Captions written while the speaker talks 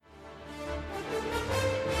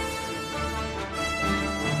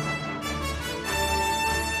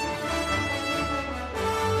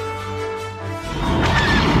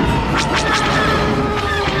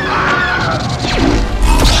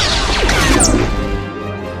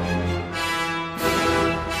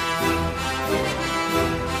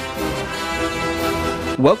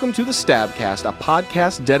Welcome to the Stabcast, a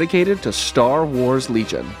podcast dedicated to Star Wars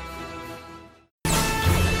Legion.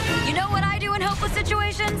 You know what I do in hopeless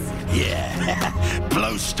situations? Yeah,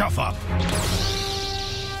 blow stuff up.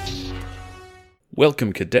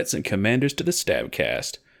 Welcome, cadets and commanders, to the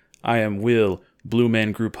Stabcast. I am Will, Blue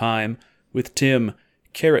Man Group Heim, with Tim,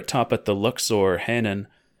 Carrot Top at the Luxor, Hannon,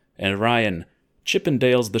 and Ryan,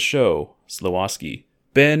 Chippendales the Show, Slowoski.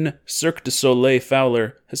 Ben, Cirque du Soleil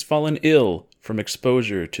Fowler, has fallen ill from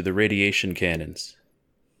exposure to the radiation cannons.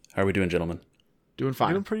 How are we doing, gentlemen? Doing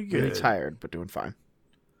fine. Doing pretty good. Really tired, but doing fine.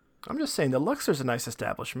 I'm just saying, the Luxor's a nice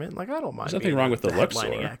establishment. Like, I don't mind. There's nothing being wrong with the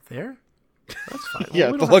headlining Luxor. Act there. That's fine.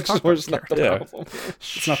 Yeah, we the don't have to talk Luxor's about not the character. Yeah. problem.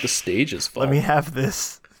 It's not the stage's fault. Let me have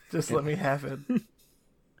this. Just let me have it.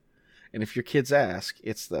 And if your kids ask,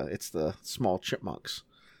 it's the small chipmunks,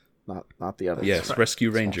 not the others. Yes,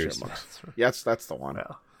 Rescue Small Rangers. chipmunks. Yes, that's the one.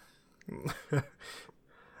 Well,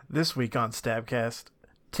 this week on Stabcast,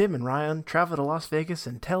 Tim and Ryan travel to Las Vegas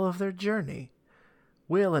and tell of their journey.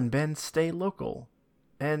 Will and Ben stay local,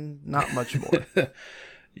 and not much more.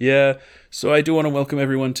 Yeah, so I do want to welcome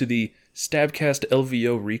everyone to the Stabcast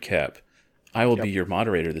LVO recap. I will be your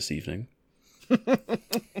moderator this evening.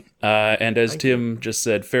 And as Tim just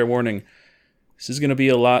said, fair warning, this is going to be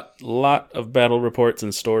a lot of battle reports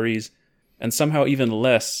and stories, and somehow even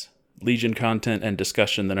less Legion content and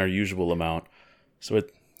discussion than our usual amount. So,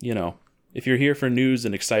 if you're here for news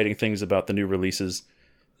and exciting things about the new releases,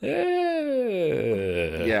 Yeah,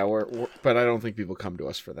 but I don't think people come to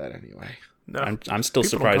us for that anyway. No, I'm still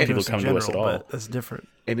surprised people come to us at all. But that's different.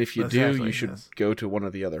 And if you Exactly, do, you should yes. go to one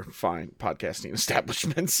of the other fine podcasting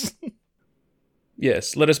establishments.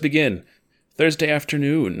 Yes, let us begin. Thursday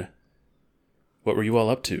afternoon. What were you all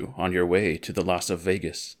up to on your way to the Las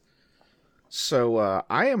Vegas? So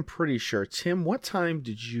I am pretty sure, Tim, what time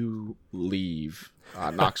did you leave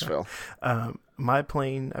Knoxville? My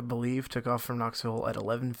plane, I believe, took off from Knoxville at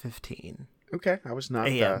 11:15 Okay, I was not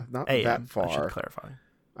a.m. not a.m., that I far should clarify.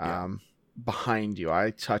 behind you.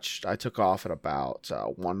 I took off at about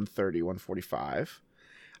 1:30, 1:45.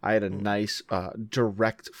 I had a nice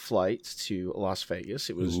direct flight to Las Vegas.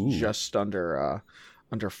 It was just under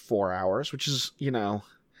 4 hours, which is,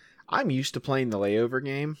 I'm used to playing the layover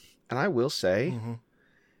game, and I will say,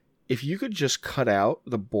 if you could just cut out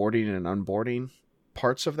the boarding and unboarding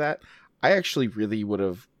parts of that, I actually really would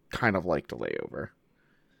have kind of liked a layover.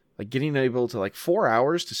 Like getting able to 4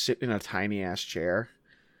 hours to sit in a tiny ass chair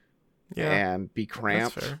and be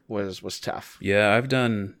cramped fair. was tough. Yeah, I've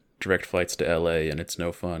done direct flights to LA, and it's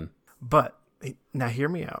no fun. But now hear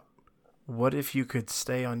me out. What if you could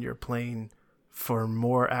stay on your plane for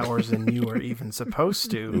more hours than you were even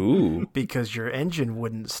supposed to? Ooh. Because your engine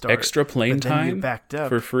wouldn't start. Extra plane but then you time backed up.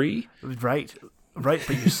 for free? Right. But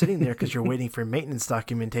you're sitting there because you're waiting for maintenance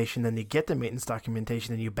documentation. Then you get the maintenance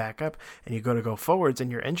documentation, and you back up, and you go forwards,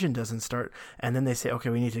 and your engine doesn't start. And then they say, okay,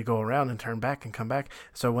 we need to go around and turn back and come back.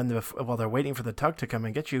 So while they're waiting for the tug to come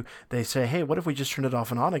and get you, they say, hey, what if we just turn it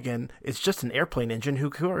off and on again? It's just an airplane engine. Who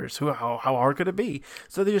cares? How hard could it be?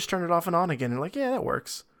 So they just turn it off and on again. And yeah, that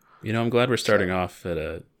works. I'm glad we're starting off at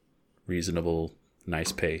a reasonable,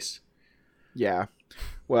 nice pace. Yeah.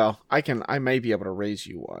 Well, I may be able to raise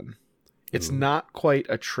you one. It's not quite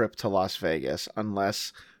a trip to Las Vegas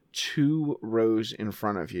unless 2 rows in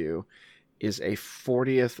front of you is a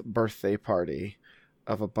 40th birthday party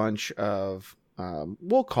of a bunch of,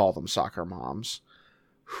 we'll call them soccer moms,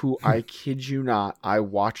 who I kid you not, I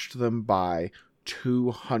watched them buy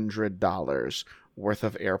 $200 worth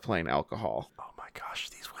of airplane alcohol. Oh my gosh,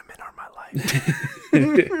 these women are my life.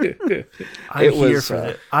 I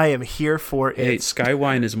am here for it. Hey,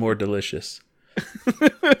 Skywine is more delicious.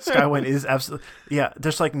 Skywine is absolutely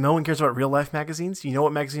there's no one cares about real life magazines. You know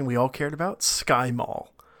what magazine we all cared about? Sky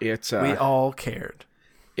Mall. It's we all cared.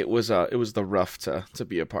 It was the rough to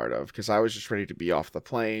be a part of because I was just ready to be off the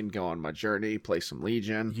plane, go on my journey, play some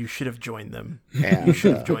Legion. You should have joined them. And, you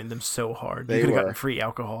should have joined them so hard. You could have gotten free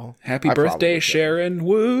alcohol. Happy I birthday, probably Sharon!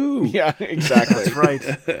 Woo! Yeah, exactly. That's right.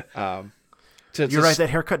 You're right. That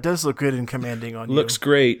haircut does look good and commanding on you. Looks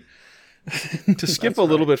great. To skip a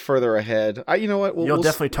little bit further ahead, you know what? You'll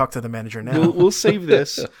definitely talk to the manager now. We'll save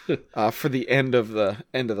this for the end of the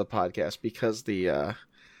podcast because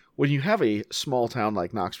when you have a small town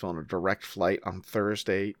like Knoxville and a direct flight on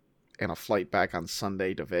Thursday and a flight back on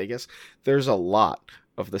Sunday to Vegas, there's a lot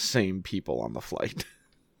of the same people on the flight.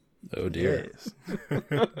 Oh dear.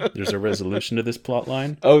 There's a resolution to this plot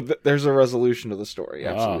line? Oh, there's a resolution to the story.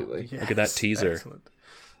 Absolutely. Look at that teaser. Excellent.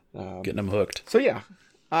 Getting them hooked. So yeah,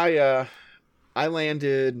 I I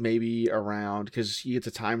landed maybe around, because you get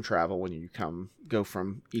to time travel when you go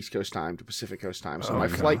from East Coast time to Pacific Coast time. So my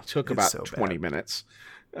flight took about 20 minutes.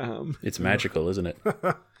 It's magical, isn't it?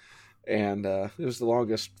 And it was the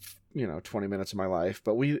longest, 20 minutes of my life.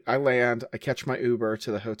 But I land, I catch my Uber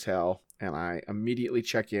to the hotel, and I immediately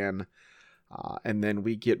check in. And then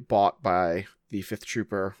we get bought by the 5th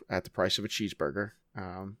Trooper at the price of a cheeseburger.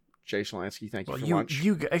 Jay Shalansky, thank you for lunch.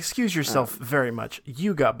 You excuse yourself very much.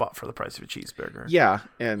 You got bought for the price of a cheeseburger. Yeah,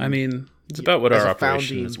 and I mean, it's about what our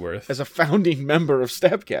operation is worth. As a founding member of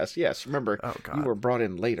Stabcast, yes. Remember, you were brought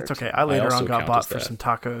in later. It's okay. I later on got bought for that. some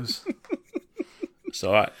tacos.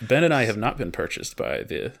 So Ben and I have not been purchased by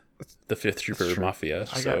the 5th Trooper Mafia.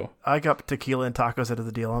 I got tequila and tacos out of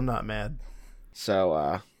the deal. I'm not mad.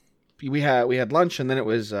 So we had lunch, and then it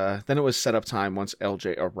was setup time once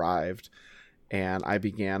LJ arrived. And I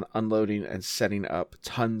began unloading and setting up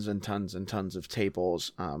tons and tons and tons of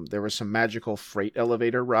tables. There were some magical freight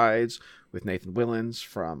elevator rides with Nathan Willens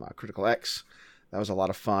from Critical X. That was a lot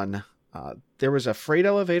of fun. There was a freight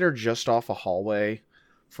elevator just off a hallway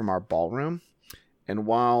from our ballroom. And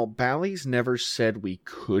while Bally's never said we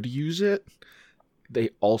could use it,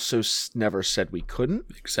 they also never said we couldn't.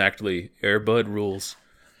 Exactly. Airbud rules.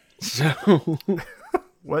 So...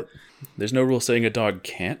 What? There's no rule saying a dog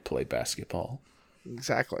can't play basketball.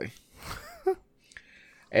 Exactly.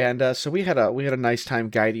 And so we had a nice time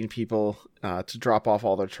guiding people to drop off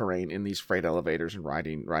all their terrain in these freight elevators and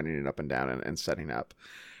riding it up and down and setting up.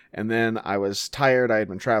 And then I was tired. I had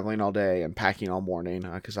been traveling all day and packing all morning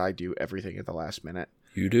because I do everything at the last minute.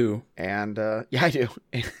 You do. And yeah, I do.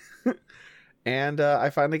 And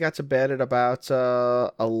I finally got to bed at about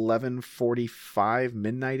 11:45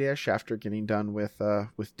 midnight-ish after getting done with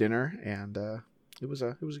dinner, and it was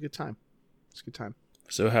a good time. It's a good time.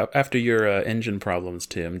 So after your engine problems,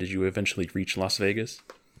 Tim, did you eventually reach Las Vegas?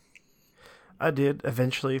 I did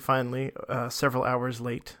eventually, finally, several hours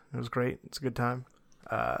late. It was great. It's a good time.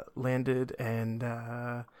 Landed and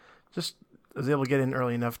just was able to get in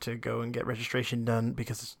early enough to go and get registration done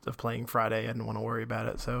because of playing Friday. I didn't want to worry about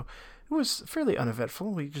it, so it was fairly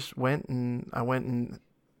uneventful. We just went and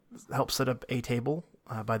helped set up a table.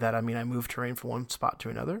 By that I mean I moved terrain from one spot to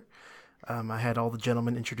another. I had all the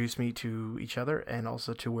gentlemen introduce me to each other and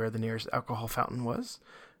also to where the nearest alcohol fountain was.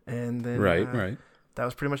 And then right. That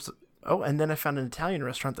was pretty much... and then I found an Italian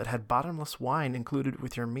restaurant that had bottomless wine included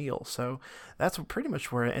with your meal. So that's pretty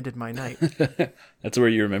much where I ended my night. That's where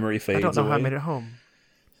your memory fades away? I don't know how I made it home.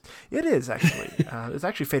 It is, actually. It's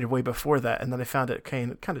actually faded way before that, and then I found it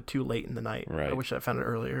kind of too late in the night. Right. I wish I found it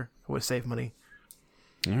earlier. I would have saved money.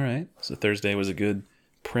 All right. So Thursday was a good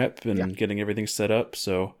prep and getting everything set up.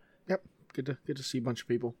 So yep, good to see a bunch of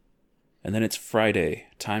people. And then it's Friday,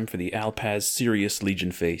 time for the Alpaz Sirius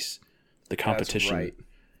Legion face, the competition. That's right.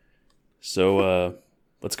 So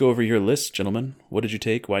let's go over your list, gentlemen. What did you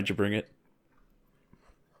take? Why'd you bring it?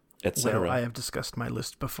 Etc. Well, I have discussed my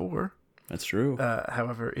list before. That's true.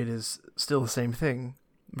 However, it is still the same thing,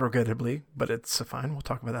 regrettably, but it's fine. We'll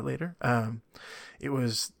talk about that later. It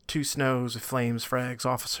was 2 snows with flames, frags,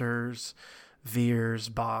 officers, Veers,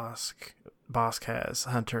 Bosk. Bosk has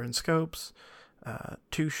Hunter and Scopes.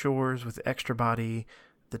 2 shores with extra body,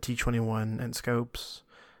 the T-21 and Scopes.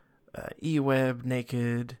 E-Web,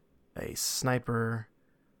 Naked, a Sniper,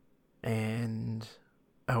 and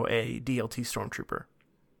a DLT Stormtrooper.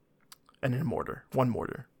 And a mortar. 1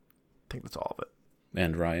 mortar. I think that's all of it.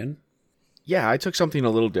 And Ryan? Yeah, I took something a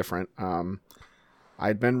little different.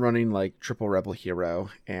 I'd been running like Triple Rebel Hero,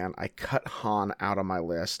 and I cut Han out of my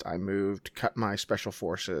list. I cut my Special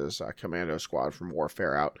Forces Commando Squad from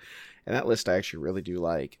Warfare out, and that list I actually really do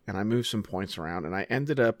like. And I moved some points around, and I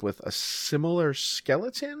ended up with a similar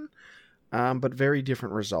skeleton, but very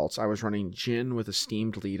different results. I was running Jyn with a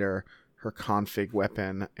Steamed Leader, her config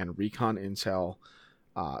weapon, and recon intel.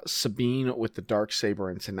 Sabine with the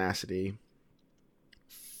Darksaber and Tenacity.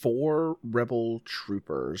 4 Rebel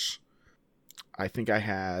Troopers. I think I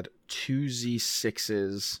had 2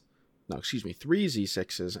 Z6s. No, excuse me, 3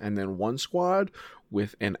 Z6s, and then 1 squad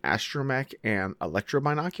with an astromech and electro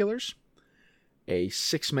binoculars. A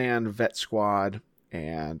 6-man vet squad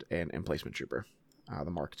and an emplacement trooper,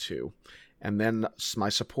 the Mark II. And then my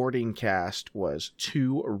supporting cast was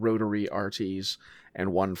 2 rotary RTs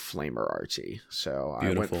and 1 flamer RT. So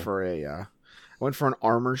Beautiful. I went for an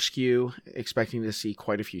armor skew, expecting to see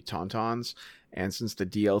quite a few Tauntauns. And since the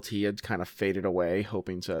DLT had kind of faded away,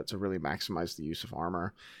 hoping to really maximize the use of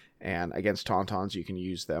armor. And against Tauntauns, you can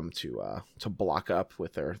use them to block up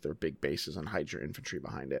with their big bases and hide your infantry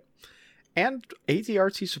behind it. And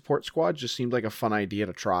ATRT support squad just seemed like a fun idea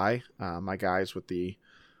to try. My guys with the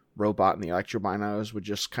robot and the electrobinos would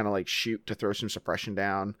just kind of like shoot to throw some suppression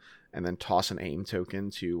down and then toss an aim token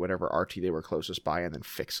to whatever RT they were closest by and then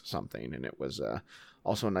fix something. And it was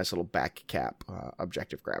also a nice little back cap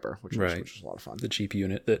objective grabber, which was a lot of fun. The cheap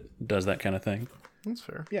unit that does that kind of thing. That's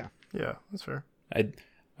fair. Yeah. Yeah, that's fair.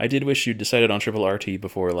 I did wish you decided on triple RT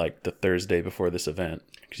before like the Thursday before this event,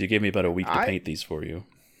 because you gave me about a week to paint these for you.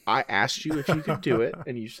 I asked you if you could do it,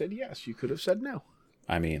 and you said yes. You could have said no.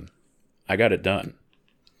 I mean, I got it done.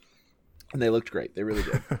 And they looked great. They really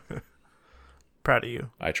did. Proud of you.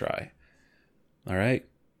 I try. All right.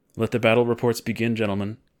 Let the battle reports begin,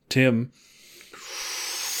 gentlemen. Tim.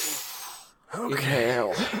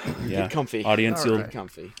 Okay. Yeah. Get comfy. Audience, All you'll right.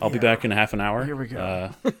 Comfy. I'll be back in a half an hour. Here we go.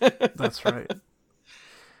 That's right.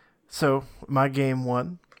 So, my game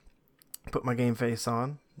 1. Put my game face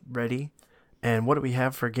on. Ready. And what do we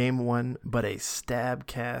have for game 1 but a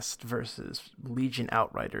Stabcast versus Legion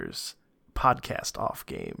Outriders podcast off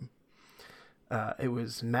game? It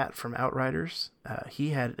was Matt from Outriders.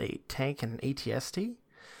 He had a tank and an ATST,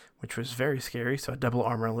 which was very scary, so a double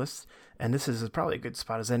armor list. And this is probably a good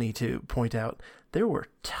spot as any to point out there were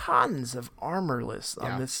tons of armor lists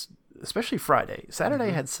on this, especially Friday.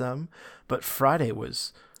 Saturday had some, but Friday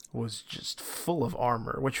was just full of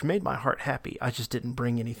armor, which made my heart happy. I just didn't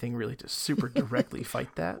bring anything really to super directly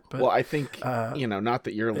fight that. But, well, I think, not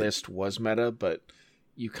that your list was meta, but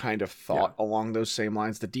you kind of thought along those same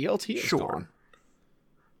lines. The DLT is gone.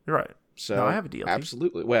 You're right. So no, I have a DLT.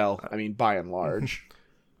 Absolutely. Well, I mean, by and large.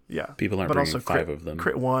 Yeah. People aren't but bringing also five of them.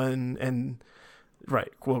 Crit 1 and...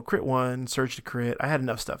 Right. Well, Crit 1, Surge to Crit. I had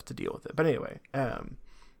enough stuff to deal with it. But anyway,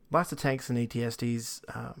 lots of tanks and ATSTs.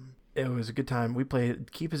 It was a good time. We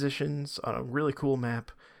played key positions on a really cool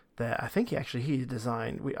map that I think he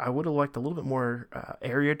designed. I would have liked a little bit more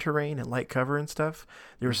area terrain and light cover and stuff.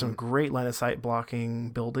 There were some great line of sight blocking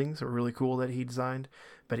buildings that were really cool that he designed.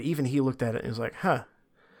 But even he looked at it and was like,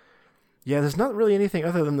 yeah, there's not really anything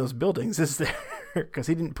other than those buildings, is there? Because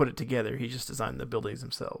he didn't put it together. He just designed the buildings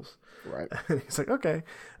themselves. Right. And he's like, okay.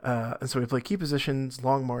 And so we play key positions,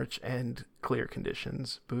 long march, and clear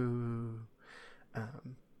conditions. Boo.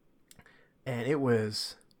 And it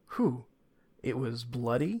was, it was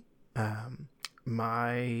bloody. At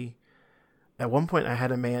one point I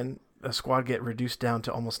had a squad get reduced down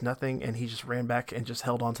to almost nothing, and he just ran back and just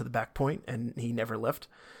held on to the back point, and he never left.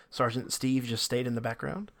 Sergeant Steve just stayed in the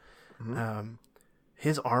background. Mm-hmm.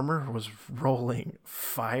 His armor was rolling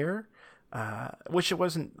fire, which it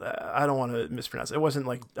wasn't, I don't want to mispronounce it. It wasn't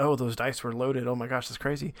like, oh, those dice were loaded. Oh my gosh, that's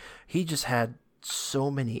crazy. He just had so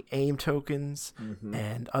many aim tokens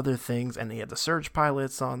and other things, and he had the surge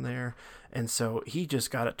pilots on there. And so he just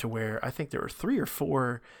got it to where I think there were 3 or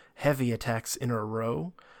 4 heavy attacks in a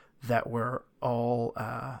row that were all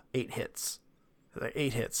 8 hits. Like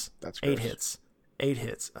 8 hits. That's 8 hits. 8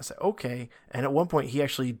 hits. I said, okay. And at one point he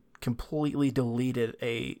actually completely deleted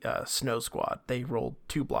a snow squad. They rolled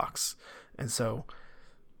 2 blocks. And so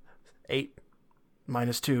 8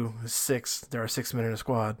 minus 2 is 6. There are 6 men in a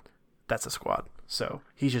squad. That's a squad. So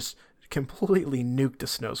he just completely nuked a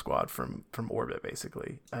snow squad from orbit,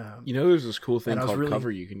 basically. There's this cool thing called really...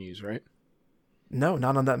 cover you can use, right? No,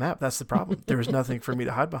 not on that map. That's the problem. There was nothing for me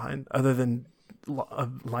to hide behind other than a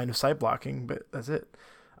line of sight blocking, but that's it.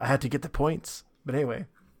 I had to get the points. But anyway,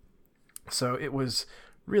 so it was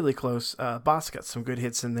really close. Boss got some good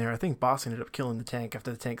hits in there. I think Boss ended up killing the tank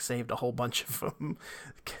after the tank saved a whole bunch of them.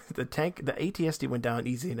 The ATSD went down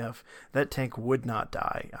easy enough. That tank would not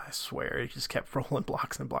die, I swear. It just kept rolling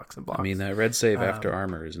blocks and blocks and blocks. I mean, that red save after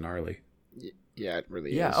armor is gnarly. Yeah, it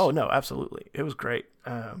really is. Yeah, oh no, absolutely. It was great.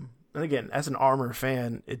 And again, as an armor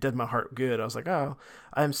fan, it did my heart good. I was like, oh,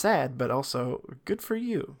 I'm sad, but also good for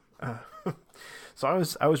you. So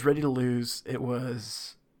I was ready to lose. It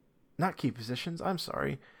was not key positions. I'm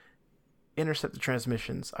sorry. Intercept the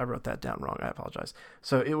transmissions. I wrote that down wrong. I apologize.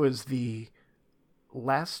 So it was the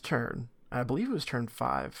last turn. I believe it was turn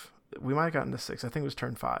 5. We might have gotten to 6. I think it was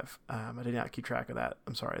turn 5. I did not keep track of that.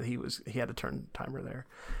 I'm sorry. He had a turn timer there.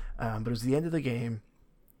 But it was the end of the game,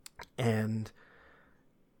 and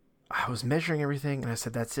I was measuring everything, and I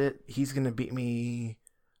said, that's it. He's going to beat me.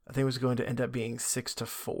 I think it was going to end up being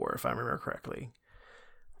 6-4, if I remember correctly.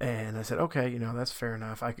 And I said, okay, that's fair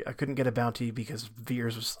enough. I couldn't get a bounty because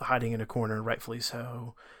Veers was hiding in a corner, rightfully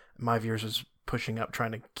so. My Veers was pushing up,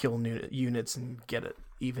 trying to kill units and get it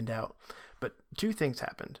evened out. But 2 things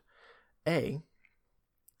happened. A,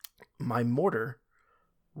 my mortar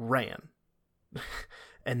ran.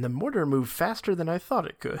 And the mortar moved faster than I thought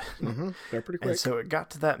it could. They're pretty quick. And so it got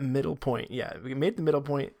to that middle point. Yeah, we made the middle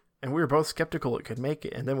point, and we were both skeptical it could make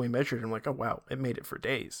it. And then we measured, and I'm like, oh, wow, it made it for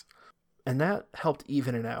days. And that helped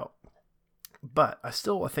even it out. But I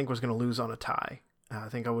think was going to lose on a tie. I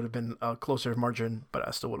think I would have been a closer margin, but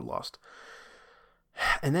I still would have lost.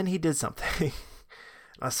 And then he did something.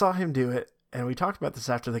 I saw him do it, and we talked about this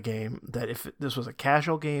after the game, that if this was a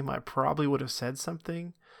casual game, I probably would have said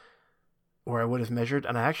something, or I would have measured,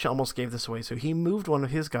 and I actually almost gave this away. So he moved one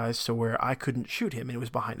of his guys to where I couldn't shoot him, and it was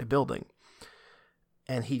behind a building.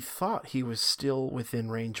 And he thought he was still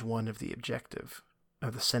within range 1 of the objective,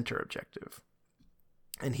 of the center objective.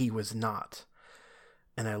 And he was not.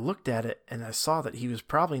 And I looked at it, and I saw that he was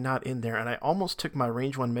probably not in there, and I almost took my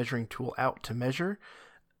range 1 measuring tool out to measure,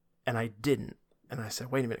 and I didn't. And I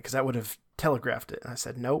said, wait a minute, because that would have telegraphed it. And I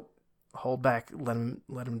said, nope, hold back, let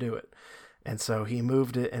him do it. And so he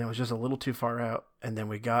moved it, and it was just a little too far out. And then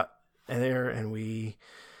we got there, and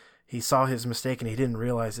he saw his mistake, and he didn't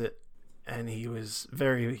realize it. And he was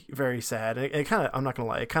very, very sad. It kind of, I'm not going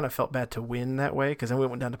to lie, it kind of felt bad to win that way, because then we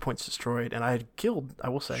went down to points destroyed, and I had killed, I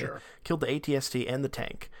will say, killed the ATST and the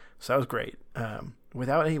tank. So that was great.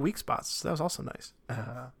 Without any weak spots. So that was also nice.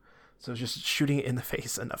 So just shooting it in the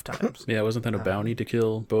face enough times. Yeah, wasn't that a bounty to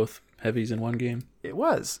kill both heavies in one game? It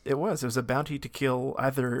was. It was a bounty to kill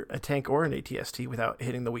either a tank or an ATST without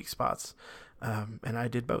hitting the weak spots. And I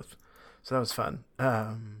did both. So that was fun.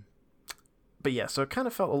 But yeah, so it kind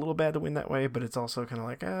of felt a little bad to win that way, but it's also kind of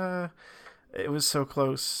like, it was so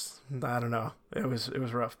close. I don't know. It was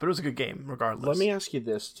rough, but it was a good game regardless. Let me ask you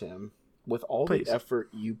this, Tim. With all Please. the effort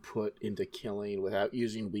you put into killing without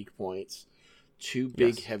using weak points, 2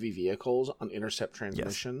 big heavy vehicles on intercept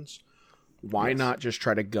transmissions, why not just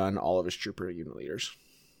try to gun all of his trooper unit leaders?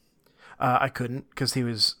 I couldn't, because he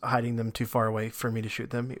was hiding them too far away for me to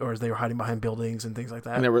shoot them, or they were hiding behind buildings and things like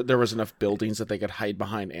that. And there was enough buildings that they could hide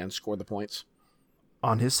behind and score the points?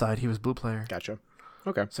 On his side, he was blue player. Gotcha.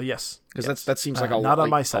 Okay. So yes. Because that seems like not on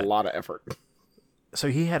my side. A lot of effort. So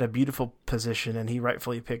he had a beautiful position, and he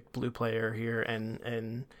rightfully picked blue player here,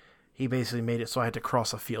 and he basically made it so I had to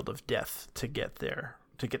cross a field of death to get there,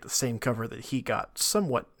 to get the same cover that he got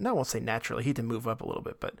somewhat, I won't say naturally, he did move up a little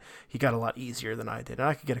bit, but he got a lot easier than I did. And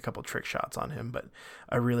I could get a couple trick shots on him, but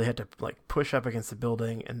I really had to push up against the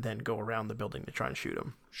building and then go around the building to try and shoot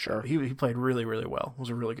him. Sure. So he played really, really well. It was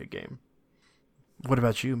a really good game. What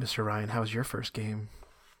about you, Mr. Ryan? How was your first game?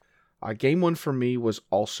 Game 1 for me was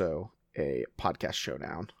also a podcast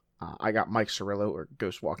showdown. I got Mike Cirillo, or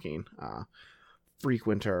Ghost Walking,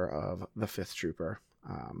 frequenter of the 5th Trooper.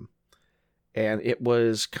 And it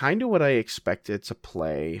was kind of what I expected to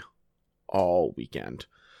play all weekend.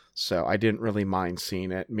 So I didn't really mind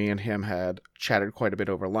seeing it. Me and him had chatted quite a bit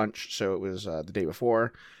over lunch, so it was the day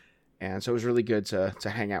before. And so it was really good to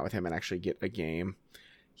hang out with him and actually get a game.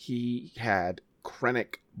 He had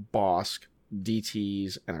Krennic, Bosk,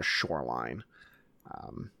 DTs, and a Shoreline.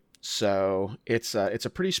 So it's a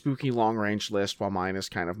pretty spooky long-range list, while mine is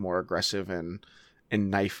kind of more aggressive and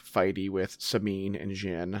knife fighty with Sabine and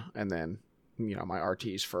Jyn, and then my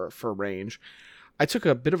RTs for range. I took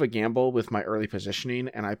a bit of a gamble with my early positioning,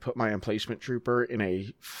 and I put my emplacement trooper in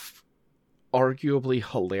a arguably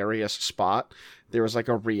hilarious spot. There was a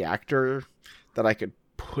reactor that I could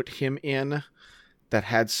put him in that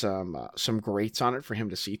had some grates on it for him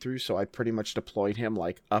to see through, so I pretty much deployed him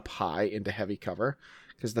up high into heavy cover,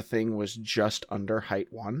 because the thing was just under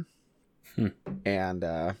height 1. And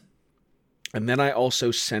then I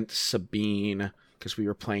also sent Sabine, because we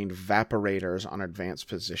were playing Vaporators on advanced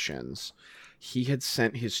positions. He had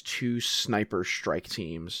sent his 2 sniper strike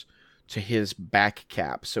teams to his back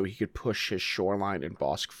cap so he could push his Shoreline and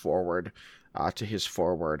Bosk forward to his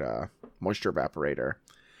forward moisture evaporator.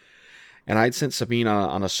 And I'd sent Sabine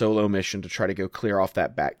on a solo mission to try to go clear off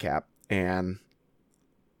that back cap. And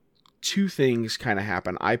 2 things kind of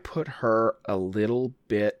happened. I put her a little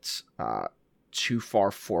bit too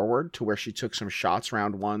far forward to where she took some shots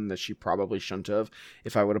round 1 that she probably shouldn't have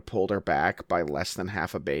if I would have pulled her back by less than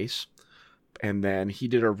half a base. And then he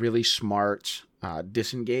did a really smart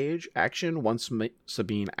disengage action once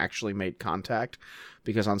Sabine actually made contact,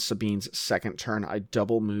 because on Sabine's second turn I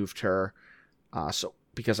double moved her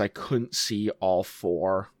because I couldn't see all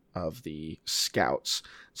 4 of the scouts.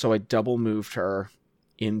 So I double moved her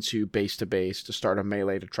into base to base to start a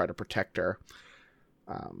melee to try to protect her.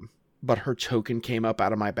 But her token came up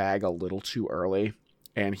out of my bag a little too early,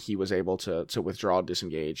 and he was able to withdraw,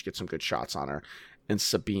 disengage, get some good shots on her. And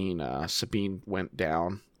Sabine went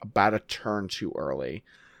down about a turn too early.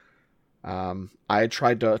 I had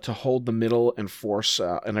tried to hold the middle and force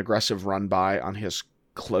an aggressive run by on his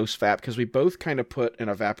close VAP, because we both kind of put an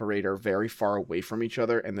evaporator very far away from each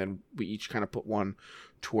other, and then we each kind of put one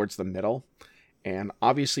towards the middle. And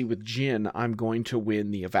obviously with Jyn, I'm going to win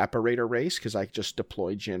the evaporator race, because I just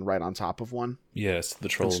deployed Jyn right on top of one. Yes, the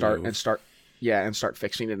troll and start and start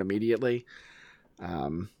fixing it immediately.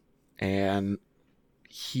 And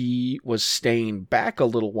he was staying back a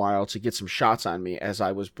little while to get some shots on me as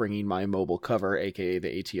I was bringing my mobile cover, aka the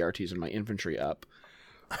ATRTs and my infantry up.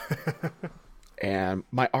 And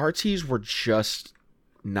my RTs were just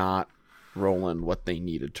not rolling what they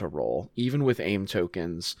needed to roll. Even with aim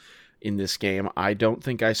tokens in this game, I don't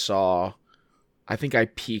think I think I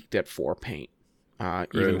peaked at 4 paint,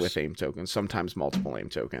 even with aim tokens, sometimes multiple aim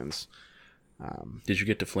tokens. Did you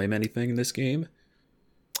get to flame anything in this game?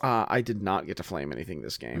 I did not get to flame anything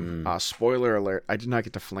this game. Spoiler alert, I did not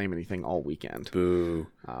get to flame anything all weekend. Boo.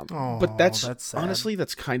 But that's sad. honestly,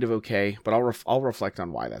 that's kind of okay, but I'll reflect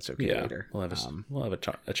on why that's okay later. We'll have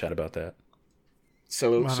a chat about that.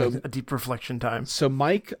 So a deep reflection time. So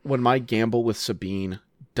Mike, when my gamble with Sabine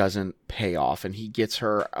doesn't pay off and he gets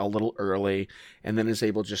her a little early and then is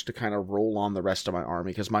able just to kind of roll on the rest of my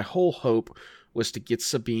army, because my whole hope was to get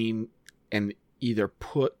Sabine and either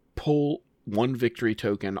pull one victory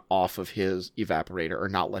token off of his evaporator or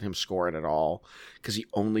not let him score it at all, because he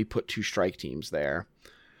only put 2 strike teams there.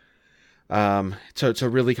 To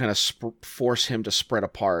really kind of force him to spread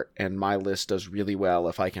apart, and my list does really well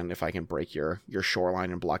if I can break your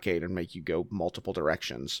shoreline and blockade and make you go multiple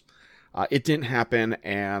directions. It didn't happen,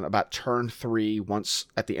 and about turn 3, once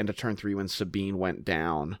at the end of turn 3 when Sabine went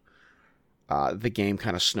down, the game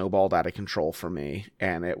kind of snowballed out of control for me,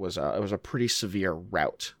 and it was a pretty severe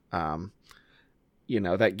rout.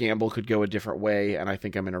 That gamble could go a different way, and I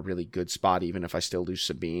think I'm in a really good spot even if I still lose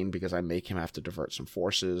Sabine, because I make him have to divert some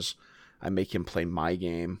forces. I make him play my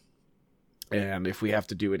game. And if we have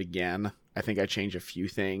to do it again, I think I change a few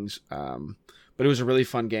things. But it was a really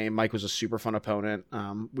fun game. Mike was a super fun opponent.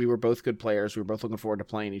 We were both good players. We were both looking forward to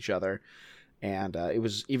playing each other. And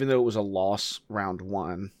even though it was a loss round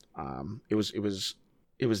 1, it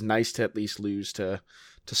was nice to at least lose to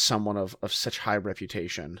someone of such high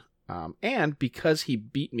reputation. And because he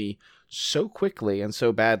beat me so quickly and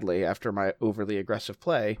so badly after my overly aggressive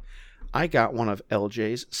play, I got one of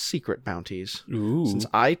LJ's secret bounties. Ooh. Since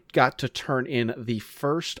I got to turn in the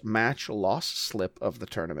first match loss slip of the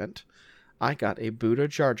tournament, I got a Buddha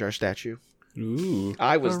Jar Jar statue. Ooh.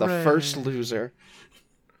 I was Hooray. the first loser.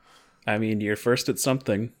 I mean, you're first at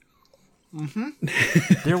something. Mm-hmm.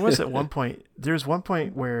 There's one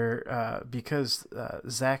point where because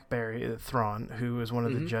Zach Barry Thrawn, who was one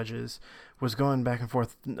of the judges, was going back and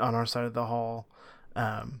forth on our side of the hall,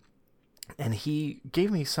 and he gave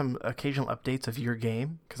me some occasional updates of your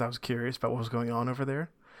game because I was curious about what was going on over there.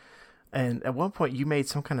 And at one point you made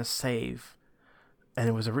some kind of save, and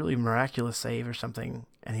it was a really miraculous save or something.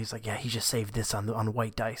 And he's like, "Yeah, he just saved this on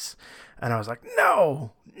white dice," and I was like,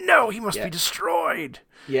 "No, he must be destroyed."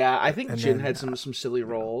 Yeah, I think And Jin then, had some silly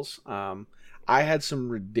rolls. I had some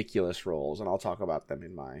ridiculous rolls, and I'll talk about them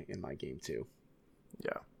in my game too.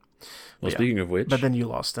 Yeah. Well, Yeah. speaking of which, But then you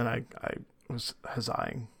lost, and I was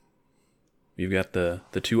huzzahing. you've got the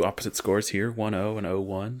 2 opposite scores here, 1-0 and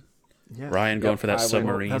 0-1. Yeah. Ryan going for that I went-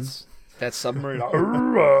 submarine. That submarine.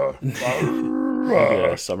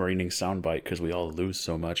 Yeah, submarining soundbite because we all lose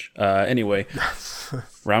so much. Anyway,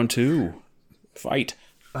 round 2, fight.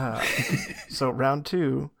 So round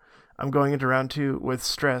 2, I'm going into round 2 with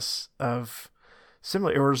stress of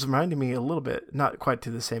similar. It was reminding me a little bit, not quite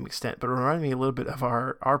to the same extent, but it reminded me a little bit of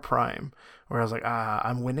our prime, where I was like,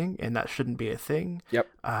 I'm winning, and that shouldn't be a thing. Yep.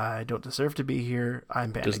 I don't deserve to be here.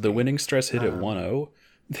 I'm panicking. Does the winning stress hit at 1-0?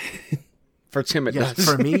 For Tim, it Yes, does.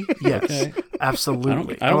 for me, yes, Okay.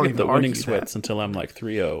 absolutely. I don't get even the winning argue that. sweats until I'm like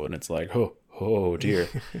 3-0, and it's like, oh dear.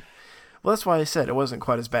 Well, that's why I said it wasn't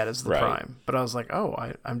quite as bad as the Right. prime, but I was like,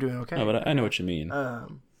 I'm doing okay. No, but I know what you mean.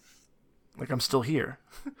 Like I'm still here.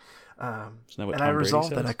 Isn't that what And Tom I Brady resolved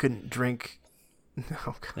says? that I couldn't drink.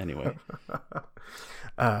 No, Anyway,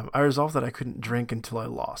 I resolved that I couldn't drink until I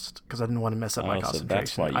lost because I didn't want to mess up my Oh, so concentration.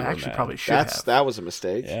 that's why you I were actually mad. probably should have. That was a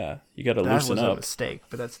mistake. yeah, you got to That loosen was a up. mistake,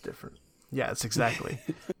 but that's different. Yeah, it's exactly.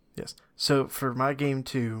 Yes. So for my game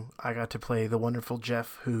 2, I got to play the wonderful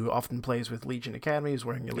Jeff, who often plays with Legion Academy. He's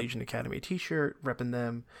wearing a Legion Academy t-shirt, repping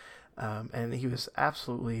them. And he was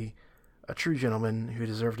absolutely a true gentleman who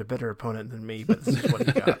deserved a better opponent than me, but this is what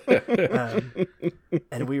he got.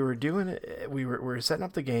 And we were doing it. We were setting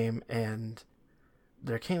up the game, and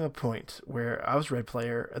there came a point where I was red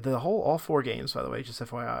player. All 4 games, by the way, just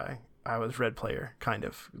FYI, I was red player, kind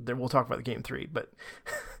of. We'll talk about the game 3, but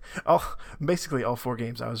basically all 4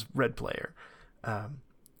 games I was red player.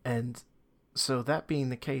 And so that being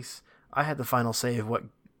the case, I had the final say of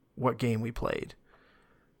what game we played.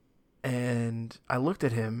 And I looked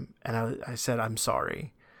at him and I said, I'm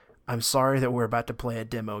sorry. I'm sorry that we're about to play a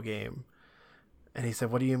demo game. And he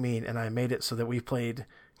said, what do you mean? And I made it so that we played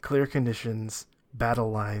clear conditions,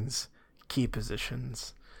 battle lines, key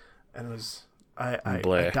positions, and it was. I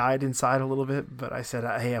died inside a little bit, but I said,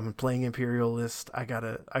 "Hey, I'm playing Imperialist. I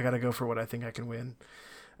gotta go for what I think I can win."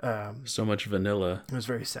 So much vanilla. It was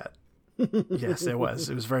very sad. Yes, it was.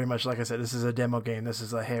 It was very much like I said. This is a demo game. This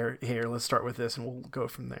is a here. Let's start with this, and we'll go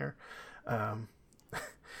from there.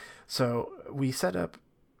 So we set up,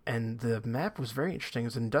 and the map was very interesting. It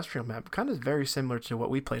was an industrial map, kind of very similar to what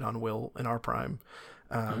we played on Will in our prime.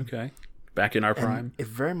 Okay, back in our prime. It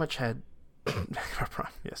very much had our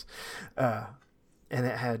prime, yes. And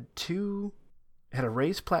it had a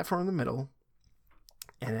raised platform in the middle,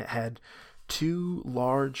 and it had 2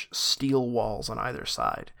 large steel walls on either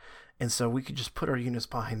side. And so we could just put our units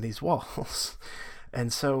behind these walls.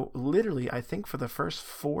 And so literally, I think for the first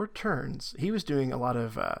 4 turns, he was doing a lot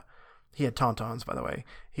of, he had tauntauns, by the way.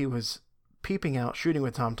 He was peeping out, shooting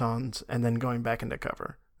with tauntauns, and then going back into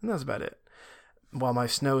cover. And that was about it. While my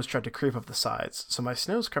snows tried to creep up the sides. So my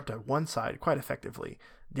snows crept at one side quite effectively.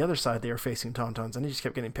 The other side, they were facing tauntauns, and he just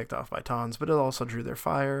kept getting picked off by taunts, but it also drew their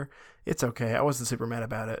fire. It's okay. I wasn't super mad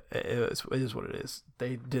about it. It is what it is.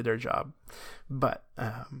 They did their job. But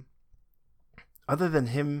other than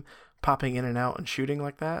him popping in and out and shooting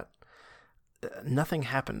like that, nothing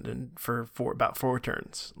happened for about 4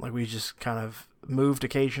 turns. Like, we just kind of moved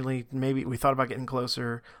occasionally. Maybe we thought about getting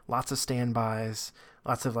closer. Lots of standbys.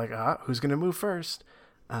 Lots of like, who's going to move first?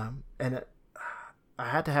 I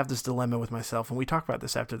had to have this dilemma with myself, and we talked about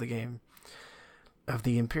this after the game, of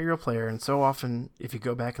the Imperial player. And so often, if you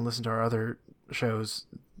go back and listen to our other shows,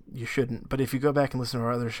 you shouldn't, but if you go back and listen to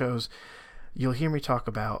our other shows, you'll hear me talk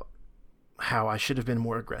about how I should have been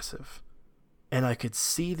more aggressive. And I could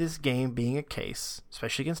see this game being a case,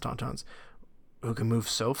 especially against tauntauns, who can move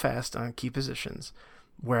so fast on key positions,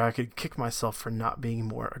 where I could kick myself for not being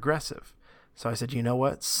more aggressive. So I said, you know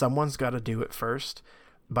what? Someone's got to do it first.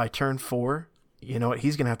 By turn 4, you know what?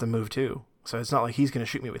 He's going to have to move too. So it's not like he's going to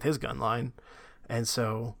shoot me with his gun line. And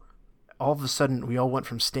so all of a sudden, we all went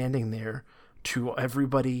from standing there to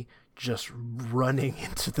everybody just running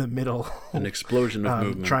into the middle. An explosion of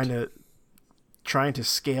movement. Trying to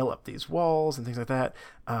scale up these walls and things like that.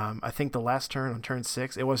 I think the last turn, on turn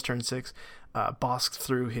 6, Bosk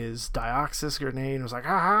threw his Dioxis grenade and was like,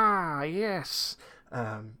 "Aha, yes!"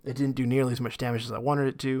 It didn't do nearly as much damage as I wanted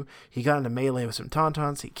it to. He got into melee with some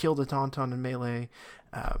tauntauns. He killed a tauntaun in melee.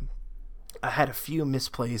 I had a few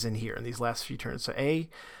misplays in here in these last few turns. So I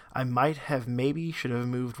should have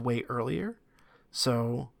moved way earlier.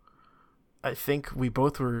 So I think we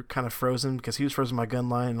both were kind of frozen because he was frozen my gun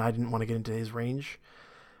line and I didn't want to get into his range.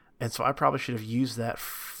 And so I probably should have used that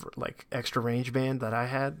extra range band that I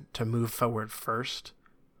had to move forward first.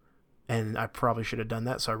 And I probably should have done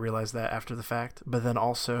that, so I realized that after the fact. But then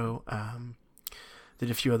also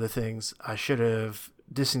did a few other things. I should have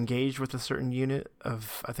disengaged with a certain unit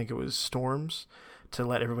of, I think it was Storms, to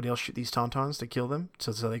let everybody else shoot these tauntauns to kill them,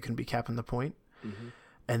 so they couldn't be capping the point. Mm-hmm.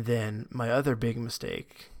 And then my other big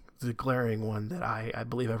mistake, the glaring one that I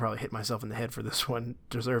believe I probably hit myself in the head for this one,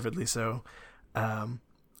 deservedly so,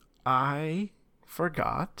 I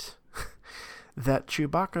forgot that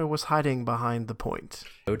Chewbacca was hiding behind the point.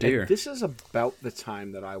 Oh dear. And this is about the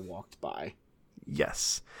time that I walked by.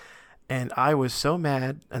 Yes. And I was so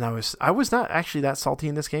mad, and I was not actually that salty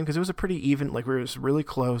in this game because it was a pretty even, like, we were really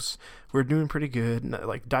close. We were doing pretty good. And,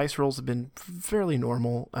 like, dice rolls have been fairly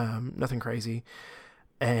normal, nothing crazy.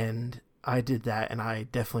 And I did that, and I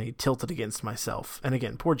definitely tilted against myself. And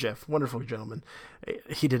again, poor Jeff, wonderful gentleman.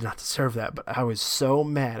 He did not deserve that, but I was so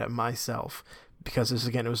mad at myself because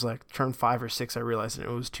it was like turn 5 or 6, I realized it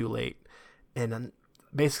was too late. And then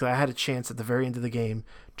basically I had a chance at the very end of the game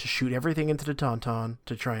to shoot everything into the tauntaun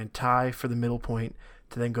to try and tie for the middle point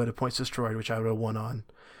to then go to points destroyed, which I would have won on.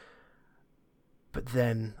 But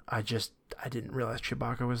then I didn't realize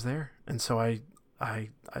Chewbacca was there. And so I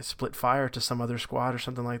split fire to some other squad or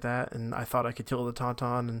something like that, and I thought I could kill the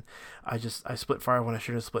tauntaun, and I split fire when I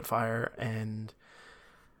should have split fire, and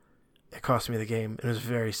it cost me the game. It was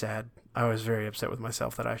very sad. I was very upset with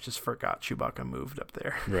myself that I just forgot Chewbacca moved up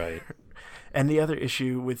there. Right. And the other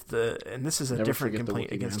issue with and this is a different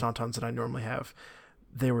complaint against tauntauns than I normally have,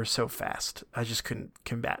 they were so fast. I just couldn't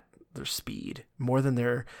combat their speed more than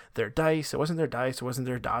their dice. It wasn't their dice. It wasn't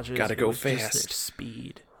their dodges. Gotta go fast. Just their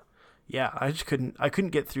speed. Yeah, I couldn't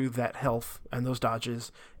get through that health and those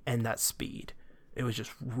dodges and that speed. It was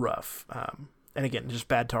just rough. And again, just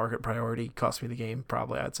bad target priority cost me the game,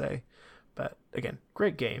 probably, I'd say. But again,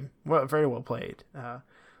 great game. Well, very well played.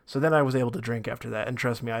 So then I was able to drink after that, and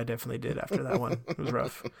trust me, I definitely did after that one. It was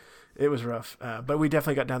rough. It was rough, but we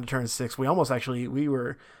definitely got down to turn 6. We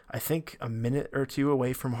were, I think, a minute or two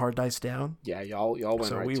away from hard dice down. Yeah, y'all went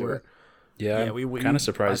So right we to were, it. Yeah, we kind of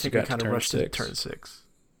surprised I you think got we to turn rushed 6. to turn 6.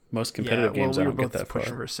 Most competitive games we I were don't get both that pushing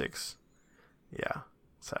far. for 6. Yeah,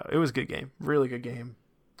 so it was a good game, really good game,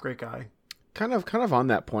 great guy. Kind of on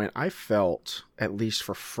that point, I felt, at least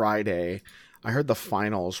for Friday, I heard the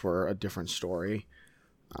finals were a different story.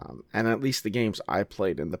 And at least the games I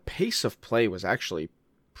played, and the pace of play was actually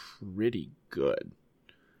pretty good.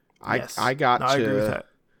 Yes. I got I agree with that.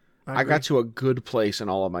 I got to a good place in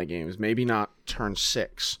all of my games. Maybe not turn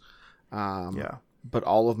 6. Yeah. But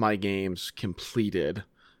all of my games completed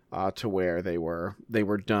to where they were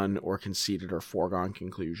done or conceded or foregone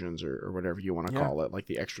conclusions or whatever you want to call it. Like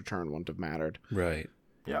the extra turn wouldn't have mattered. Right.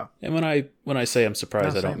 Yeah. And when I say I'm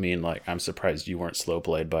surprised, No, I don't same. mean like I'm surprised you weren't slow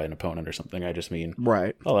played by an opponent or something. I just mean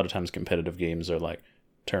Right. a lot of times competitive games are like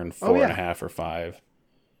turn 4 Oh, yeah. and a half or 5.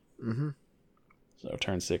 Mm-hmm. So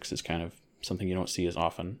turn 6 is kind of something you don't see as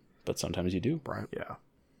often, but sometimes you do. Right. Yeah.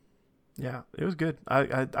 Yeah, it was good.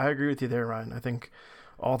 I agree with you there, Ryan. I think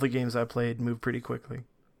all the games I played moved pretty quickly.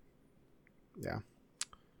 Yeah.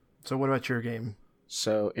 So what about your game?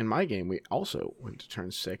 So in my game, we also went to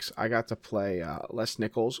turn 6. I got to play Les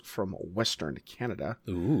Nichols from Western Canada.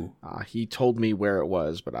 Ooh. He told me where it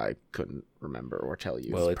was, but I couldn't remember or tell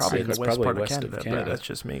you. Well, Probably it's the west probably part west of of Canada, Canada. but that's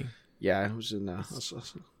just me. Yeah, it was in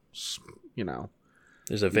you know,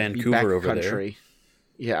 There's a the Vancouver over backcountry.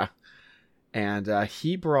 Yeah. And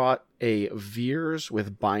he brought a Veers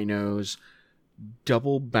with Binos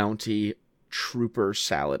double bounty trooper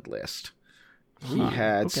salad list. He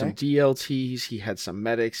had some DLTs, he had some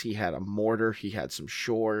medics, he had a mortar, he had some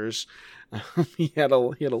shores. he had a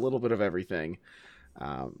little bit of everything.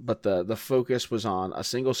 But the focus was on a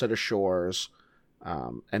single set of shores,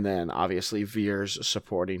 and then obviously Veers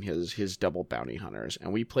supporting his double bounty hunters.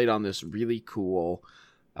 And we played on this really cool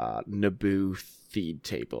Naboo feed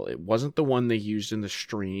table. It wasn't the one they used in the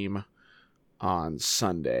stream on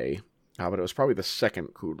Sunday, but it was probably the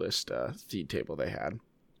second coolest feed table they had.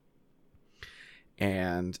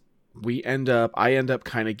 And I end up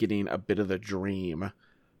kind of getting a bit of the dream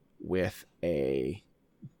with a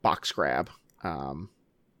box grab on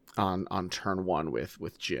turn 1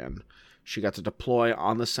 with Jin. She got to deploy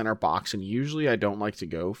on the center box, and usually I don't like to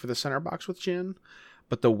go for the center box with Jin,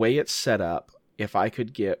 but the way it's set up, if I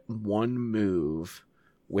could get one move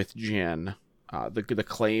with Jin, the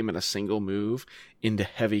claim in a single move into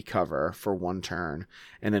heavy cover for one turn,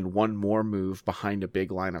 and then one more move behind a big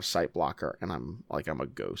line of sight blocker, and I'm a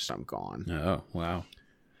ghost. I'm gone. there. Oh, wow.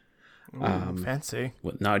 Fancy.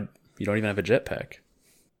 Well, now you don't even have a jetpack.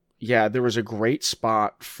 Yeah, there was a great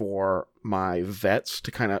spot for my vets to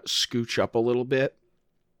kind of scooch up a little bit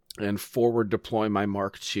and forward deploy my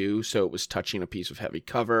Mark II, so it was touching a piece of heavy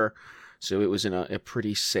cover, so it was in a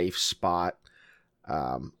pretty safe spot.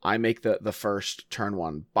 I make the first turn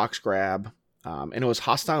 1 box grab, and it was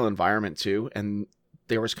hostile environment too, and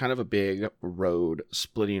there was kind of a big road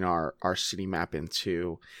splitting our city map in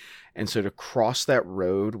two. And so to cross that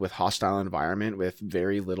road with hostile environment with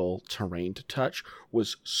very little terrain to touch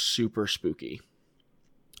was super spooky.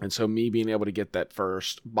 And so me being able to get that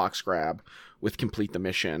first box grab with complete the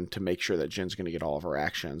mission to make sure that Jin's going to get all of her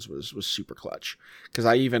actions was super clutch. Because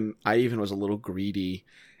I even was a little greedy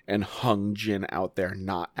and hung Jin out there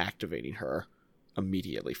not activating her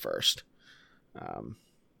immediately first.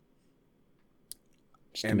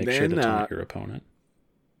 Just to make sure to taunt your opponent.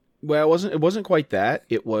 Well, it wasn't quite that.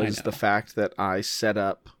 It I was know. the fact that I set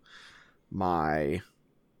up my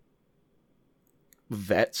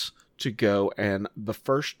vets to go, and the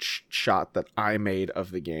first shot that I made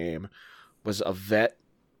of the game was a vet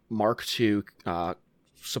Mark II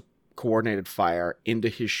coordinated fire into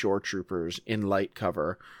his shore troopers in light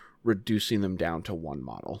cover, reducing them down to one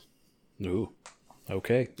model. Ooh.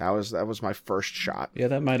 Okay. That was my first shot. Yeah,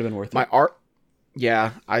 that might have been worth it.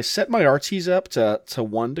 Yeah, I set my RTs up to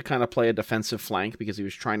one to kind of play a defensive flank because he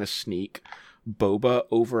was trying to sneak Boba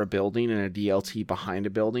over a building and a DLT behind a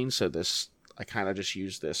building. So I kind of just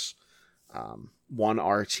used this one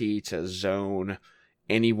RT to zone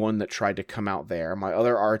anyone that tried to come out there. My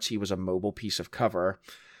other RT was a mobile piece of cover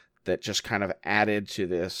that just kind of added to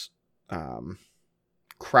this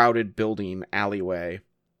crowded building alleyway.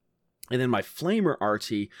 And then my Flamer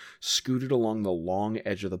RT scooted along the long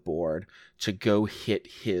edge of the board to go hit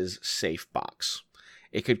his safe box.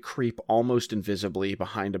 It could creep almost invisibly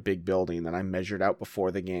behind a big building that I measured out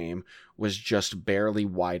before the game was just barely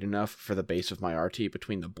wide enough for the base of my RT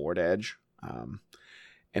between the board edge.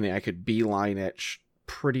 And I could beeline it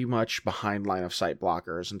pretty much behind line of sight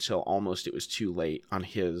blockers until almost it was too late on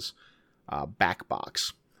his back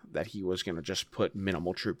box that he was going to just put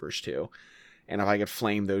minimal troopers to. And if I could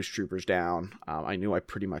flame those troopers down, I knew I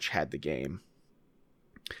pretty much had the game.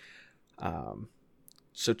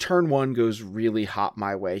 So turn 1 goes really hot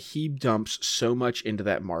my way. He dumps so much into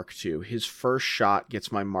that Mark II. His first shot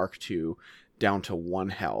gets my Mark II down to 1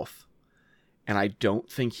 health. And I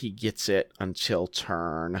don't think he gets it until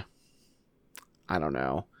turn, I don't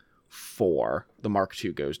know, 4. The Mark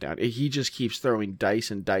II goes down. He just keeps throwing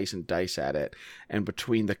dice and dice and dice at it. And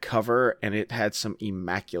between the cover and it had some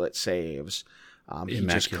immaculate saves, he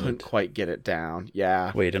just couldn't quite get it down.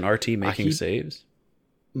 Yeah. Wait, an RT making saves?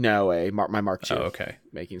 No, my Mark II. Oh, okay.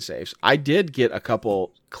 Making saves. I did get a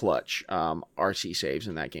couple clutch RC saves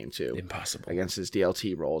in that game too. Impossible. Against his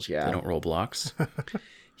DLT rolls, yeah. They don't roll blocks.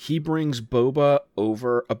 He brings Boba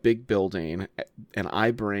over a big building, and I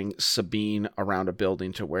bring Sabine around a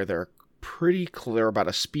building to where they're pretty clear about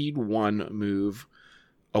a speed 1 move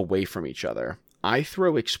away from each other. I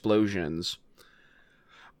throw explosions,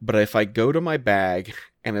 but if I go to my bag,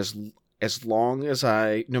 and as long as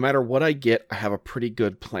no matter what I get, I have a pretty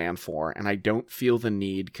good plan for, and I don't feel the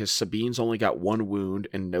need, because Sabine's only got 1 wound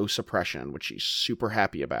and no suppression, which she's super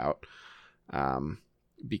happy about,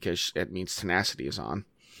 because it means tenacity is on.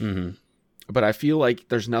 Mm-hmm. But I feel like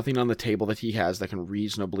there's nothing on the table that he has that can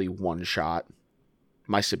reasonably one-shot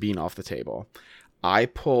my Sabine off the table. I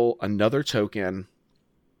pull another token,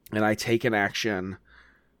 and I take an action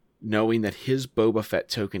knowing that his Boba Fett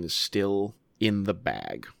token is still in the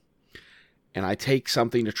bag. And I take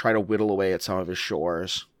something to try to whittle away at some of his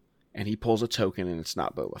shores, and he pulls a token, and it's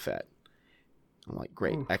not Boba Fett. I'm like,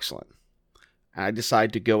 great, excellent. And I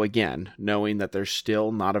decide to go again, knowing that there's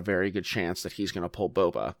still not a very good chance that he's going to pull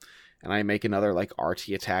Boba. And I make another like RT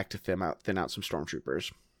attack to thin out some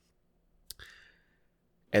stormtroopers.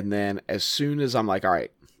 And then as soon as I'm like, all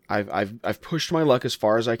right, I've pushed my luck as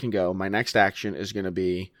far as I can go, my next action is going to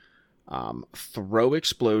be throw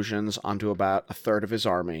explosions onto about a third of his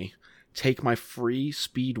army, take my free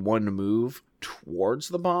speed 1 move towards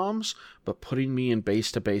the bombs, but putting me in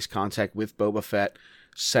base-to-base contact with Boba Fett,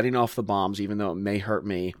 setting off the bombs, even though it may hurt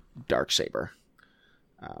me, Darksaber.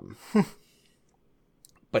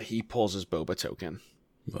 But he pulls his Boba token.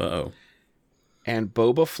 Uh-oh. And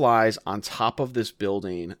Boba flies on top of this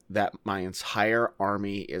building that my entire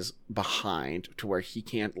army is behind, to where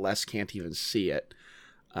Les can't even see it.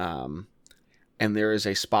 And there is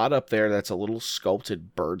a spot up there that's a little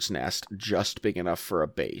sculpted bird's nest, just big enough for a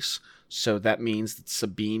base. So that means that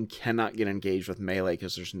Sabine cannot get engaged with melee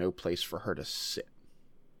because there's no place for her to sit.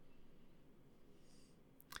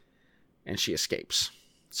 And she escapes.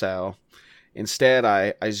 So instead,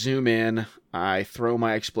 I zoom in, I throw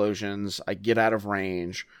my explosions, I get out of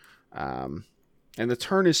range, and the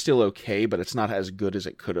turn is still okay, but it's not as good as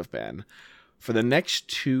it could have been. For the next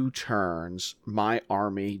 2 turns, my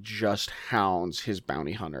army just hounds his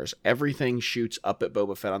bounty hunters. Everything shoots up at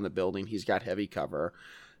Boba Fett on the building. He's got heavy cover.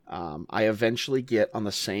 I eventually get, on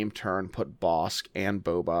the same turn, put Bosk and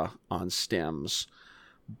Boba on stims.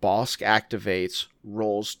 Bosk activates,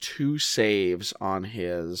 rolls 2 saves on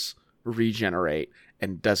his regenerate,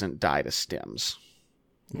 and doesn't die to stims.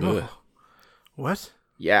 Ugh. What?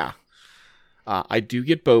 Yeah. I do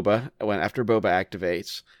get Boba after Boba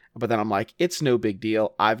activates, but then I'm like, it's no big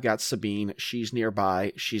deal. I've got Sabine. She's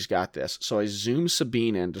nearby. She's got this. So I zoom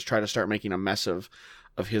Sabine in to try to start making a mess of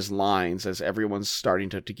his lines as everyone's starting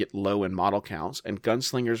to get low in model counts. And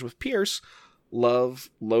gunslingers with Pierce love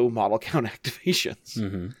low model count activations.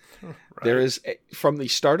 Mm-hmm. Right. There is, from the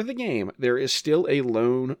start of the game, there is still a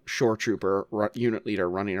lone shore trooper unit leader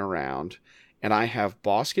running around. And I have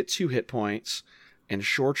Bosk at 2 hit points and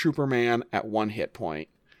Shore Trooper Man at 1 hit point.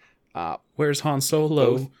 Where's Han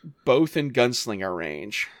Solo? Both in gunslinger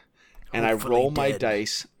range. And Hopefully I roll my dead.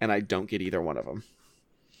 dice, and I don't get either one of them.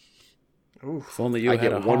 If only you I had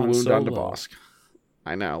get a 1 Han wound Solo. onto Bosk.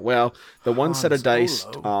 I know. Well, the one set Han of dice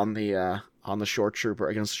Solo. on the Shore Trooper,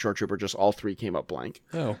 against the Shore Trooper, just all 3 came up blank.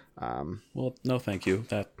 Oh, well, no, thank you.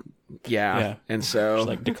 That Yeah. And so just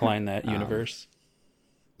like decline that universe.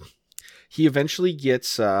 he eventually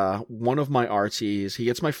gets one of my RTs. He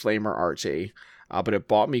gets my Flamer RT, but it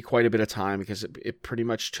bought me quite a bit of time because it pretty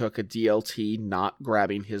much took a DLT not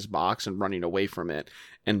grabbing his box and running away from it,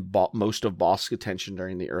 and bought most of Bosk's attention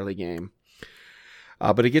during the early game.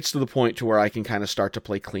 But it gets to the point to where I can kind of start to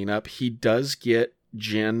play cleanup. He does get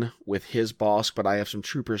Jin with his Bosk, but I have some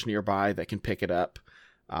troopers nearby that can pick it up.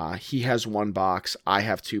 He has 1 box. I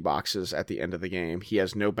have 2 boxes at the end of the game. He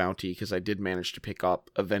has no bounty because I did manage to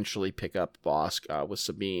eventually pick up Bosk with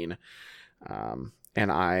Sabine. And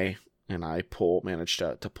I and I managed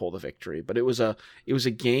to pull the victory. But it was a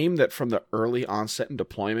game that from the early onset and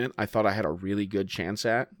deployment, I thought I had a really good chance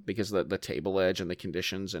at, because the table edge and the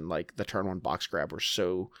conditions and like the turn one box grab were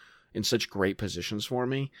in such great positions for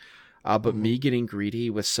me. But me getting greedy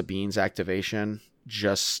with Sabine's activation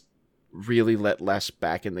just really let Les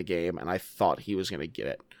back in the game, and I thought he was going to get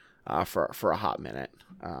it for a hot minute.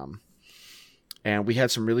 And we had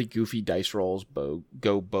some really goofy dice rolls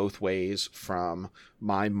go both ways, from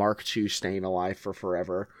my Mark II staying alive for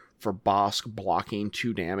forever, for Bosk blocking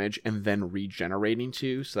 2 damage and then regenerating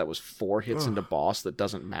 2. So that was 4 hits into Boss that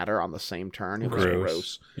doesn't matter on the same turn. It was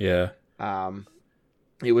gross. Yeah.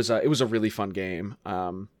 It was a really fun game.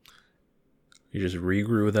 You just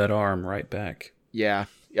regrew that arm right back. Yeah.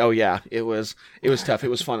 Oh yeah. It was tough. It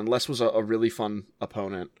was fun. And Les was a really fun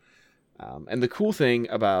opponent. And the cool thing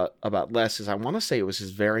about Les is, I want to say it was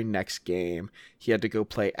his very next game, he had to go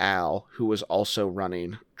play Al, who was also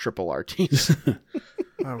running triple RTs.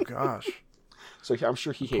 Oh, gosh. So I'm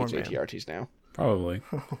sure he hates man. ATRTs now. Probably.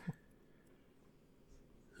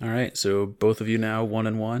 All right, so both of you now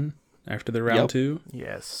 1-1 after the round 2?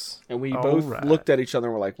 Yes. And we both looked at each other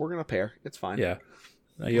and were like, we're going to pair. It's fine. Yeah.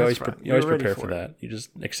 You always prepare for it. that. You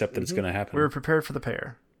just accept that it's going to happen. We were prepared for the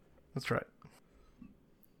pair. That's right.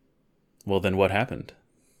 Well, then what happened?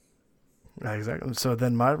 Exactly. So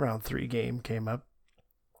then my round 3 game came up,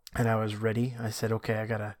 and I was ready. I said, okay, I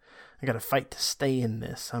gotta fight to stay in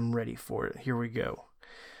this. I'm ready for it. Here we go.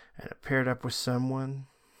 And I paired up with someone,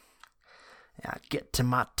 and I get to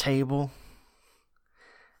my table,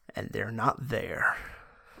 and they're not there.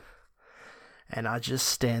 And I just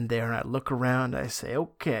stand there and I look around. I say,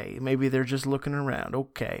 okay, maybe they're just looking around.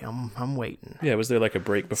 Okay, I'm waiting. Yeah, was there like a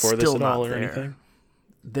break before Still this at all or not there. anything?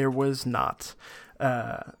 There was not.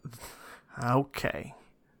 Okay.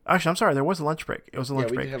 Actually, I'm sorry. There was a lunch break. It was a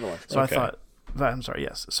lunch we break. did have a lunch break. So Okay. I thought. I'm sorry.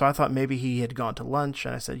 Yes. So I thought maybe he had gone to lunch,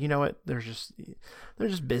 and I said, you know what? They're just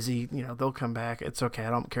busy. You know, they'll come back. It's okay.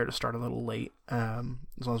 I don't care to start a little late,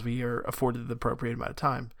 as long as we are afforded the appropriate amount of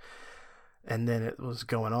time. And then it was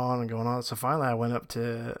going on and going on. So finally, I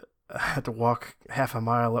had to walk half a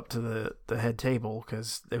mile up to the head table,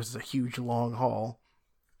 because it was a huge long hall.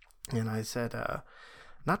 And I said,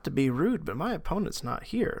 not to be rude, but my opponent's not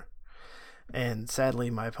here. And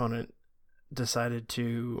sadly, my opponent decided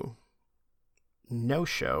to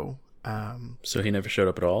no-show. So he never showed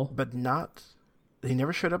up at all? He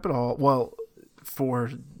never showed up at all. Well,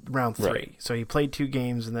 for round 3. Right. So he played 2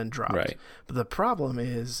 games and then dropped. Right. But the problem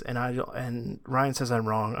is, and Ryan says I'm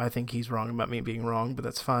wrong. I think he's wrong about me being wrong, but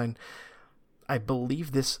that's fine. I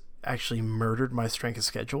believe this actually murdered my strength of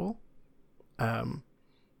schedule.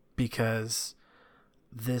 Because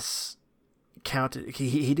this counted,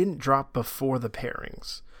 he didn't drop before the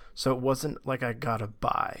pairings, so it wasn't like I got a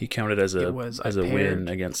bye. He counted as a win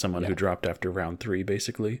against someone who dropped after round 3,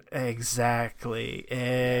 basically. Exactly.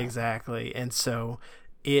 And so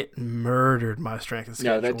it murdered my strength of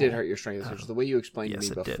schedule. No, that did hurt your strength of schedule. The way you explained yes,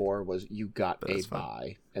 to me it did. before was you got But a that's fine.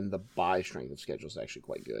 bye, and the bye strength of schedule is actually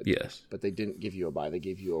quite good. Yes. But they didn't give you a bye. They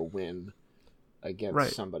gave you a win against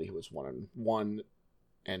Right. somebody who was 1-1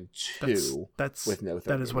 and 2 That's with no.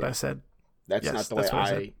 that is what yeah. I said. That's Yes, not the that's what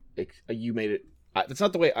I way you made it. That's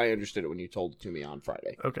not the way I understood it when you told it to me on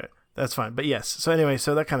Friday. Okay, that's fine. But yes, so anyway,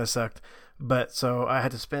 so that kind of sucked. But so I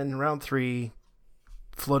had to spend round 3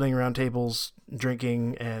 floating around tables,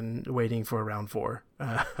 drinking, and waiting for round 4.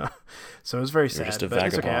 So it was very sad. just a but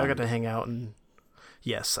it's okay. I vagabond. got to hang out, and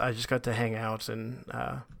yes, I just got to hang out and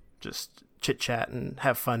just chit chat and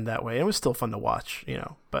have fun that way. It was still fun to watch,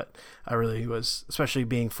 but I really was, especially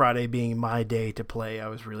being Friday being my day to play. I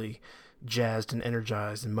was really jazzed and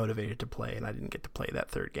energized and motivated to play, and I didn't get to play that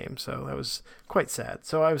 3rd game, so that was quite sad.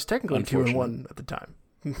 So I was technically 2-1 at the time.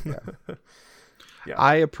 Yeah.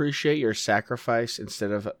 I appreciate your sacrifice instead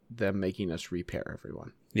of them making us repair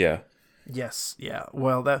everyone. Yeah. Yes, yeah.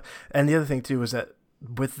 Well, and the other thing too is that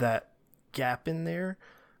with that gap in there,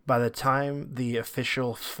 by the time the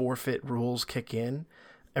official forfeit rules kick in,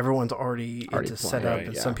 everyone's already into setup, right,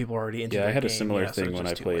 and yeah. some people are already into. Yeah, their I had a game. similar Yeah, so thing it's when I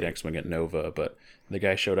just too played late. X-Wing at Nova, but the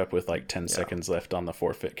guy showed up with like 10 seconds left on the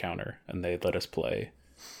forfeit counter, and they let us play,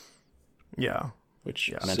 Yeah, which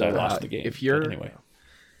Yeah. meant So, I lost the game. if you're- But anyway,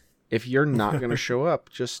 If you're not going to show up,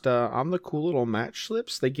 just on the cool little match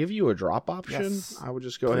slips, they give you a drop option. Yes. I would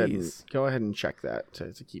just go Please. ahead and check that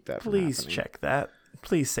to keep that. please from happening. check that.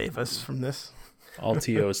 Please save us from this. all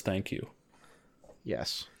TOs, thank you.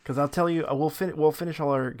 Yes. Because I'll tell you, we'll finish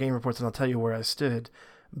all our game reports, and I'll tell you where I stood.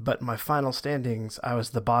 But my final standings, I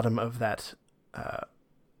was the bottom of that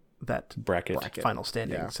Bracket. Bracket. final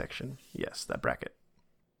standing Yeah. section. Yes, that bracket.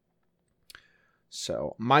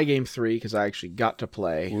 So my game 3, because I actually got to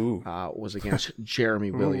play, was against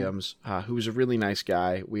Jeremy Williams, who was a really nice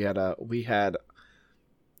guy. We had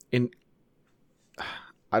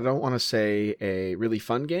I don't want to say a really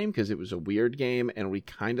fun game because it was a weird game, and we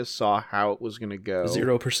kind of saw how it was going to go.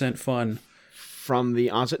 0% fun from the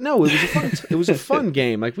onset. No, it was a fun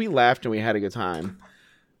game. Like, we laughed and we had a good time.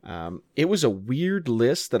 It was a weird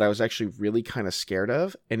list that I was actually really kind of scared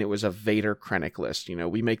of, and it was a Vader Krennic list. You know,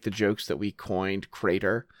 we make the jokes that we coined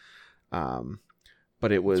Crater,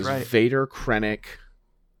 but it was Vader Krennic,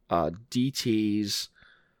 DTs.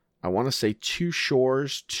 I want to say 2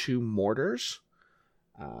 Shores, 2 Mortars.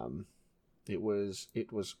 It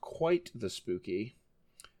was quite the spooky.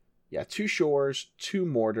 Yeah, 2 Shores, 2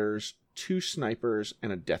 Mortars, 2 Snipers,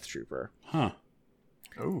 and a Death Trooper. Huh.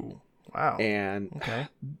 Oh, wow. And okay.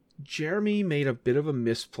 Jeremy made a bit of a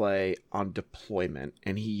misplay on deployment,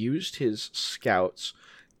 and he used his scouts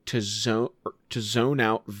to zone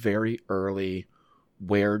out very early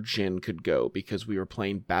where Jyn could go, because we were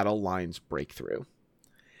playing Battle Lines Breakthrough.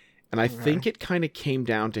 And I think it kind of came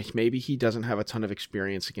down to maybe he doesn't have a ton of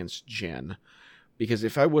experience against Jyn. Because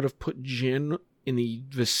if I would have put Jyn in the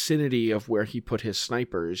vicinity of where he put his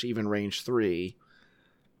snipers, even range 3,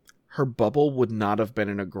 her bubble would not have been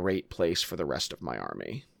in a great place for the rest of my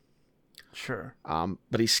army. Sure.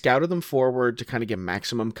 But he scouted them forward to kind of get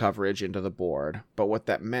maximum coverage into the board. But what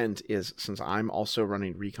that meant is, since I'm also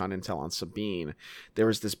running recon intel on Sabine, there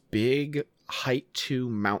was this big height 2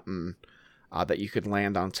 mountain that you could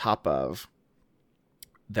land on top of,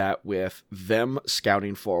 that with them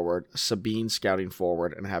scouting forward, Sabine scouting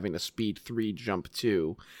forward, and having a speed 3 jump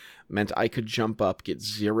 2, meant I could jump up, get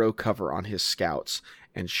 0 cover on his scouts,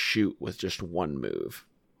 and shoot with just 1 move.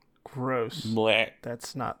 Gross. Blech.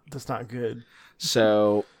 That's not good.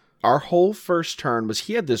 So our whole first turn was,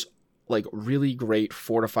 he had this like really great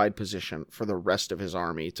fortified position for the rest of his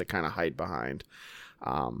army to kind of hide behind.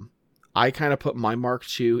 I kind of put my Mark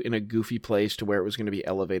II in a goofy place to where it was going to be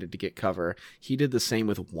elevated to get cover. He did the same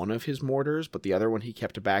with one of his mortars, but the other one he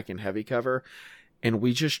kept back in heavy cover. And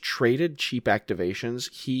we just traded cheap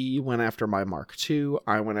activations. He went after my Mark II.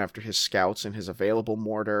 I went after his scouts and his available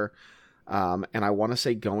mortar. And I want to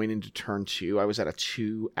say going into turn 2, I was at a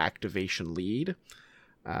 2 activation lead.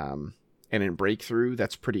 And in Breakthrough,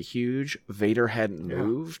 that's pretty huge. Vader hadn't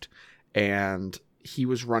moved, and he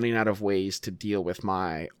was running out of ways to deal with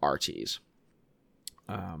my RTs.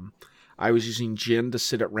 I was using Jyn to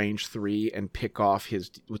sit at range 3 and pick off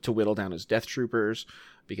to whittle down his Death Troopers,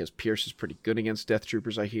 because Pierce is pretty good against Death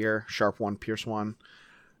Troopers, I hear. Sharp 1, Pierce 1,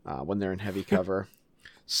 when they're in heavy cover.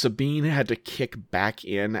 Sabine had to kick back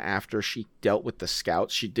in after she dealt with the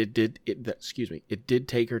scouts. It did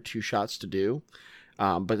take her 2 shots to do.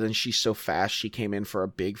 But then she's so fast, she came in for a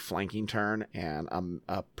big flanking turn and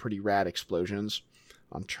a pretty rad explosions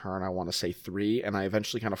on turn, I want to say 3, and I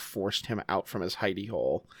eventually kind of forced him out from his hidey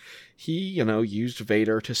hole. He, used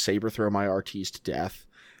Vader to saber throw my RTs to death,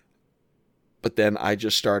 but then I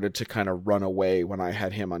just started to kind of run away when I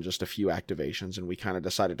had him on just a few activations, and we kind of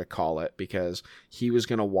decided to call it, because he was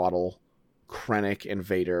going to waddle Krennic and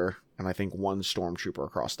Vader, and I think 1 Stormtrooper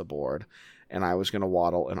across the board, and I was going to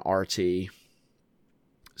waddle an RT,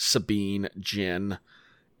 Sabine, Jyn,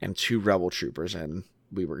 and 2 Rebel Troopers, and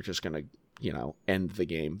we were just going to end the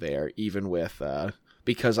game there, even with,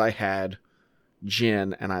 because I had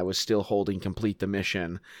Jyn and I was still holding complete the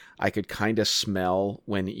mission, I could kind of smell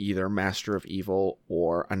when either Master of Evil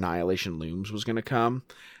or Annihilation Looms was going to come,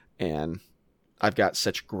 and I've got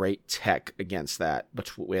such great tech against that,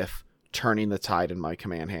 but with Turning the Tide in my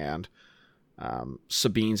command hand,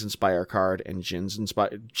 Sabine's Inspire card, and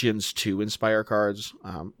Jyn's 2 Inspire cards,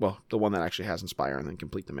 the one that actually has Inspire, and then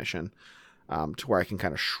complete the mission, to where I can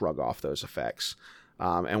kind of shrug off those effects.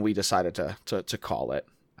 And we decided to call it.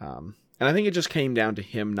 And I think it just came down to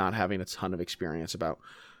him not having a ton of experience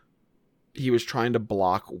he was trying to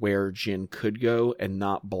block where Jyn could go and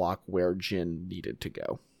not block where Jyn needed to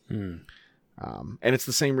go. And it's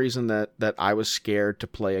the same reason that I was scared to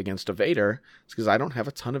play against a Vader. It's because I don't have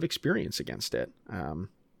a ton of experience against it. And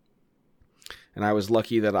I was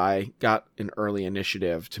lucky that I got an early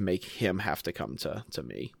initiative to make him have to come to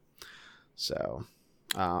me. So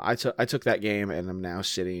I took that game, and I'm now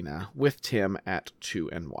sitting with Tim at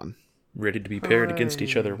 2-1. Ready to be paired against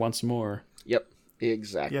each other once more. Yep,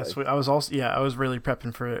 exactly. Yes, I was also I was really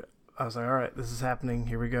prepping for it. I was like, all right, this is happening.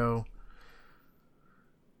 Here we go.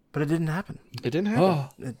 But it didn't happen. It didn't happen. Oh,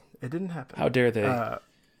 it didn't happen. How dare they?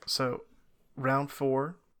 So, round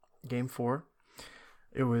 4, game 4.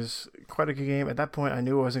 It was quite a good game. At that point, I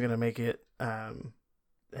knew I wasn't going to make it.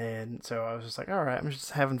 And so I was just like, all right, I'm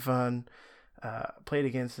just having fun. Played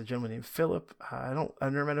against a gentleman named Philip.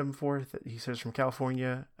 I've never met him before. He says from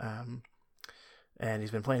California, and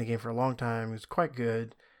he's been playing the game for a long time. He was quite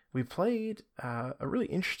good. We played a really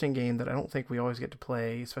interesting game that I don't think we always get to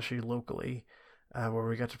play, especially locally, where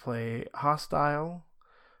we got to play Hostile,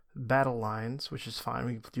 Battle Lines, which is fine.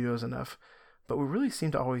 We do those enough. But we really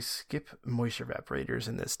seem to always skip Moisture Evaporators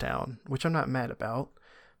in this town, which I'm not mad about.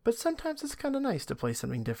 But sometimes it's kind of nice to play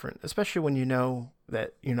something different, especially when you know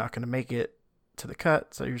that you're not going to make it to the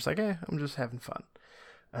cut. So you're just like, I'm just having fun.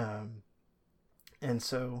 And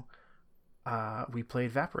so we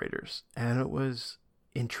played Evaporators, and it was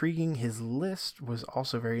intriguing. His list was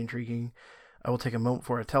also very intriguing. I will take a moment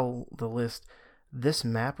before I tell the list. This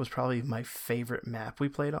map was probably my favorite map we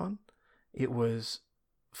played on. It was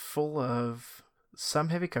full of some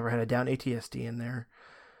heavy cover, had a down ATSD in there,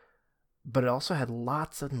 but it also had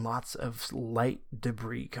lots and lots of light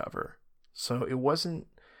debris cover. So it wasn't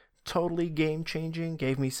totally game changing.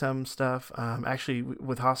 Gave me some stuff. Actually,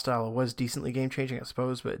 with Hostile, it was decently game changing, I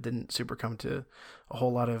suppose, but it didn't super come to a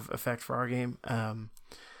whole lot of effect for our game.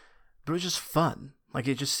 But it was just fun. Like,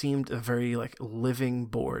 it just seemed a very living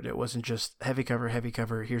board. It wasn't just heavy cover.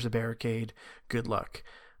 Here's a barricade. Good luck.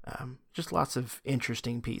 Just lots of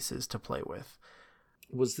interesting pieces to play with.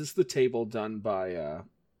 Was this the table done by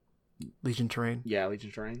Legion Terrain? Yeah,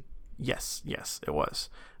 Legion Terrain. Yes, it was.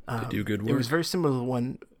 They do good work. It was very similar to the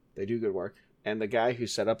one. They do good work, and the guy who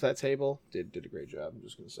set up that table did a great job. I'm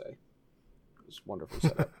just gonna say, it was wonderful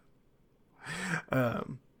setup.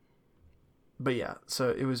 But yeah, so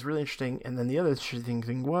it was really interesting. And then the other interesting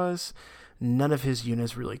thing was none of his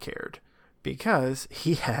units really cared, because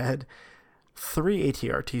he had 3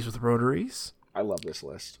 ATRTs with rotaries. I love this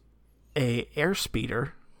list. A air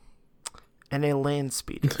speeder and a land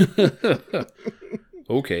speeder.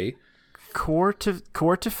 Okay. Core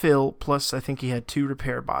to fill, plus I think he had 2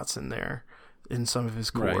 repair bots in there in some of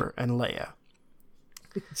his core, and Leia.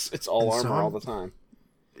 It's all armor all the time.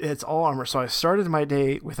 It's all armor. So I started my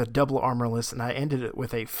day with a double armor list, and I ended it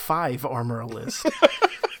with a 5 armor list.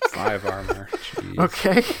 5 armor. Jeez.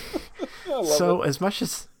 Okay. So as much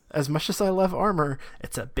as I love armor,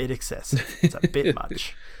 it's a bit excessive. It's a bit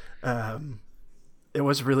much. It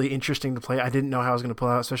was really interesting to play. I didn't know how I was going to pull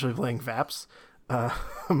out, especially playing Vaps. I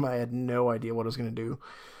had no idea what I was going to do.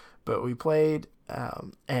 But we played,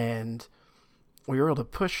 and we were able to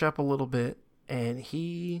push up a little bit, and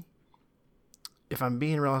he, if I'm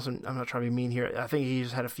being real, I'm not trying to be mean here, I think he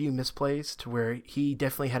just had a few misplays to where he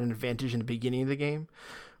definitely had an advantage in the beginning of the game.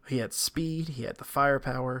 He had speed, he had the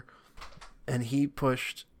firepower, and he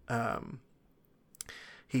pushed,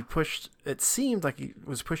 it seemed like he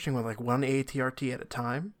was pushing with 1 ATRT at a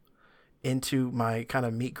time into my kind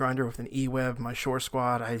of meat grinder with an E-Web, my shore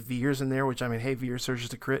squad. I had Veers in there, which, hey, Veers surges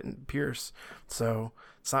to crit and pierce. So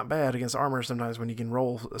it's not bad against armor sometimes when you can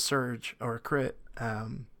roll a surge or a crit.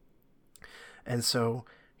 And so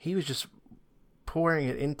he was just pouring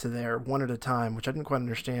it into there one at a time, which I didn't quite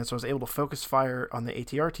understand. So I was able to focus fire on the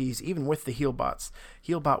ATRTs, even with the heal bots.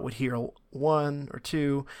 Heal bot would heal 1 or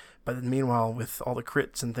 2, but then meanwhile, with all the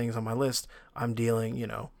crits and things on my list, I'm dealing,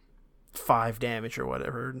 5 damage or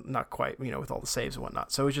whatever. Not quite, with all the saves and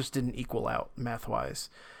whatnot. So it just didn't equal out math-wise.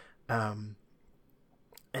 And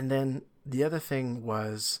then the other thing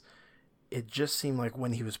was, it just seemed like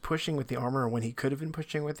when he was pushing with the armor, or when he could have been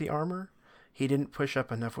pushing with the armor, he didn't push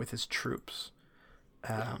up enough with his troops.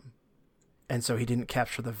 And so he didn't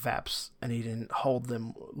capture the VAPs, and he didn't hold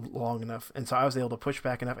them long enough. And so I was able to push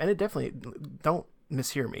back enough. And it definitely, don't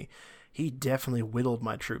mishear me, he definitely whittled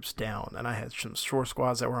my troops down. And I had some shore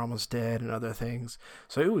squads that were almost dead and other things.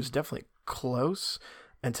 So it was definitely close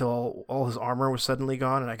until all his armor was suddenly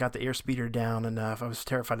gone, and I got the airspeeder down enough. I was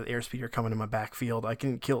terrified of the airspeeder coming in my backfield. I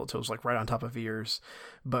couldn't kill it till it was right on top of Veers,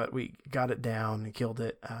 but we got it down and killed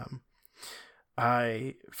it.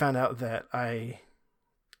 I found out that I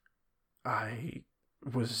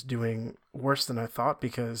was doing worse than I thought,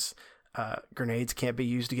 because grenades can't be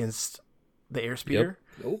used against the airspeeder. Yep.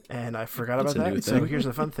 Nope. And I forgot about that. So here's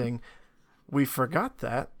the fun thing. We forgot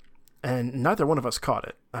that, and neither one of us caught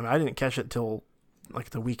it. I didn't catch it till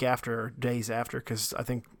the week after or days after, because I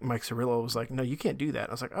think Mike Cirillo was like, no, you can't do that.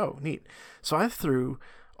 I was like, oh, neat. So I threw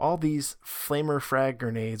all these flamer frag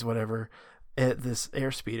grenades, whatever, at this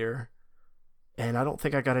airspeeder, and I don't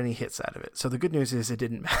think I got any hits out of it. So the good news is it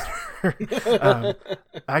didn't matter.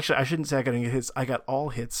 Actually, I shouldn't say I got any hits. I got all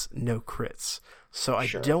hits, no crits. So I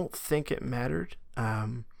don't think it mattered. I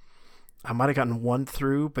might have gotten 1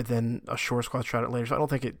 through, but then a shore squad shot it later. So I don't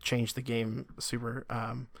think it changed the game super.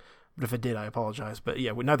 But if it did, I apologize. But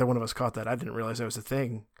yeah, neither one of us caught that. I didn't realize that was a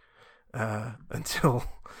thing until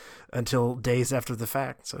days after the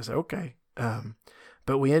fact. So I said, okay.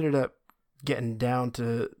 But we ended up getting down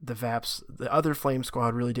to the VAPs. The other Flame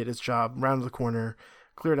squad really did its job, rounded the corner,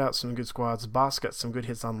 cleared out some good squads. The boss got some good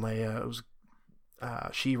hits on Leia. It was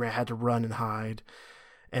she had to run and hide.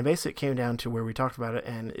 And basically it came down to where we talked about it,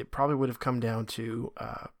 and it probably would have come down to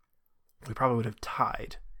we probably would have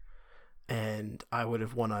tied, and I would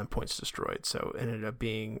have won on points destroyed. So it ended up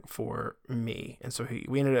being for me. And so he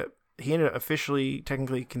ended up officially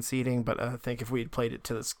technically conceding, but I think if we had played it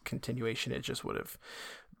to this continuation, it just would have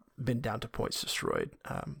been down to points destroyed.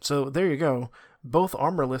 So there you go. Both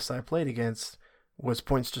armor lists I played against was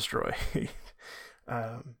points destroyed.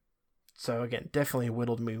 So again, definitely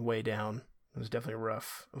whittled me way down. It was definitely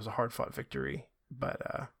rough. It was a hard fought victory,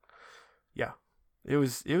 but yeah, it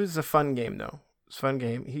was a fun game though. It was a fun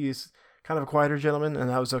game. He's kind of a quieter gentleman, and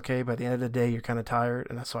that was okay. By the end of the day, you're kind of tired,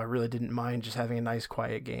 and so I really didn't mind just having a nice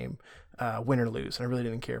quiet game, win or lose. And I really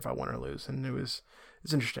didn't care if I won or lose, and it's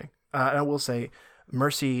interesting. And I will say,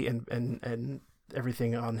 mercy and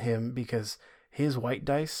everything on him, because his white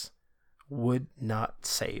dice would not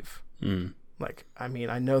save. Like, I mean,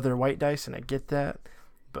 I know they're white dice and I get that,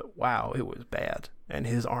 but wow, it was bad. And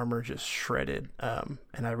his armor just shredded.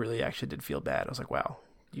 And I really actually did feel bad. I was like, wow,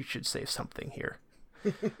 you should save something here.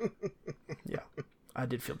 Yeah, I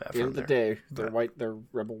did feel bad for him. At the end of the day, they're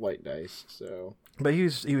rebel white dice. So, but he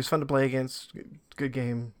was fun to play against. Good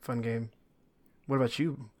game, fun game. What about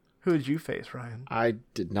you? Who did you face, Ryan? I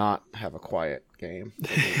did not have a quiet game.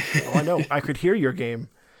 Oh, I know. I could hear your game.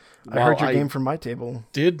 I heard your game from my table.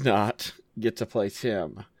 Did not get to play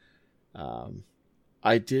Tim.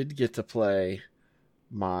 I did get to play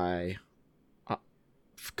my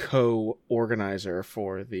co-organizer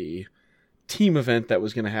for the team event that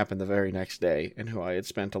was going to happen the very next day, and who I had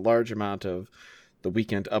spent a large amount of the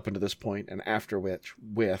weekend up until this point and after which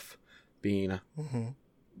with being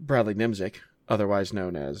Bradley Nimzik, otherwise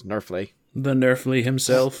known as Nerfly. The Nerfly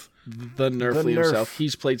himself. The Nerfly himself.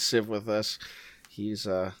 He's played Civ with us. He's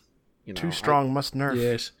too strong, must nerf.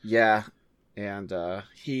 Yes. Yeah. And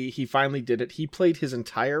he finally did it. He played his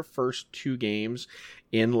entire first 2 games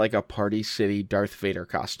in like a Party City Darth Vader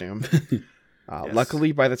costume. Yes.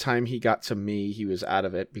 Luckily, by the time he got to me, he was out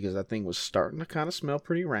of it, because that thing was starting to kind of smell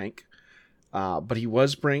pretty rank. But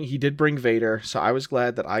he did bring Vader, so I was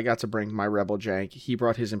glad that I got to bring my Rebel jank. He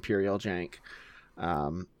brought his Imperial jank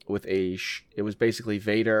with it was basically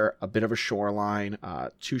Vader, a bit of a shoreline,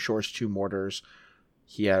 2 shores, 2 mortars.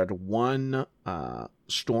 He had 1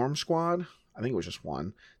 Storm Squad, I think it was just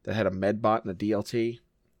 1, that had a Medbot and a DLT,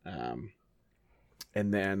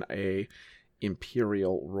 and then a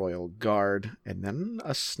Imperial Royal Guard, and then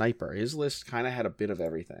a Sniper. His list kind of had a bit of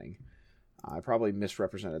everything. I probably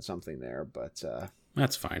misrepresented something there, but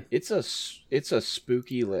that's fine. It's a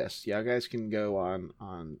spooky list. Yeah, guys can go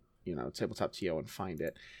on Tabletop TO and find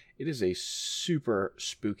it. It is a super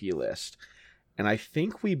spooky list. And I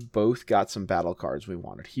think we both got some battle cards we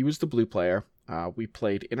wanted. He was the blue player. We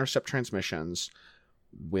played Intercept Transmissions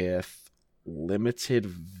with Limited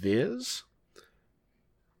Viz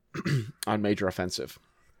on Major Offensive.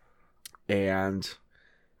 And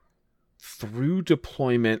through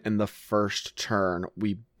deployment in the first turn,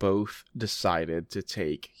 we both decided to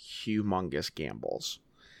take humongous gambles.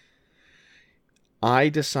 I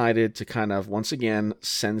decided to kind of, once again,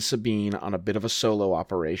 send Sabine on a bit of a solo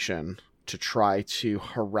operation to try to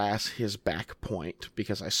harass his back point,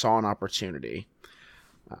 because I saw an opportunity.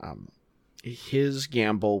 His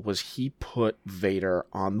gamble was he put Vader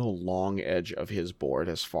on the long edge of his board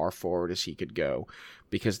as far forward as he could go,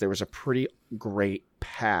 because there was a pretty great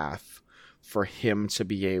path for him to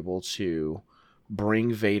be able to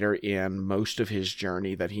bring Vader in most of his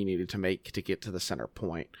journey that he needed to make to get to the center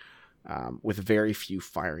point, with very few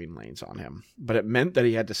firing lanes on him. But it meant that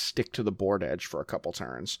he had to stick to the board edge for a couple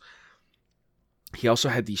turns. He also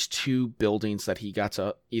had these 2 buildings that he got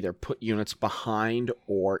to either put units behind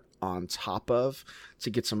or on top of to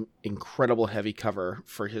get some incredible heavy cover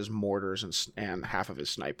for his mortars and half of his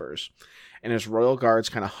snipers. And his Royal Guards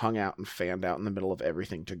kind of hung out and fanned out in the middle of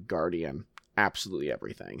everything to guardian absolutely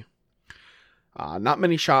everything. Not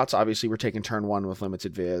many shots. Obviously, we're taking turn 1 with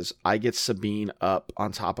Limited Viz. I get Sabine up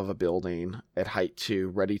on top of a building at height 2,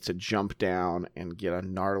 ready to jump down and get a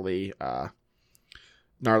gnarly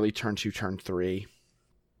turn 2, turn 3.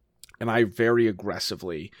 And I very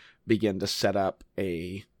aggressively begin to set up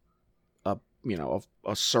a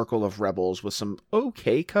circle of rebels with some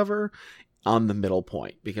okay cover on the middle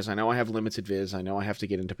point, because I know I have Limited Viz. I know I have to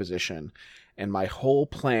get into position. And my whole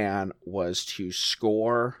plan was to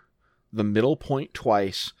score the middle point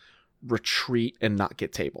twice, retreat, and not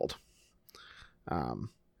get tabled.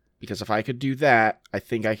 Because if I could do that, I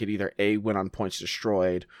think I could either A, win on points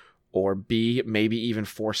destroyed, or B, maybe even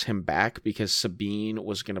force him back because Sabine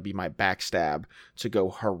was going to be my backstab to go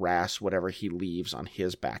harass whatever he leaves on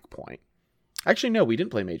his back point. Actually, no, we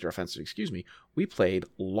didn't play Major Offensive, excuse me. We played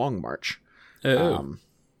Long March. Oh.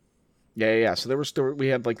 Yeah. So we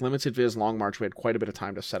had like limited viz, Long March. We had quite a bit of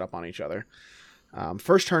time to set up on each other.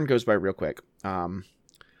 First turn goes by real quick. The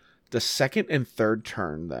second and third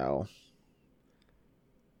turn, though,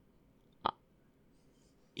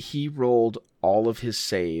 he rolled all of his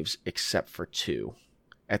saves except for 2.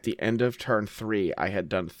 At the end of turn 3, I had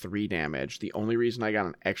done 3 damage. The only reason I got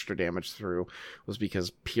an extra damage through was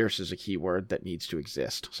because Pierce is a keyword that needs to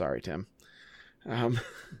exist. Sorry, Tim.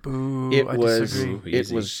 Boo, it I was disagree.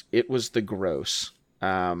 it was the gross.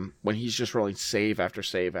 When he's just rolling save after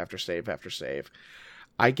save after save after save.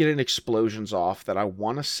 I get an explosions off that I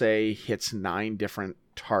want to say hits 9 different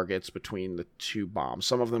targets between the 2 bombs.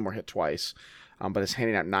 Some of them were hit twice. But it's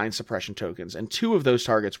handing out 9 suppression tokens, and 2 of those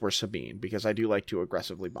targets were Sabine, because I do like to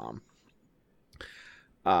aggressively bomb.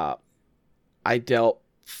 I dealt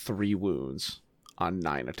 3 wounds on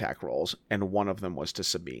 9 attack rolls, and 1 of them was to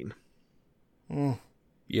Sabine.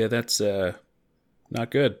 Yeah, that's not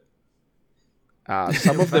good.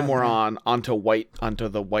 Some of them were onto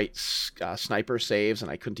the white sniper saves, and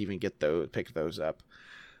I couldn't even pick those up.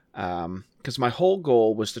 Because my whole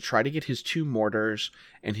goal was to try to get his 2 mortars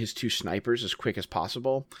and his 2 snipers as quick as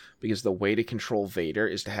possible, because the way to control Vader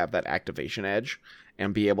is to have that activation edge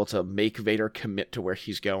and be able to make Vader commit to where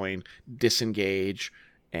he's going, disengage,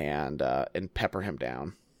 and pepper him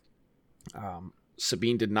down.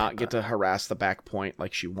 Sabine did not get to harass the back point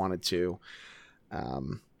like she wanted to.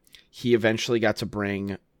 He eventually got to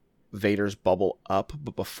bring Vader's bubble up,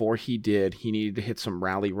 but before he did, he needed to hit some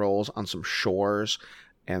rally rolls on some shores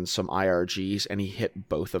and some IRGs, and he hit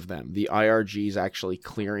both of them. The IRGs actually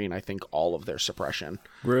clearing, I think, all of their suppression.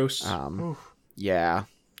 Gross. Yeah.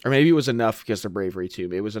 Or maybe it was enough because of bravery,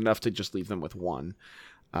 too. It was enough to just leave them with 1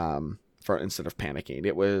 instead of panicking.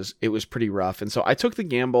 It was pretty rough. And so I took the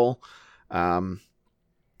gamble.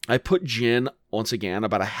 I put Jyn, once again,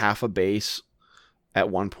 about a half a base at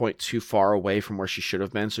one point too far away from where she should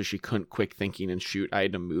have been, so she couldn't quick thinking and shoot. I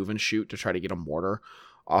had to move and shoot to try to get a mortar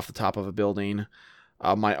off the top of a building.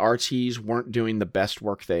 My RTs weren't doing the best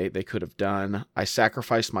work they could have done. I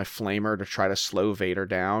sacrificed my flamer to try to slow Vader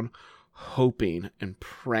down, hoping and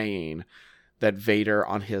praying that Vader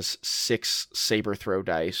on his 6 saber throw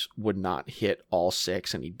dice would not hit all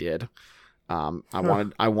 6, and he did. I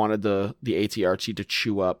wanted the ATRT to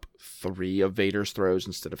chew up 3 of Vader's throws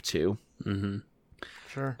instead of 2. Mm-hmm.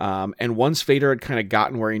 Sure. And once Vader had kind of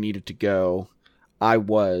gotten where he needed to go, I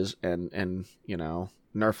was, and you know,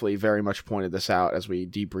 Nerfly very much pointed this out as we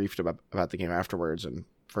debriefed about the game afterwards and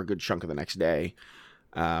for a good chunk of the next day.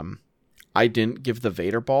 I didn't give the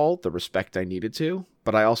Vader ball the respect I needed to,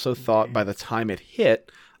 but I also thought by the time it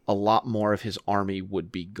hit, a lot more of his army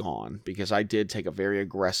would be gone, because I did take a very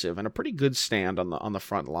aggressive and a pretty good stand on the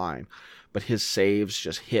front line, but his saves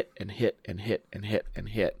just hit and hit and hit and hit and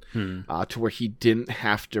hit to where he didn't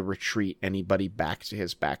have to retreat anybody back to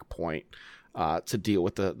his back point to deal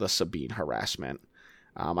with the Sabine harassment.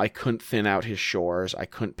 I couldn't thin out his shores. I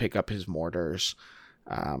couldn't pick up his mortars.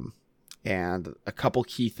 And a couple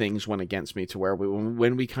key things went against me to where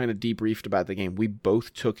when we kind of debriefed about the game, we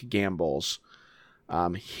both took gambles.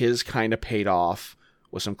 His kind of paid off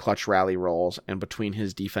with some clutch rally rolls and between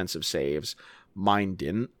his defensive saves. Mine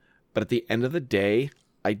didn't. But at the end of the day,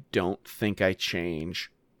 I don't think I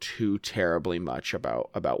change too terribly much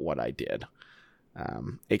about what I did.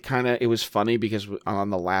 It was funny because on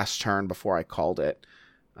the last turn before I called it,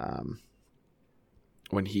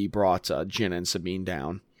 when he brought Jyn and Sabine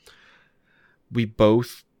down, we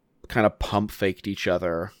both kind of pump faked each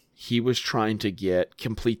other. He was trying to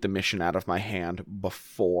complete the mission out of my hand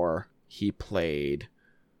before he played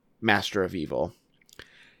Master of Evil.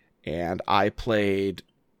 And I played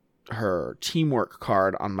her teamwork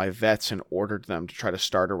card on my vets and ordered them to try to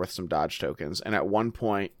start her with some dodge tokens. And at one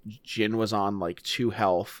point, Jyn was on like 2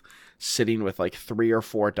 health, sitting with like 3 or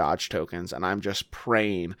 4 dodge tokens. And I'm just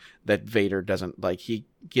praying that Vader doesn't, like, he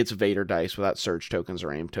gets Vader dice without surge tokens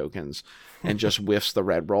or aim tokens and just whiffs the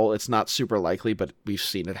red roll. It's not super likely, but we've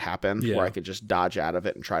seen it happen where I could just dodge out of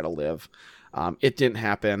it and try to live. It didn't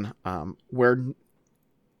happen.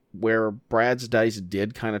 Where Brad's dice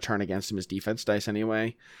did kind of turn against him, his defense dice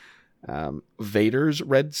anyway. Vader's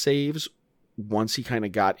red saves, once he kind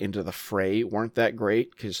of got into the fray, weren't that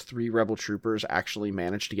great, because 3 rebel troopers actually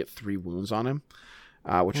managed to get 3 wounds on him,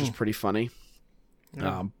 which is pretty funny.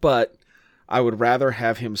 But I would rather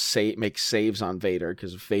have him make saves on Vader,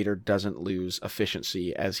 because Vader doesn't lose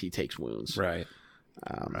efficiency as he takes wounds. Right.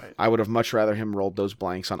 Right. I would have much rather him rolled those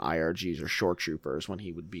blanks on IRGs or shore troopers when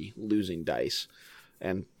he would be losing dice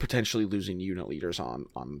and potentially losing unit leaders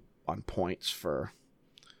on points for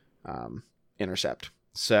intercept.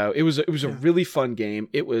 So it was a really fun game.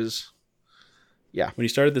 It was, yeah. When you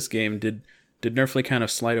started this game, did Nerfly kind of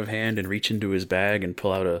sleight of hand and reach into his bag and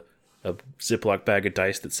pull out a Ziploc bag of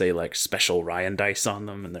dice that say like special Ryan dice on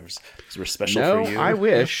them, and those were special for you? No, I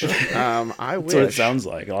wish. I wish. That's what it sounds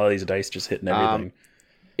like. All these dice just hitting everything.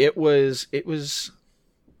 It was,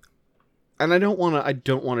 and I don't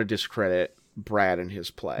want to discredit Brad and his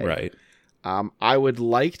play. Right. I would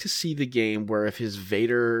like to see the game where if his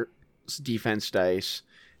Vader's defense dice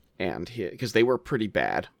because they were pretty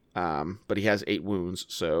bad, but he has 8 wounds,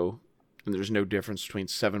 so and there's no difference between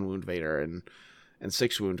 7 wound Vader and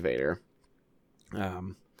 6 wound Vader.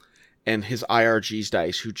 And his IRG's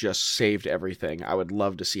dice, who just saved everything. I would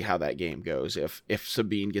love to see how that game goes if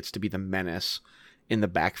Sabine gets to be the menace in the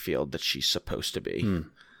backfield that she's supposed to be.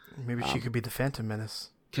 Maybe she could be the Phantom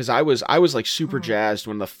Menace. Because I was like super jazzed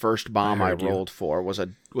when the first bomb I rolled for was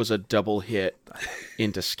a double hit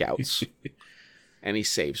into scouts, and he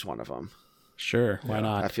saves one of them. Sure, why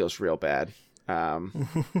not? That feels real bad.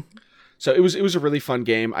 So it was a really fun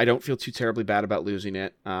game. I don't feel too terribly bad about losing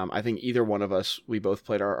it. I think either one of us, we both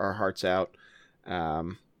played our hearts out,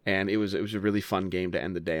 and it was a really fun game to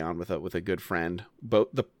end the day on with a good friend. Both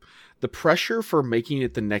the pressure for making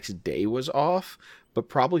it the next day was off, but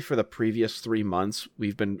probably for the previous 3 months,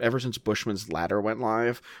 we've been, ever since Bushman's Ladder went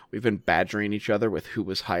live, we've been badgering each other with who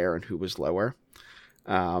was higher and who was lower.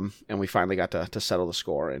 And we finally got to settle the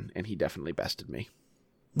score, and he definitely bested me.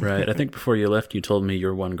 Right. I think before you left, you told me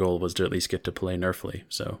your one goal was to at least get to play Nerfly.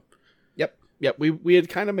 So. Yep. We had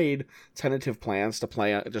kind of made tentative plans to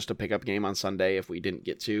play just a pickup game on Sunday if we didn't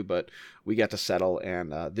get to, but we got to settle,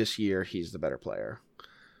 and this year he's the better player.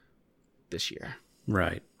 This year.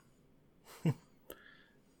 Right.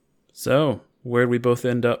 So, where'd we both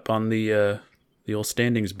end up on the old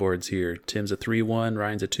standings boards here? Tim's a 3-1,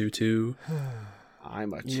 Ryan's a 2-2.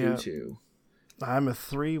 I'm a 2-2. I'm a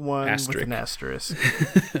 3-1 Asterisk. with an asterisk.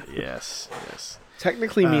 Yes.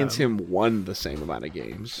 Technically, me and Tim won the same amount of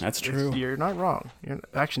games. That's true. You're not wrong.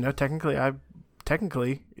 Actually, no. Technically,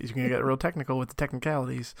 you're gonna get real technical with the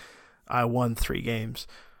technicalities. I won 3 games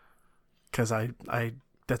because I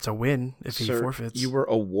that's a win if he forfeits. You were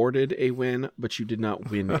awarded a win, but you did not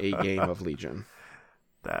win a game of Legion.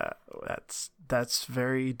 That's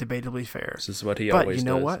very debatably fair. This is what he but always you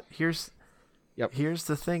know does. what? Here's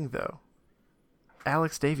the thing, though.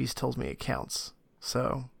 Alex Davies told me it counts,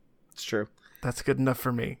 so It's true. that's good enough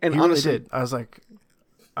for me. And he honestly, really did.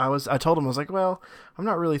 I told him, I was like, well, I'm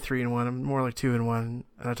not really 3-1. I'm more like 2-1. And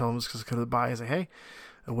I told him it's because of the bye. He's like, hey,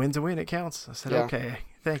 a win's a win. It counts. I said, okay,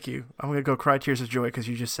 thank you. I'm gonna go cry tears of joy because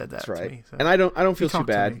you just said that. That's right. To me, so. And I don't feel too talked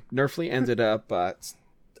to bad. me. Nerfly ended up, I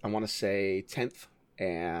want to say 10th,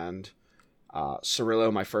 and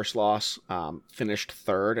Cirillo, my first loss, finished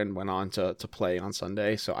 3rd and went on to play on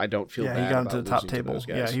Sunday. So I don't feel bad. Yeah, he got about into the top losing to table. those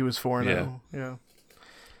guys. Yeah, he was 4-0. Yeah.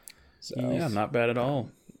 So, Yeah, not bad at all.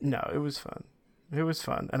 No, it was fun. It was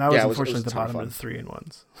fun, and I was Yeah, it was unfortunately a the ton of bottom fun.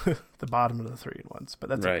 of the 3-1s. The bottom of the 3-1s, but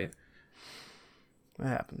that's Right. okay. It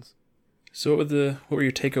happens. So what were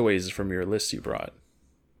your takeaways from your list you brought?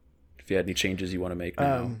 If you had any changes you want to make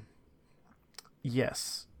now.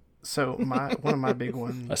 Yes. So one of my big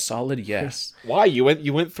ones. A solid yes. why you went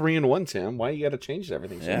 3-1, Tim? Why you got to change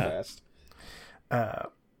everything so Yeah. fast?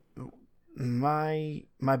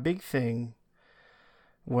 My big thing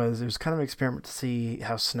was it was kind of an experiment to see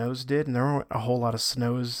how Snows did, and there weren't a whole lot of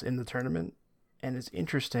Snows in the tournament, and it's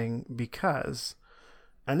interesting because,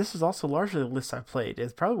 and this is also largely the list I played,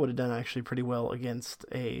 it probably would have done actually pretty well against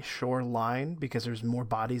a shore line because there's more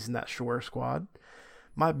bodies in that shore squad.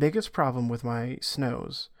 My biggest problem with my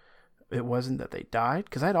Snows, it wasn't that they died,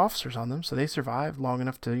 because I had officers on them, so they survived long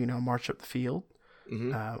enough to, march up the field.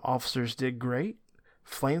 Mm-hmm. Officers did great.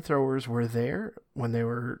 Flamethrowers were there when they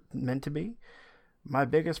were meant to be. My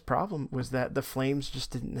biggest problem was that the flames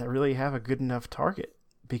just didn't really have a good enough target,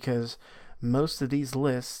 because most of these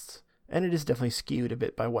lists, and it is definitely skewed a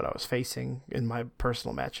bit by what I was facing in my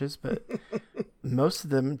personal matches, but most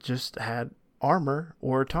of them just had armor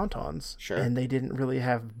or tauntauns, Sure. and they didn't really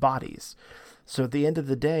have bodies. So at the end of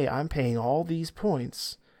the day, I'm paying all these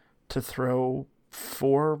points to throw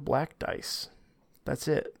 4 black dice. That's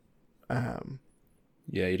it.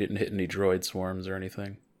 Yeah, you didn't hit any droid swarms or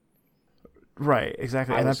anything. Right,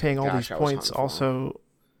 exactly. I'm paying all these I was points hunting for also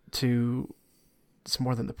to... It's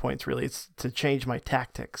more than the points, really. It's to change my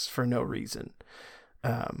tactics for no reason.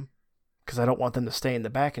 Because I don't want them to stay in the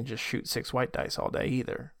back and just shoot 6 white dice all day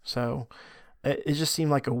either. So it just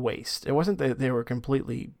seemed like a waste. It wasn't that they were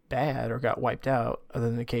completely bad or got wiped out, other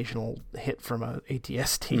than an occasional hit from a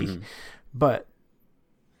ATST, but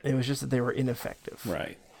it was just that they were ineffective.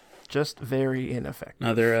 Right. Just very ineffective.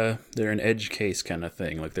 No, they're an edge case kind of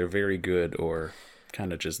thing. Like they're very good or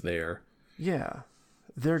kind of just there. Yeah.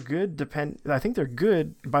 They're good. I think they're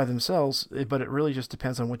good by themselves, but it really just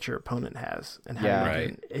depends on what your opponent has and how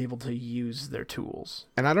you're able to use their tools.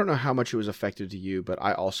 And I don't know how much it was effective to you, but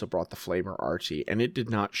I also brought the Flamer RT, and it did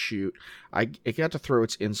not shoot. It got to throw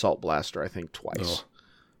its Insult Blaster, I think, twice.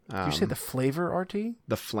 Did you say the Flavor RT?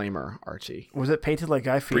 The Flamer RT. Was it painted like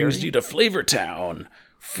Guy Fieri? Brings you to Flavor Town.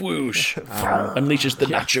 Whoosh. Unleashes the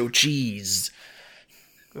nacho cheese.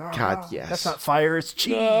 God, yes. That's not fire, it's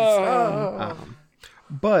cheese.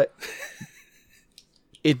 But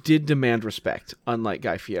it did demand respect, unlike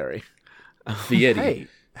Guy Fieri. The Eddie. Hey,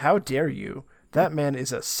 how dare you? That man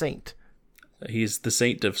is a saint. He's the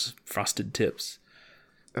saint of frosted tips.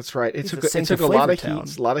 That's right. It took of a lot of Flavortown.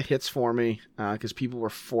 heats, a lot of hits for me, because people were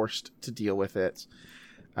forced to deal with it.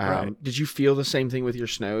 Right. Did you feel the same thing with your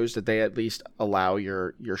snows? Did they at least allow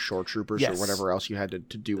your shore troopers or whatever else you had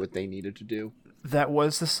to do what they needed to do? That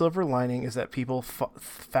was the silver lining, is that people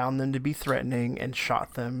found them to be threatening and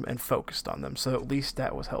shot them and focused on them. So at least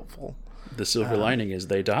that was helpful. The silver lining is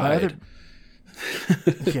they died.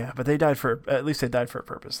 Yeah, but they died at least they died for a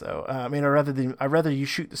purpose, though. I mean, I'd rather you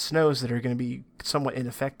shoot the snows that are going to be somewhat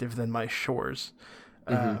ineffective than my shores.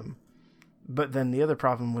 But then the other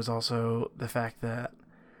problem was also the fact that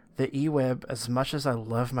the E-Web, as much as I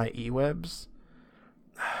love my E-Webs,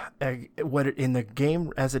 in the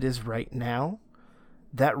game as it is right now,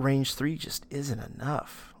 that range 3 just isn't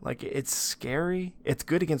enough. Like, it's scary. It's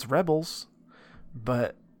good against rebels,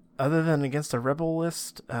 but other than against a rebel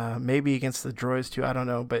list, maybe against the droids too, I don't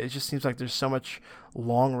know. But it just seems like there's so much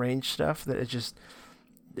long range stuff that it just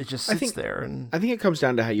sits there. And I think it comes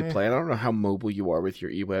down to how you play. I don't know how mobile you are with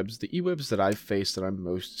your E-Webs. The E-Webs that I've faced that I'm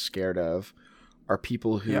most scared of are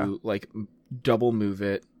people who like double move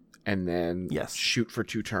it and then shoot for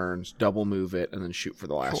 2 turns, double move it, and then shoot for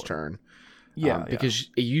the last turn.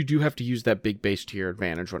 Because you do have to use that big base to your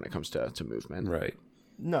advantage when it comes to movement. Right.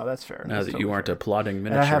 No, that's fair. Now that's that totally you aren't fair. a plotting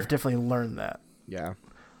miniature. And I have definitely learned that. Yeah.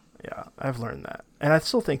 Yeah, I've learned that. And I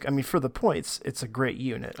still think, I mean, for the points, it's a great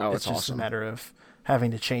unit. Oh, it's just awesome. a matter of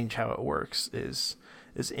having to change how it works is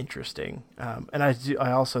interesting. And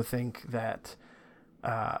I also think that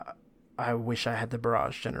I wish I had the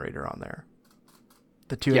barrage generator on there.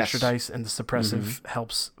 The 2 extra dice and the suppressive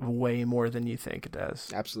helps way more than you think it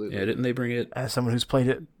does. Absolutely. Yeah, didn't they bring it? As someone who's played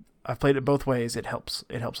it, I've played it both ways. It helps.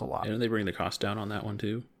 It helps a lot. Didn't they bring the cost down on that one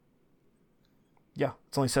too? Yeah,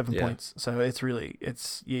 it's only 7 points, so it's really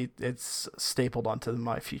it's stapled onto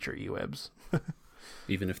my future E-Webs.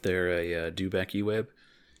 Even if they're a dewback E-Web.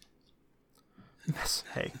 Yes.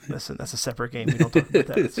 Hey, listen, that's a separate game. We don't talk about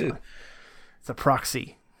that. It's fine. It's a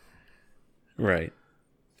proxy. Right.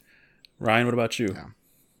 Ryan, what about you?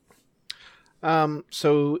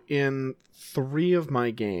 So in 3 of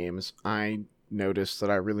my games, I noticed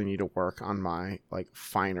that I really need to work on my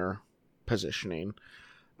finer positioning.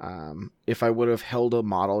 If I would have held a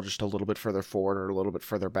model just a little bit further forward or a little bit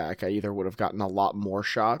further back, I either would have gotten a lot more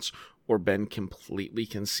shots or been completely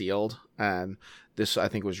concealed. And this, I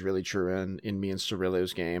think, was really true in me and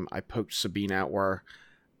Cirillo's game. I poked Sabine out where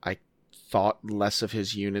I thought less of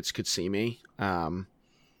his units could see me, when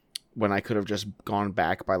I could have just gone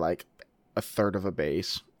back by a third of a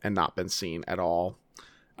base and not been seen at all.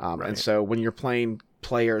 And so when you're playing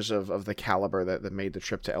players of the caliber that made the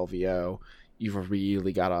trip to LVO, you've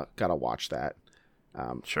really gotta watch that.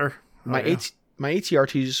 Sure. My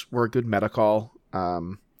ATRTs were a good meta call,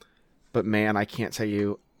 but man, I can't tell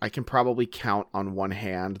you. I can probably count on one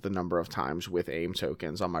hand the number of times with aim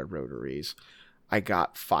tokens on my rotaries I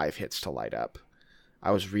got 5 hits to light up.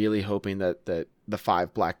 I was really hoping that the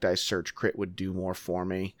 5 black dice surge crit would do more for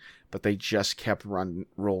me, but they just kept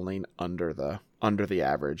rolling under the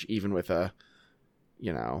average, even with an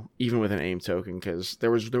aim token. Because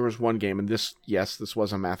there was one game, and this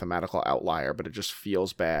was a mathematical outlier, but it just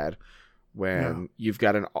feels bad when you've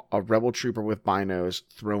got a rebel trooper with binos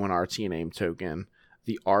throw an RT and aim token.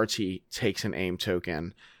 The RT takes an aim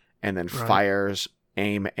token and then fires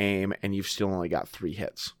aim, and you've still only got 3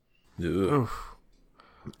 hits. Oof.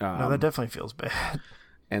 No, that definitely feels bad.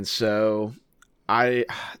 And so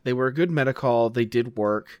they were a good meta call. They did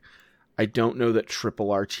work. I don't know that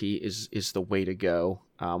triple RT is the way to go.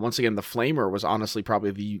 Once again, the Flamer was honestly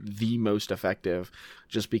probably the most effective,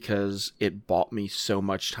 just because it bought me so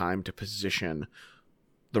much time to position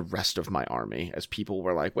the rest of my army, as people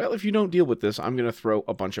were like, well, if you don't deal with this, I'm going to throw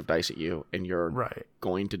a bunch of dice at you and you're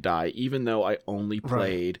going to die, even though I only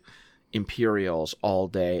played Imperials all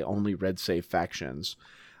day, only red save factions.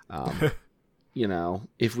 You know,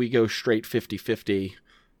 if we go straight 50-50,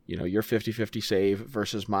 you know, your 50-50 save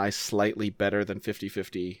versus my slightly better than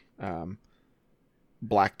 50-50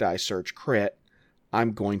 black die search crit,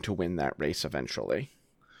 I'm going to win that race eventually.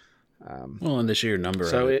 Well, and the sheer number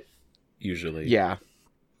so of it usually. Yeah.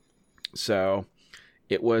 So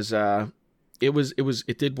it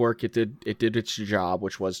did work. It did its job,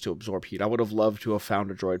 which was to absorb heat. I would have loved to have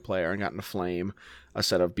found a droid player and gotten to flame a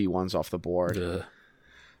set of B1s off the board.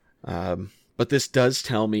 But this does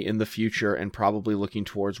tell me in the future, and probably looking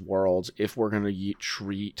towards Worlds, if we're going to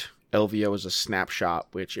treat LVO as a snapshot,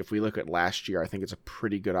 which if we look at last year, I think it's a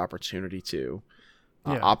pretty good opportunity to.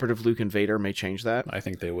 Operative Luke and Vader may change that. I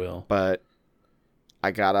think they will. But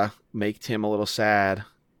I gotta make Tim a little sad,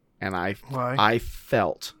 and I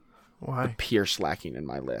felt the Pierce lacking in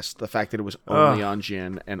my list. The fact that it was only on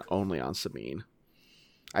Jyn and only on Sabine.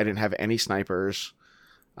 I didn't have any snipers.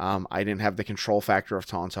 I didn't have the control factor of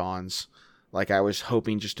Tauntauns. Like, I was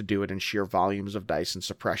hoping just to do it in sheer volumes of dice and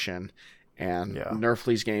suppression. And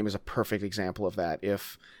Nerfly's game is a perfect example of that.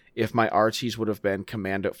 If my RTs would have been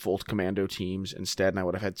full commando teams instead, and I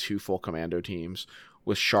would have had 2 full commando teams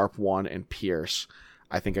with Sharp 1 and Pierce,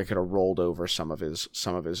 I think I could have rolled over some of his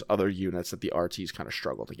other units that the RTs kind of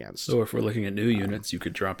struggled against. So if we're looking at new units, you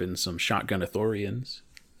could drop in some Shotgun Ithorians.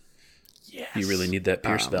 Yes. You really need that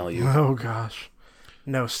Pierce value. Oh gosh.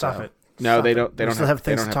 No, stop it. No, Stop they it. don't. They We don't still have.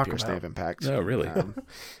 They things don't to have talk Pierce. about. They have impact. Oh, really?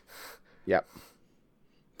 Yep.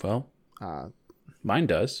 Well, mine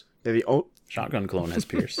does. They're the Shotgun clone has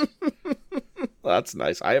Pierce. Well, that's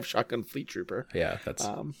nice. I have Shotgun Fleet Trooper. Yeah,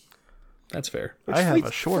 that's fair. I have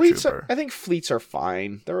a Shore fleets Trooper. I think fleets are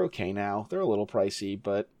fine. They're okay now. They're a little pricey,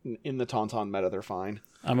 but in the Tauntaun meta, they're fine.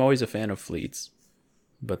 I'm always a fan of fleets,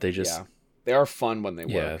 but they just they are fun when they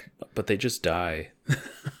work. Yeah, but they just die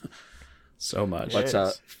so much.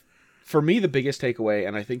 But for me, the biggest takeaway,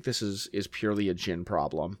 and I think this is purely a Jyn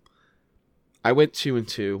problem. I went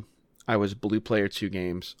 2-2. I was blue player 2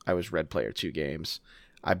 games. I was red player 2 games.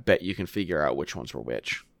 I bet you can figure out which ones were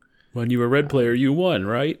which. When you were red player, you won,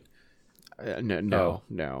 right? No.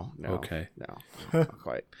 Okay. No, not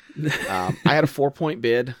quite. I had a 4-point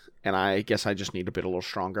bid, and I guess I just need to bid a little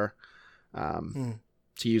stronger to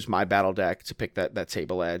use my battle deck to pick that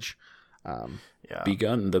table edge.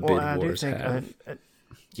 Begun the bid wars have.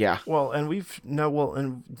 Yeah. Well,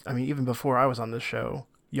 and I mean, even before I was on this show,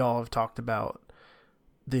 y'all have talked about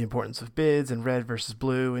the importance of bids and red versus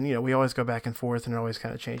blue, and we always go back and forth, and it always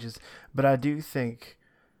kind of changes. But I do think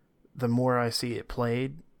the more I see it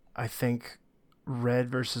played, I think red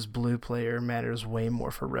versus blue player matters way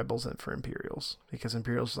more for Rebels than for Imperials, because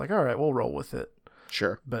Imperials is like, all right, we'll roll with it.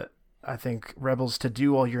 Sure. But I think Rebels, to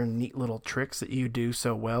do all your neat little tricks that you do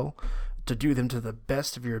so well, to do them to the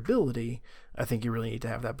best of your ability, I think you really need to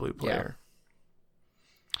have that blue player.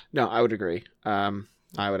 Yeah. No, I would agree.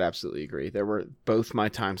 I would absolutely agree. There were both my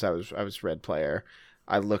times I was red player.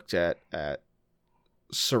 I looked at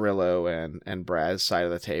Cirillo and Brad's side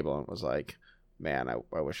of the table and was like, man, I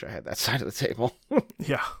wish I had that side of the table.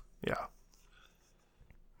 Yeah.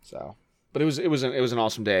 So, but it was an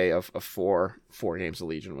awesome day of 4 games of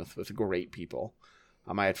Legion with great people.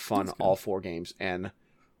 I had fun all 4 games, and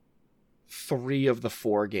 3 of the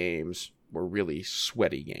 4 games were really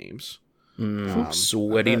sweaty games.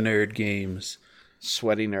 Sweaty nerd games.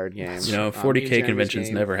 40K conventions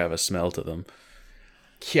never have a smell to them.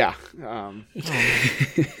 Yeah.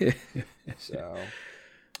 So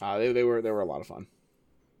they were a lot of fun.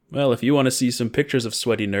 Well, if you want to see some pictures of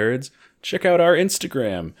sweaty nerds, check out our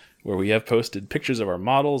Instagram, where we have posted pictures of our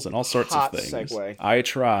models and all sorts of things. Segue. I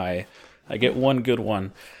try. I get one good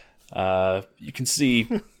one. You can see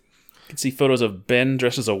photos of Ben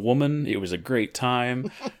dressed as a woman. It was a great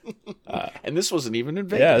time. And this wasn't even in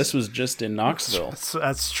Vegas. Yeah, this was just in Knoxville.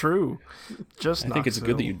 That's true. I think it's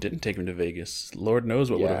good that you didn't take him to Vegas. Lord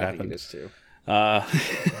knows what would have happened. I think it is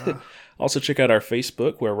too. Also, check out our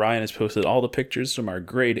Facebook, where Ryan has posted all the pictures from our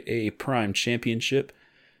Grade A Prime Championship,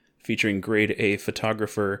 featuring Grade A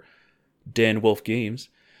photographer Dan Wolf Games.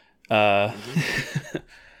 And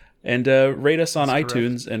rate us on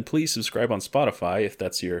iTunes, and please subscribe on Spotify if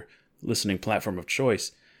that's your listening platform of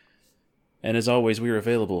choice. And as always, we are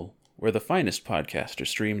available where the finest podcasts are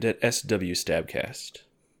streamed at SW Stabcast.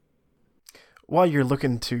 While you're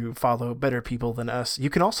looking to follow better people than us,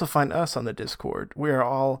 you can also find us on the Discord. We are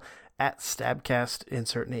all at Stabcast,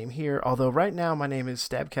 insert name here. Although right now my name is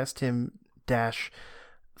StabcastTim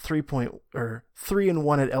 3 and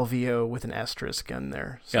 1 at LVO with an asterisk in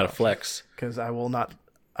there. So, Got to flex. because I will not.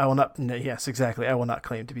 No, yes, exactly. I will not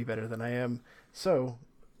claim to be better than I am. So,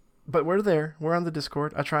 but we're there. We're on the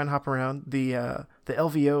Discord. I try and hop around. The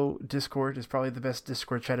LVO Discord is probably the best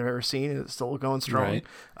Discord chat I've ever seen, and it's still going strong. Right.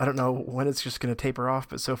 I don't know when it's just going to taper off,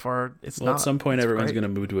 but so far it's Well, not. at some point, It's everyone's great.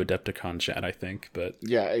 going to move to Adepticon chat, I think. But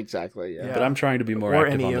Yeah, exactly. Yeah. but I'm trying to be more Or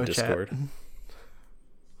active on the NEO chat. Discord.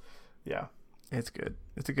 Yeah, it's good.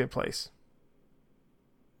 It's a good place.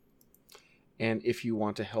 And if you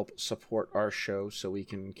want to help support our show so we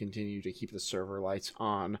can continue to keep the server lights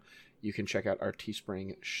on, you can check out our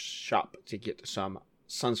Teespring shop to get some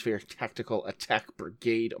Sunsphere Tactical Attack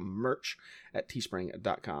Brigade merch at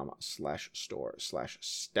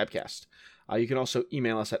teespring.com/store/stabcast. You can also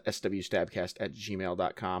email us at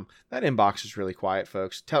swstabcast@gmail.com. That inbox is really quiet,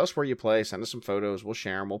 folks. Tell us where you play. Send us some photos. We'll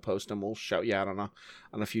share them. We'll post them. We'll shout you out on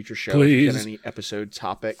a future show. If you Please. get any episode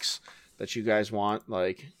topics that you guys want,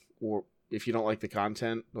 or if you don't like the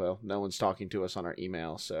content, well, no one's talking to us on our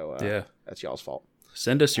email, so Yeah. that's y'all's fault.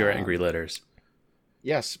 Send us your angry letters.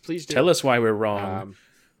 Yes, please do. Tell us why we're wrong.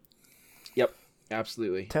 Yep,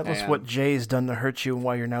 absolutely. Tell us And- what Jay's done to hurt you and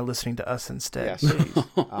why you're now listening to us instead. Yes.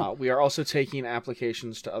 We are also taking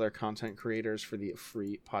applications to other content creators for the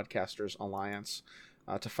Free Podcasters Alliance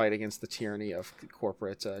to fight against the tyranny of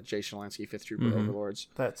corporate Jay Shalansky 5th Trooper overlords.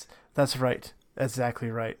 That's right. Exactly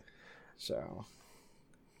right. So,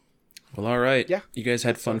 Well, all right. Yeah. You guys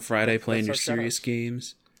had fun Friday playing your that's our serious shout-outs.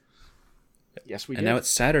 games. yes, we And did. now it's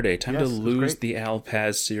Saturday. Time Yes, to it was lose great. the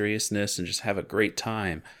Alpaz seriousness and just have a great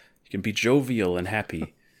time. You can be jovial and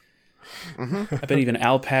happy. I bet even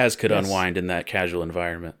Alpaz could unwind in that casual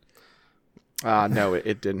environment. No,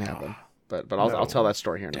 it didn't happen. But I'll tell that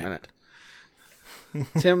story here in a minute.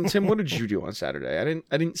 Tim, what did you do on Saturday?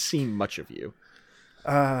 I didn't see much of you.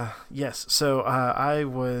 Yes. So I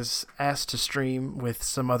was asked to stream with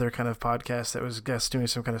some other kind of podcast that was doing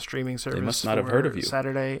some kind of streaming service. must not have for heard of you.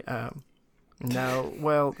 Saturday. No,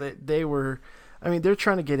 well, they were. I mean, they're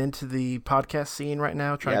trying to get into the podcast scene right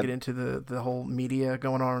now, trying Yeah. to get into the whole media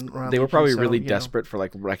going on around. They were Legion, probably so, really you know. desperate for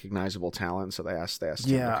recognizable talent, so they asked. Tim to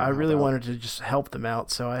Yeah, come I help really out. wanted to just help them out,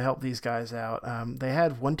 so I helped these guys out. They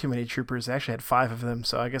had one too many troopers. They actually had 5 of them,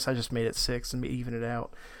 so I guess I just made it 6 and even it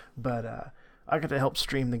out. But I got to help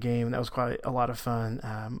stream the game, and that was quite a lot of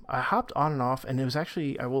fun. I hopped on and off, and it was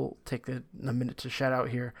actually, I will take a minute to shout out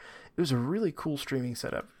here. It was a really cool streaming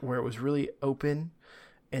setup where it was really open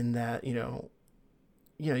in that,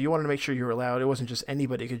 you wanted to make sure you were allowed. It wasn't just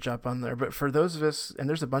anybody could jump on there. But for those of us, and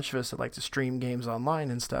there's a bunch of us that like to stream games online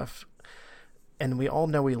and stuff, and we all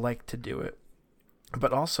know we like to do it.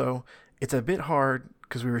 But also, it's a bit hard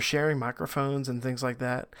because we were sharing microphones and things like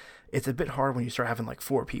that. It's a bit hard when you start having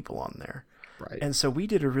 4 people on there. Right. And so we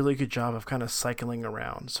did a really good job of kind of cycling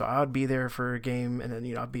around. So I would be there for a game, and then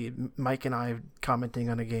I'd be Mike and I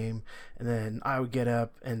commenting on a game, and then I would get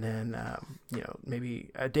up, and then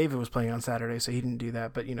maybe David was playing on Saturday, so he didn't do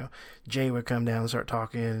that. But Jay would come down and start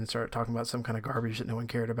talking about some kind of garbage that no one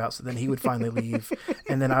cared about. So then he would finally leave,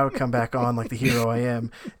 and then I would come back on like the hero I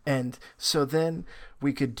am, and so then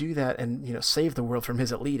we could do that and save the world from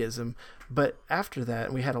his elitism. But after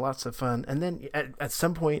that, we had lots of fun, and then at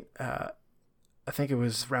some point. I think it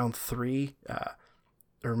was round 3,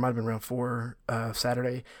 or it might have been round 4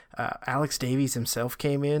 Saturday. Alex Davies himself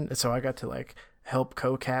came in, and so I got to help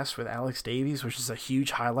co-cast with Alex Davies, which is a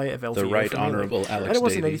huge highlight of LVO. The Right for me. Honorable Alex and it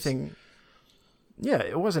wasn't Davies. anything. Yeah,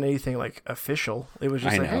 it wasn't anything official. It was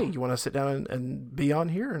just I know. hey, you want to sit down and be on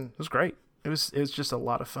here, and it was great. It was just a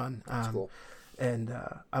lot of fun. cool. And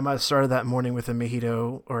I might have started that morning with a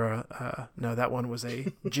mojito, or no, that one was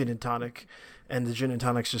a gin and tonic, and the gin and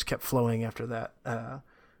tonics just kept flowing after that.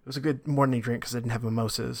 It was a good morning drink because I didn't have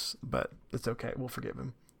mimosas, but it's okay. We'll forgive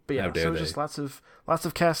him. But How yeah, dare so it was they. just lots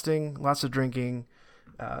of casting, lots of drinking,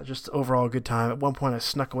 just overall good time. At one point, I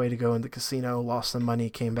snuck away to go in the casino, lost some money,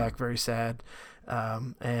 came back very sad,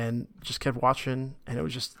 and just kept watching. And it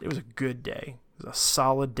was a good day. It was a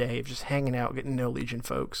solid day of just hanging out, getting to know Legion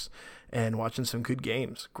folks, and watching some good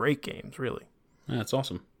games. Great games, really. Yeah, that's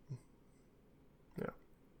awesome. Yeah.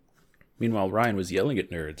 Meanwhile, Ryan was yelling at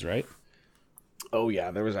nerds, right? Oh yeah,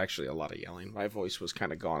 there was actually a lot of yelling. My voice was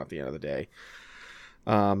kind of gone at the end of the day.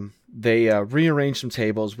 They rearranged some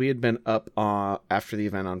tables. We had been up after the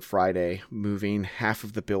event on Friday, moving half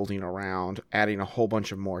of the building around, adding a whole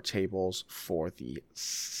bunch of more tables for the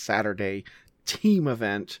Saturday team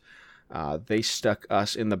event. They stuck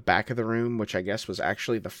us in the back of the room, which I guess was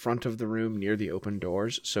actually the front of the room near the open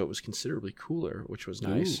doors, so it was considerably cooler, which was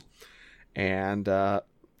nice. And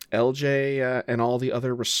LJ and all the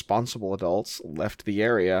other responsible adults left the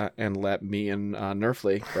area and let me and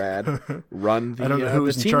Nerfly, Brad, run the, I don't know who the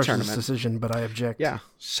was in team charge tournament. of this decision, but I object. Yeah,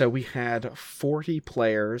 so we had 40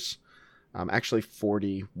 players, actually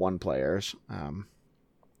 41 players.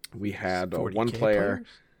 We had one 40K player players?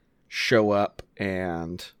 show up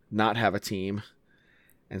and not have a team.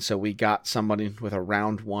 And so we got somebody with a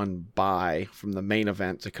round 1 bye from the main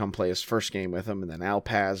event to come play his first game with him. And then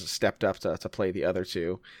Alpaz stepped up to play the other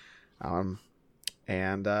 2.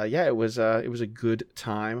 It was a good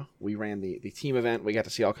time. We ran the team event. We got to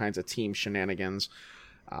see all kinds of team shenanigans.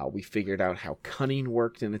 We figured out how cunning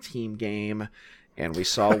worked in a team game. And we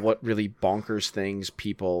saw what really bonkers things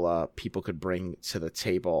people could bring to the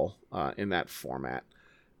table in that format.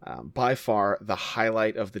 By far, the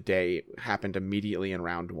highlight of the day happened immediately in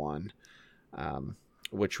round 1,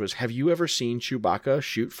 which was, have you ever seen Chewbacca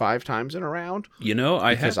shoot 5 times in a round?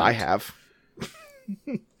 I Because I have.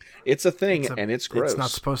 It's a thing, and it's gross. It's not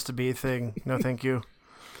supposed to be a thing. No, thank you.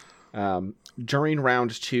 During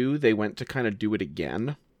round 2, they went to kind of do it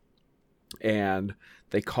again, and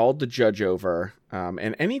they called the judge over.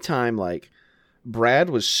 And anytime, Brad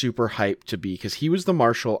was super hyped to be, because he was the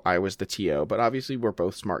marshal, I was the TO, but obviously we're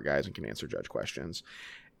both smart guys and can answer judge questions.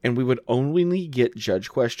 And we would only get judge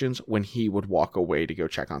questions when he would walk away to go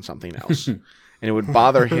check on something else. And it would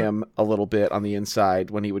bother him a little bit on the inside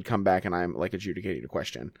when he would come back and I'm adjudicating a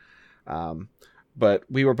question. But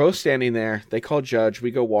we were both standing there. They called judge. We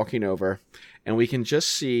go walking over, and we can just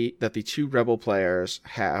see that the 2 rebel players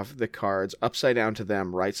have the cards upside down to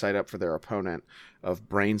them, right side up for their opponent, of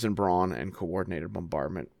brains and brawn and coordinated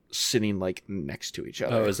bombardment sitting next to each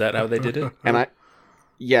other. Oh, is that how they did it? And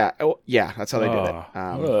that's how they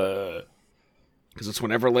did it. Because it's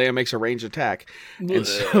whenever Leia makes a ranged attack. And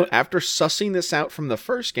so after sussing this out from the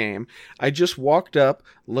first game, I just walked up,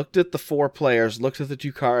 looked at the 4 players, looked at the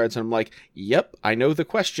 2 cards, and I'm like, yep, I know the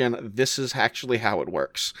question. This is actually how it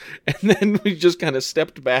works. And then we just kind of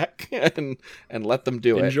stepped back and let them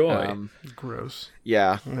do Enjoy. it. Gross.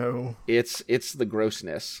 Yeah. No. It's the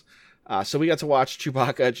grossness. So we got to watch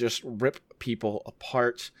Chewbacca just rip people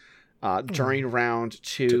apart. During round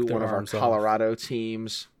 2, one of our Colorado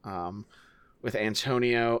teams, with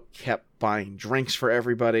Antonio, kept buying drinks for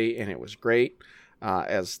everybody, and it was great.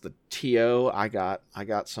 As the TO, I got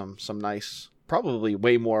some nice, probably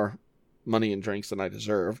way more money and drinks than I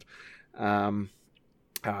deserved. That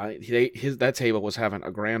table was having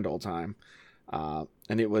a grand old time,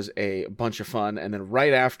 and it was a bunch of fun. And then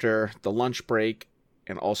right after the lunch break,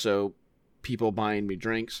 and also people buying me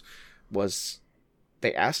drinks,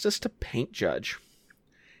 they asked us to paint judge,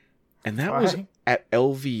 and that was at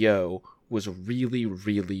LVO. Was really,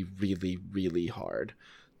 really, really, really hard,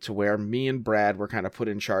 to where me and Brad were kind of put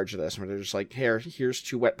in charge of this. And they're just like, here's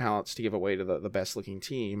 2 wet pallets to give away to the best looking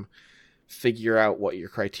team. Figure out what your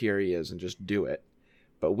criteria is and just do it.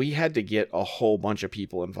 But we had to get a whole bunch of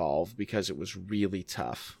people involved because it was really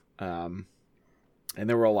tough. And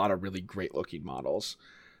there were a lot of really great looking models.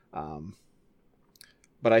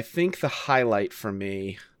 But I think the highlight for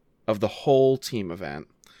me of the whole team event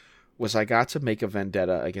was I got to make a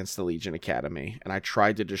vendetta against the Legion Academy, and I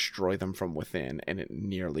tried to destroy them from within, and it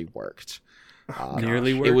nearly worked.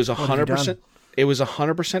 Nearly worked? It was 100%. It was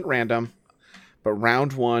 100% random, but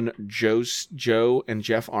round 1, Joe and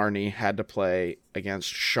Jeff Arney had to play against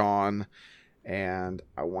Sean, and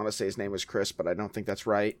I want to say his name was Chris, but I don't think that's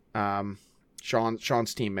right. Sean's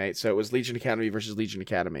teammate. So it was Legion Academy versus Legion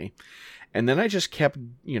Academy, and then I just kept,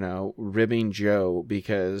 ribbing Joe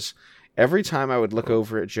because every time I would look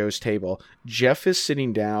over at Joe's table, Jeff is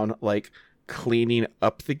sitting down, cleaning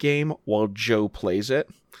up the game while Joe plays it.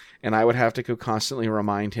 And I would have to go constantly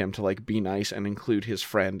remind him to, be nice and include his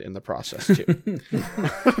friend in the process, too.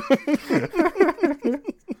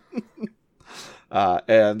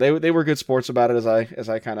 And they were good sports about it as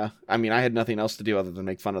I kind of... I had nothing else to do other than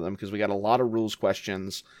make fun of them because we got a lot of rules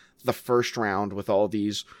questions the first round with all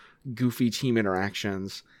these goofy team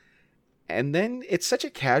interactions. And then it's such a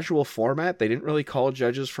casual format. They didn't really call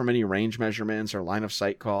judges from any range measurements or line of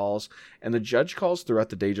sight calls. And the judge calls throughout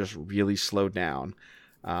the day just really slowed down.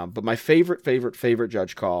 But my favorite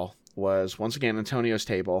judge call was, once again, Antonio's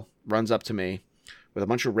table runs up to me with a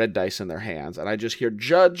bunch of red dice in their hands. And I just hear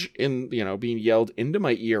judge being yelled into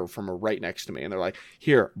my ear from right next to me. And they're like,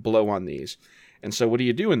 here, blow on these. And so what do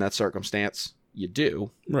you do in that circumstance? You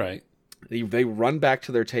do. Right. They run back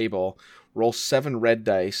to their table, roll 7 red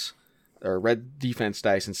dice, or red defense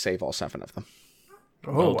dice, and save all 7 of them.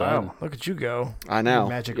 Oh, Well wow. done. Look at you go. I know.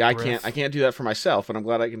 Magic Yeah, breath. I can't do that for myself, and I'm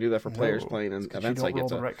glad I can do that for players playing in It's 'cause events you I don't roll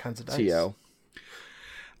get the to right kinds of dice. TO.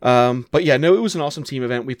 But yeah, no, it was an awesome team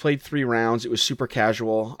event. We played 3 rounds. It was super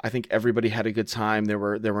casual. I think everybody had a good time. There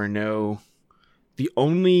were no. The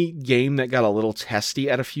only game that got a little testy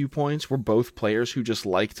at a few points were both players who just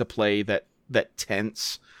like to play that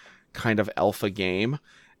tense kind of alpha game.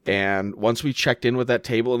 And once we checked in with that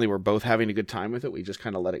table and they were both having a good time with it, we just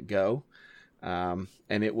kind of let it go. And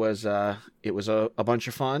it was a bunch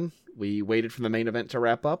of fun. We waited for the main event to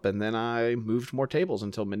wrap up, and then I moved more tables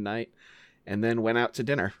until midnight, and then went out to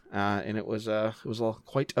dinner. And it was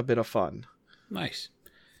quite a bit of fun. Nice.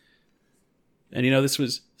 And this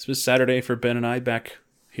was Saturday for Ben and I back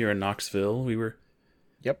here in Knoxville.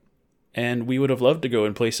 Yep. And we would have loved to go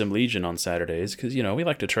and play some Legion on Saturdays because, we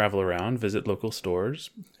like to travel around, visit local stores,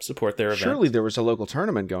 support their events. Surely there was a local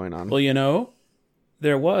tournament going on. Well,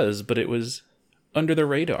 there was, but it was under the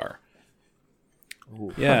radar.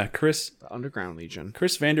 Ooh. Yeah, Chris... The Underground Legion.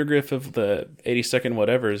 Chris Vandergriff of the 82nd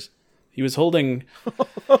Whatevers, he was holding...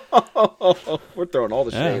 We're throwing all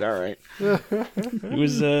the shade, all right. He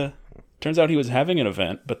was... Turns out he was having an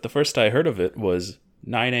event, but the first I heard of it was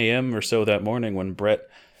 9 a.m. or so that morning when Brett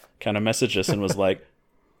kind of messaged us and was like,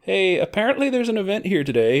 hey, apparently there's an event here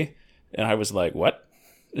today. And I was like, what?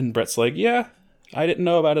 And Brett's like, yeah, I didn't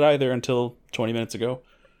know about it either until 20 minutes ago.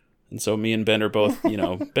 And so me and Ben are both,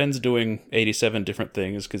 Ben's doing 87 different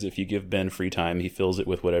things because if you give Ben free time, he fills it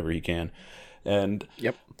with whatever he can. And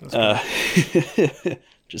yep,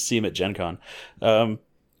 just see him at Gen Con.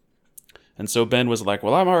 And so Ben was like,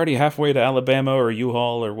 well, I'm already halfway to Alabama or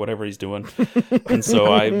U-Haul or whatever he's doing. And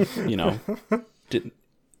so I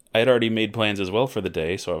had already made plans as well for the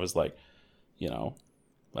day. So I was like,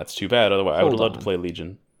 that's too bad. Otherwise, I would love to play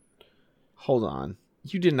Legion. Hold on.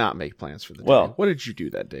 You did not make plans for the day. Well, what did you do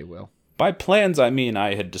that day, Will? By plans, I mean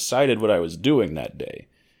I had decided what I was doing that day,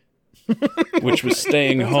 which was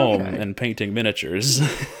staying home and painting miniatures.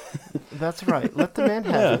 That's right. Let the man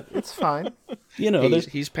have it. It's fine.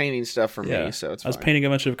 He's painting stuff for me, so it's fine. I was painting a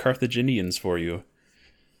bunch of Carthaginians for you.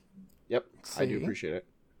 Yep, I do appreciate it.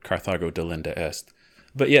 Carthago delinda est.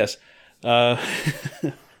 But yes,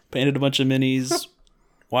 painted a bunch of minis,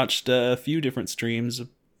 watched a few different streams,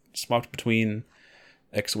 swapped between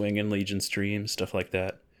X-Wing and Legion streams, stuff like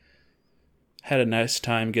that. Had a nice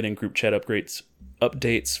time getting group chat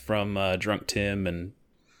updates from Drunk Tim and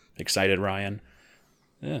Excited Ryan.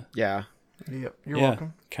 Yeah. Yeah. Yep. You're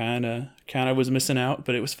welcome. Kind of was missing out,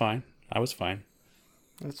 but it was fine. I was fine.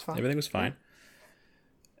 It's fine. Everything was fine.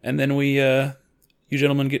 And then you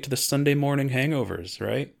gentlemen get to the Sunday morning hangovers,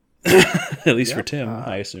 right? At least for Tim,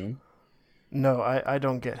 I assume. No, I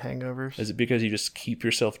don't get hangovers. Is it because you just keep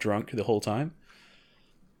yourself drunk the whole time?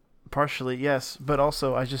 Partially, yes, but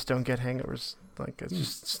also I just don't get hangovers. Like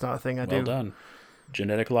it's not a thing I do. Well done.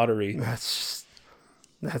 Genetic lottery. That's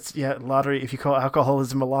lottery. If you call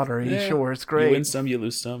alcoholism a lottery, sure, it's great. You win some, you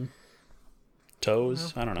lose some.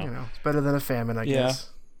 Toes, I don't know. It's better than a famine, I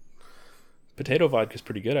guess. Potato vodka's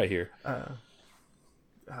pretty good, I hear.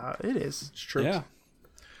 It is. It's true. Yeah.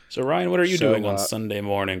 So Ryan, what are you doing on Sunday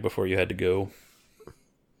morning before you had to go?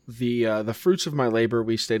 The fruits of my labor,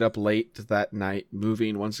 we stayed up late that night,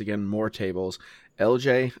 moving once again more tables.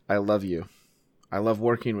 LJ, I love you. I love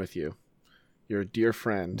working with you. You're a dear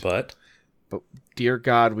friend. But dear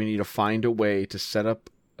God, we need to find a way to set up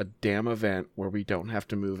a damn event where we don't have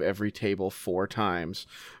to move every table 4 times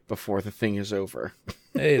before the thing is over.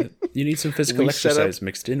 Hey, you need some physical exercise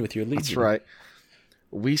mixed in with your Legion. That's right.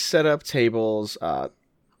 We set up tables,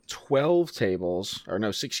 12 tables, or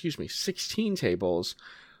no, 16 tables,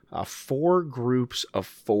 4 groups of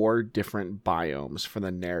 4 different biomes for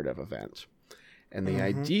the narrative event. And the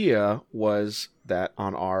idea was that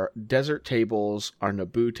on our desert tables, our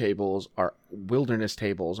Naboo tables, our wilderness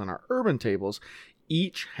tables, and our urban tables,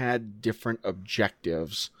 each had different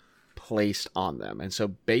objectives placed on them. And so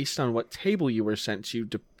based on what table you were sent to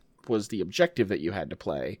was the objective that you had to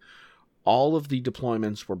play, all of the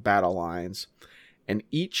deployments were battle lines. And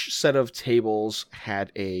each set of tables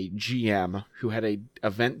had a GM who had a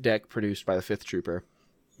event deck produced by the 5th Trooper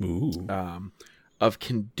of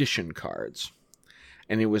condition cards.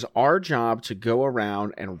 And it was our job to go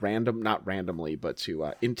around and not randomly, but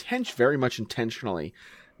to very much intentionally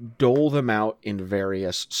dole them out in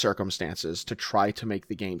various circumstances to try to make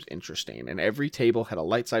the games interesting. And every table had a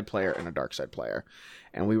light side player and a dark side player.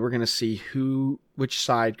 And we were going to see which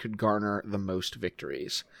side could garner the most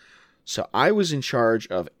victories. So I was in charge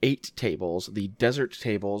of 8 tables, the desert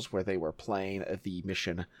tables where they were playing the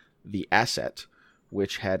mission, The Asset,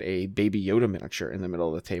 which had a Baby Yoda miniature in the middle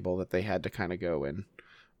of the table that they had to kind of go and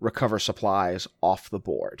recover supplies off the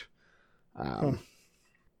board.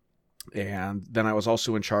 And then I was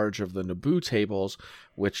also in charge of the Naboo tables,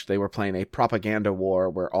 which they were playing a propaganda war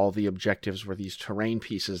where all the objectives were these terrain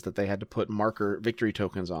pieces that they had to put marker victory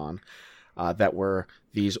tokens on that were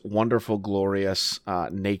these wonderful, glorious,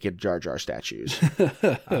 naked Jar Jar statues.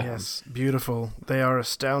 Yes, beautiful. They are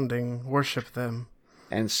astounding. Worship them.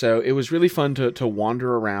 And so it was really fun to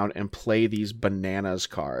wander around and play these bananas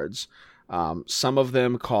cards. Some of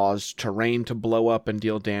them caused terrain to blow up and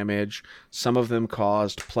deal damage. Some of them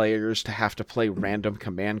caused players to have to play random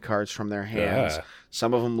command cards from their hands. Yeah.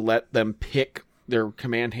 Some of them let them pick their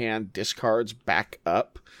command hand discards back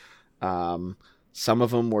up. Some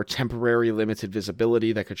of them were temporary limited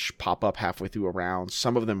visibility that could pop up halfway through a round.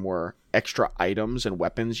 Some of them were extra items and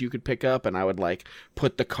weapons you could pick up, and I would like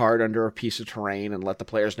put the card under a piece of terrain and let the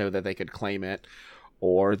players know that they could claim it.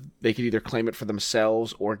 Or they could either claim it for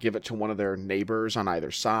themselves or give it to one of their neighbors on either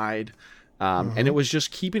side. And it was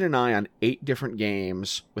just keeping an eye on 8 different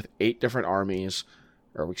games with 8 different armies,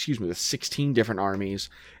 with 16 different armies,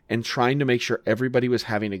 and trying to make sure everybody was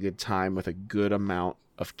having a good time with a good amount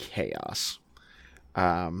of chaos.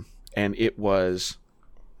 And it was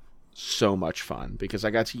so much fun because I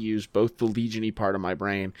got to use both the Legion-y part of my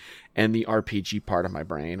brain and the RPG part of my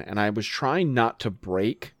brain. And I was trying not to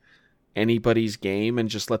break anybody's game and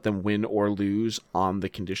just let them win or lose on the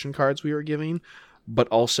condition cards we were giving, but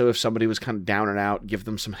also if somebody was kind of down and out, give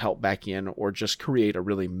them some help back in or just create a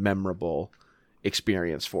really memorable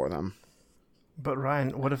experience for them. But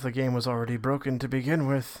Ryan, what if the game was already broken to begin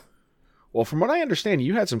with? Well, from what I understand,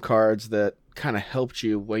 you had some cards that kind of helped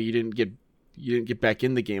you. Well, you didn't get back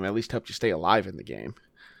in the game, at least helped you stay alive in the game.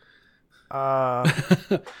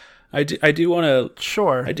 I do want to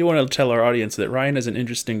Sure. I do want to tell our audience that Ryan has an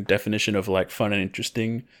interesting definition of like fun and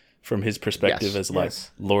interesting from his perspective as like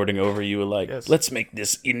lording over you. Like, let's make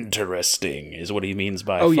this interesting is what he means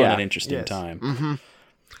by fun and interesting time. Mm-hmm.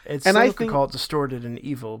 It's and some I could think, call it distorted and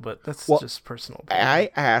evil, but that's just personal. I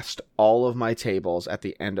asked all of my tables at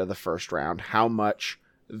the end of the first round how much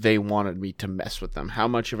they wanted me to mess with them. How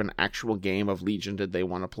much of an actual game of Legion did they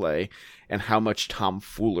want to play? And how much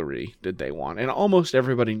tomfoolery did they want? And almost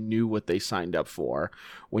everybody knew what they signed up for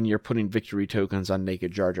when you're putting victory tokens on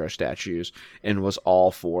naked Jar Jar statues and was all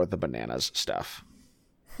for the bananas stuff.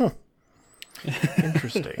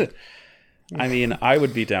 Interesting. I mean, I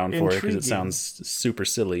would be down for it because it sounds super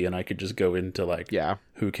silly and I could just go into like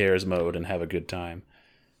who cares mode and have a good time.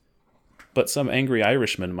 But some angry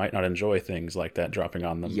Irishman might not enjoy things like that dropping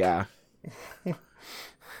on them. Yeah.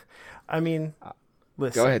 I mean,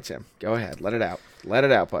 listen. Go ahead, Tim. Go ahead. Let it out. Let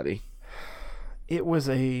it out, buddy. It was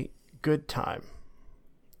a good time.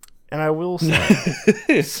 And I will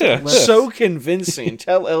say... so convincing.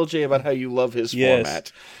 Tell LJ about how you love his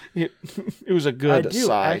format. It was a good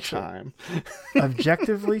time.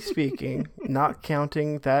 Objectively speaking, not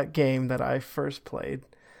counting that game that I first played,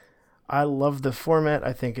 I love the format.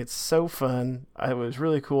 I think it's so fun. It was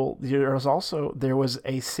really cool. There was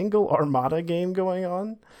a single Armada game going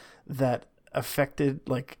on that affected,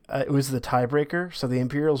 it was the tiebreaker. So the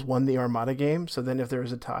Imperials won the Armada game. So then if there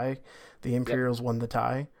was a tie, the Imperials won the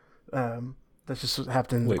tie. That just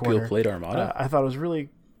happened in the corner. People played Armada? I thought it was really...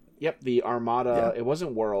 Yep, the Armada, it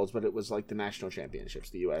wasn't Worlds, but it was like the national championships,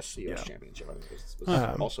 the U.S. championship, I think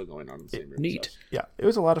was also going on in the same room. Neat. Yeah, it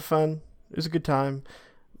was a lot of fun. It was a good time.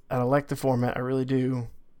 And I like the format, I really do.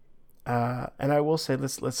 And I will say,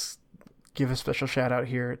 let's give a special shout out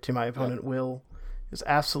here to my opponent, Will. He was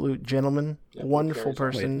absolute gentleman, wonderful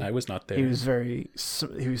person. Wait, I was not there. He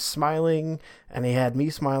was smiling, and he had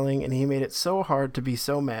me smiling, and he made it so hard to be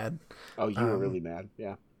so mad. Oh, you were really mad,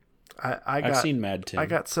 yeah. I've seen Mad Tim. I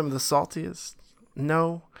got some of the saltiest.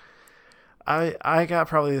 No, I got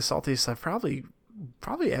probably the saltiest I've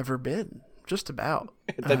probably ever been. Just about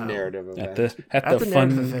at the narrative event. At the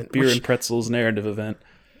fun event, beer and pretzels narrative event.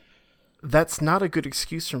 That's not a good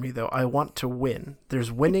excuse for me, though. I want to win.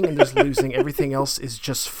 There's winning and there's losing. Everything else is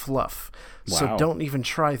just fluff. Wow. So don't even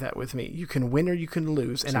try that with me. You can win or you can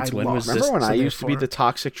lose, and I lost. Remember when I used to be the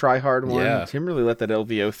toxic try-hard one? Yeah. Tim really let that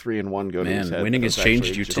LVO 3-1 go to his head. Winning has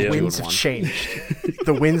changed you, Tim. The wins have changed.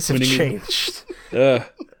 The wins have changed.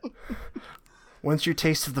 Once you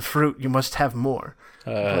tasted the fruit, you must have more.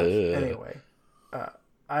 Anyway,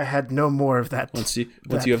 I had no more of that. Once you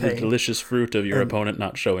have the delicious fruit of your opponent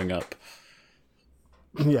not showing up.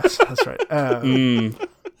 Yes, that's right.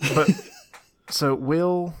 But so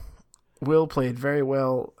Will played very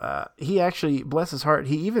well. He actually, bless his heart,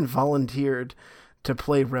 he even volunteered to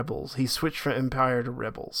play Rebels. He switched from Empire to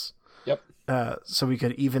Rebels. Yep. So we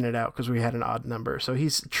could even it out because we had an odd number. So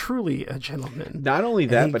he's truly a gentleman. Not only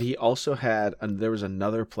that, but he also had, there was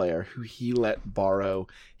another player who he let borrow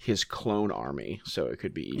his clone army so it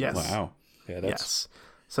could be even. Yes. Wow. Yeah, that's Yes.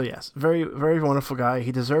 So yes, very, very wonderful guy.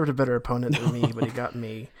 He deserved a better opponent than me, but he got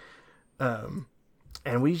me.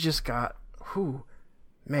 And we just got,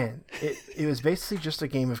 man, it was basically just a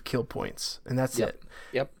game of kill points, and that's it.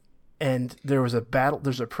 Yep. And there was a battle.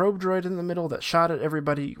 There's a probe droid in the middle that shot at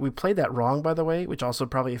everybody. We played that wrong, by the way, which also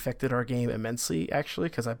probably affected our game immensely, actually,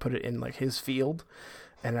 because I put it in like his field,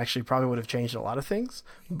 and actually probably would have changed a lot of things.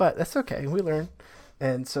 But that's okay. We learn.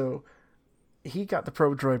 And so he got the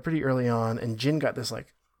probe droid pretty early on, and Jin got this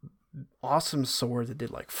like awesome sword that did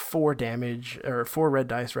like 4 damage, or 4 red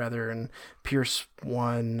dice rather, and Pierce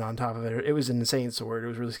 1 on top of it. It was an insane sword. It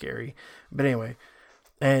was really scary. But anyway.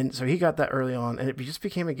 And so he got that early on, and it just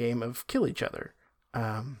became a game of kill each other.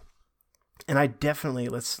 And I definitely,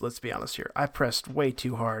 let's be honest here, I pressed way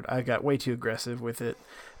too hard. I got way too aggressive with it,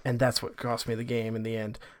 and that's what cost me the game in the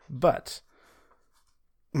end. But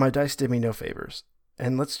my dice did me no favors.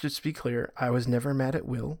 And let's just be clear, I was never mad at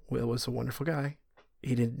Will. Will was a wonderful guy.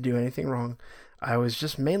 He didn't do anything wrong. I was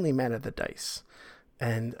just mainly mad at the dice.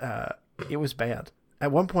 And it was bad.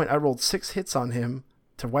 At one point, I rolled 6 hits on him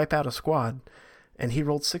to wipe out a squad, and he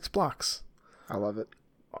rolled 6 blocks. I love it.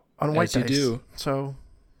 On white As you dice. do. So,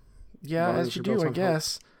 yeah, As long as as you you do, build I some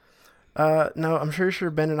guess. No, I'm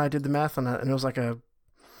sure Ben and I did the math on that, and it was like a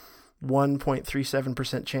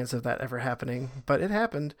 1.37% chance of that ever happening. But it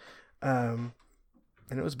happened, and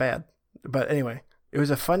it was bad. But anyway, it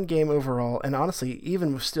was a fun game overall, and honestly,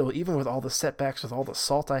 even with all the setbacks, with all the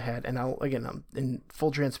salt I had, and I'm in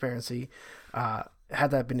full transparency,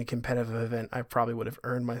 had that been a competitive event, I probably would have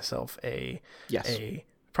earned myself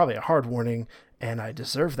probably a hard warning, and I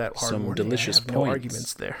deserve that hard warning. Delicious I have no points.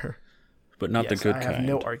 arguments there. but not the good kind. I have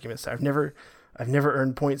no arguments. I've never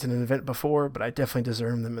earned points in an event before, but I definitely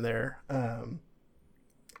deserve them there.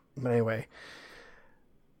 But anyway,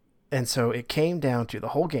 and so it came down to the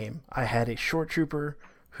whole game. I had a short trooper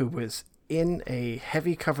who was in a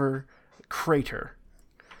heavy cover crater,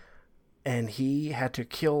 and he had to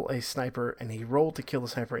kill a sniper, and he rolled to kill the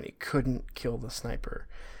sniper, and he couldn't kill the sniper.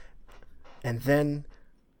 And then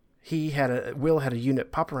Will had a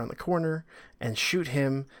unit pop around the corner and shoot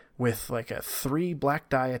him with like a 3 black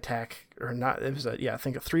die attack, or not, it was I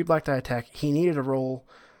think a 3 black die attack. He needed to roll,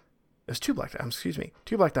 it was 2 black die,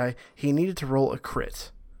 2 black die. He needed to roll a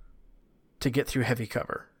crit to get through heavy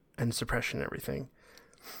cover and suppression and everything.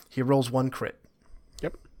 He rolls 1 crit.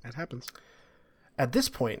 Yep, that happens. At this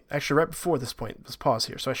point, actually right before this point, let's pause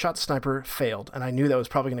here. So I shot the sniper, failed, and I knew that was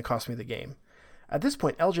probably going to cost me the game. At this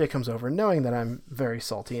point, LJ comes over, knowing that I'm very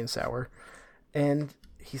salty and sour, and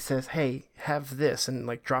he says, hey, have this, and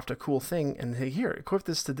like dropped a cool thing, and hey, here, equip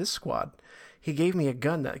this to this squad. He gave me a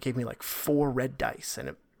gun that gave me like 4 red dice, and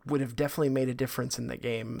it would have definitely made a difference in the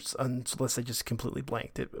game, unless they just completely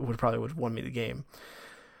blanked. It would have won me the game.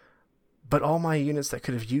 But all my units that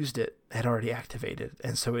could have used it had already activated,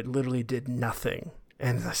 and so it literally did nothing.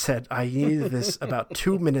 And I said, I needed this about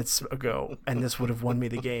 2 minutes ago, and this would have won me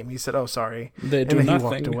the game. He said, oh, sorry. They do and then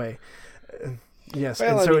nothing. he walked away. Yes,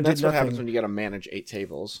 Well, and so it that's did what nothing. happens when you got to manage 8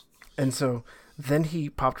 tables. And so then he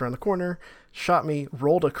popped around the corner, shot me,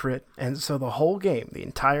 rolled a crit, and so the whole game, the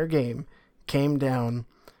entire game, came down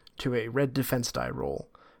to a red defense die roll.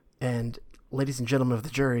 And ladies and gentlemen of the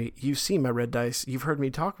jury, you've seen my red dice. You've heard me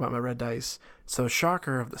talk about my red dice. So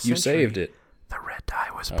shocker of the century. You saved it. The red die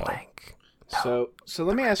was blank. So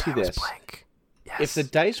let me ask you Die was this. blank. Yes. If the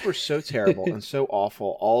dice were so terrible and so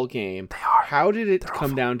awful all game, how did it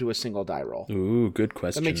come down to a single die roll? Ooh, good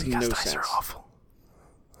question. That makes no Because dice sense. are awful.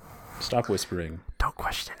 Stop whispering. Don't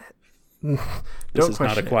question it. This Don't is not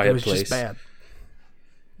question a quiet it was place. Just bad.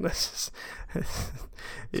 This is,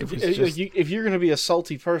 it was If just, if you're going to be a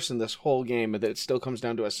salty person this whole game and that it still comes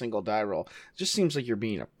down to a single die roll, it just seems like you're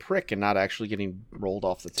being a prick and not actually getting rolled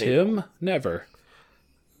off the table. Tim? Never.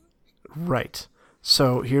 right.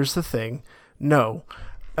 So here's the thing. No.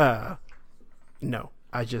 I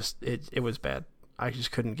just it was bad. I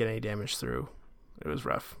just couldn't get any damage through. It was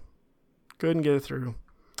rough. Couldn't get it through.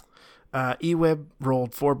 E-Web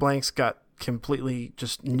rolled 4 blanks, got completely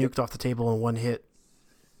just nuked off the table in 1 hit.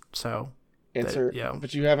 So Answer, yeah.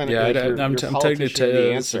 but you haven't. Yeah, I'm taking it politician to the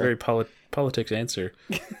it's a answer. very politics answer.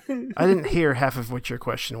 I didn't hear half of what your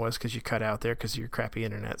question was because you cut out there because of your crappy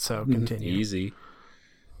internet. So continue. Easy.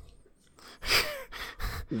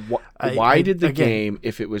 Why did the again- game,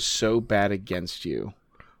 if it was so bad against you,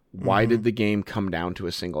 why did the game come down to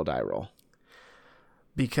a single die roll?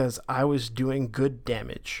 Because I was doing good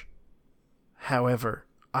damage. However,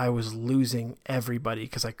 I was losing everybody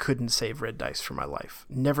because I couldn't save red dice for my life.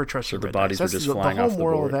 Never trust your the red bodies dice. were just flying off the whole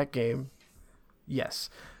moral board. of that game. Yes,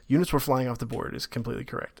 units were flying off the board is completely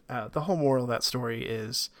correct. The whole moral of that story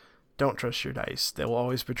is don't trust your dice. They will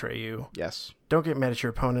always betray you. Yes. Don't get mad at your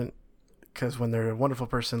opponent because when they're a wonderful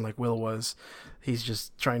person like Will was, he's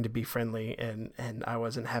just trying to be friendly, and I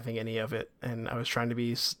wasn't having any of it, and I was trying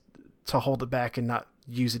to hold it back and not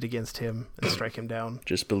use it against him and strike him down.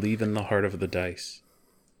 Just believe in the heart of the dice.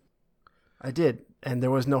 I did, and there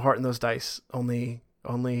was no heart in those dice. Only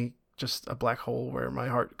just a black hole where my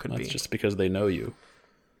heart could be. That's just because they know you.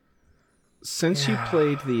 Since you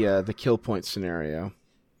played the kill point scenario,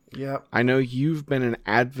 Yep. I know you've been an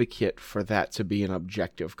advocate for that to be an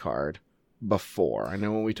objective card before. I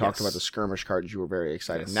know when we talked Yes. about the skirmish cards, you were very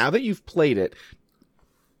excited. Yes. Now that you've played it,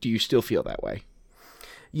 do you still feel that way?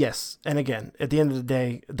 Yes, and again, at the end of the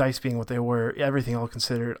day, dice being what they were, everything all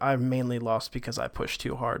considered, I mainly lost because I pushed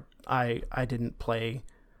too hard. I didn't play.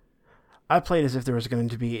 I played as if there was going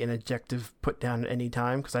to be an objective put down at any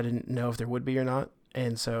time because I didn't know if there would be or not,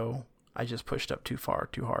 and so I just pushed up too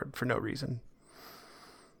hard for no reason.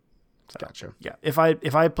 So, Gotcha. yeah, if I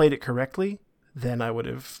had played it correctly, then I would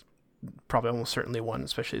have probably almost certainly won,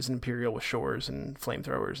 especially as an Imperial with shores and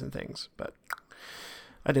flamethrowers and things. But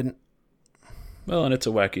I didn't. Well, and it's a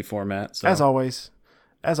wacky format. So. As always,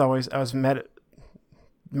 I was mad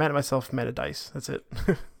at myself, mad at dice. That's it.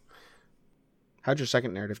 How'd your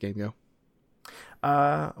second narrative game go?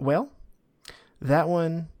 Well, that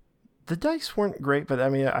one, the dice weren't great, but I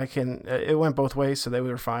mean, it went both ways, so they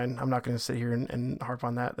were fine. I'm not going to sit here and harp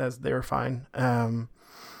on that. They were fine.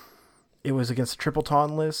 It was against a triple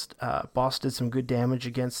Taun list. Boss did some good damage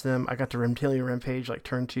against them. I got to Reptilian Rampage like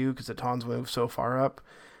turn 2 because the Tauns moved so far up.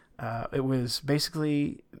 It was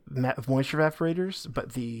basically moisture evaporators,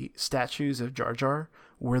 but the statues of Jar Jar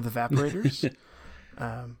were the evaporators.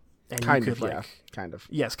 And Kind you of, could, yeah. Kind of.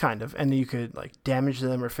 Yes, kind of. And you could like damage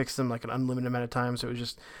them or fix them like an unlimited amount of time. So it was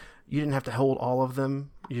just, you didn't have to hold all of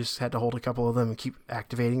them. You just had to hold a couple of them and keep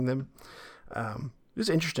activating them. It was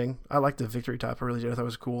interesting. I liked the victory type. I really did. I thought it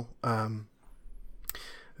was cool.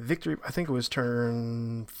 Victory, I think it was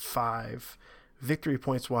turn 5. Victory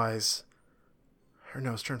points wise, or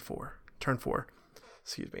no, it's turn 4. Turn 4.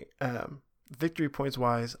 Excuse me. Victory points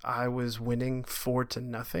wise, I was winning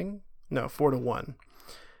 4-0. No, 4-1.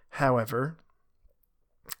 However,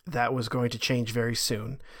 that was going to change very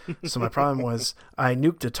soon. So my problem was I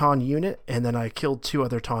nuked a Taun unit and then I killed 2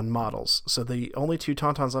 other Taun models. So the only 2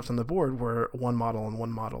 Tauntauns left on the board were 1 model and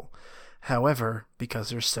 1 model. However, because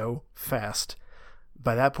they're so fast,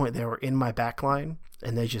 by that point they were in my backline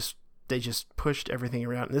and they just pushed everything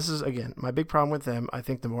around. And this is, again, my big problem with them. I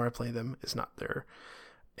think the more I play them, is not their...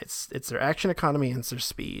 It's their action economy and it's their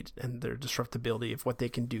speed and their disruptability of what they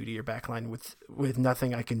can do to your backline with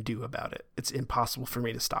nothing I can do about it. It's impossible for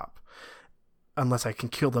me to stop unless I can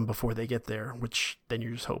kill them before they get there, which then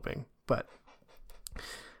you're just hoping. But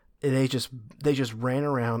they just ran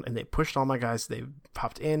around and they pushed all my guys. They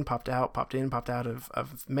popped in, popped out, popped in, popped out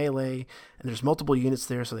of melee, and there's multiple units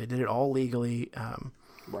there, so they did it all legally.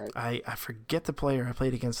 Right. I forget the player I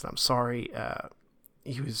played against, and I'm sorry.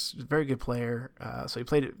 He was a very good player, so he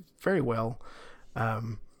played it very well.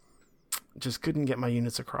 Just couldn't get my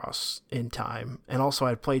units across in time. And also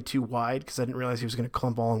I played too wide because I didn't realize he was going to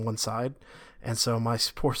clump all on one side. And so my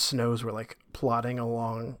poor snows were like plodding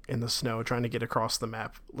along in the snow, trying to get across the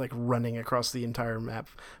map, like running across the entire map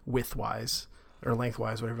widthwise or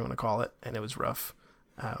lengthwise, whatever you want to call it. And it was rough.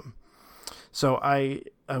 So I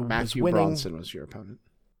Matthew was winning. Bronson was your opponent.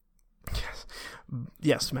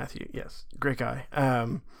 Yes, Matthew. Yes, great guy.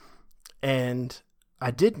 And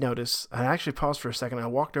I did notice. I actually paused for a second. I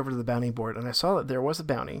walked over to the bounty board and I saw that there was a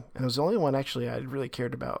bounty, and it was the only one actually I really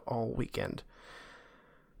cared about all weekend.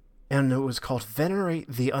 And it was called Venerate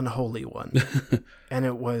the Unholy One, and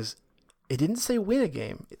it didn't say win a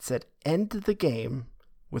game. It said end the game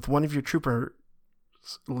with one of your trooper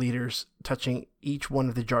leaders touching each one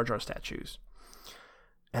of the Jar Jar statues.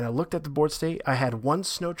 And I looked at the board state. I had 1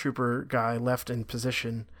 snowtrooper guy left in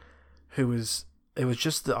position it was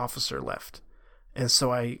just the officer left. And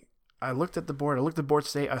so I looked at the board. I looked at the board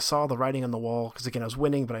state. I saw the writing on the wall because, again, I was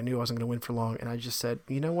winning, but I knew I wasn't going to win for long. And I just said,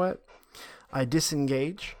 you know what? I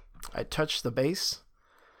disengage. I touch the base.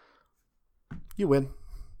 You win.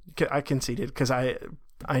 I conceded because I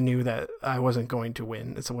knew that I wasn't going to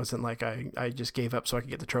win. It wasn't like I just gave up so I could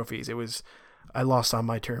get the trophies. It was... I lost on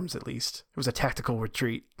my terms, at least. It was a tactical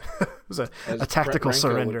retreat. It was a tactical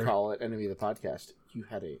surrender. Would call it enemy of the podcast. You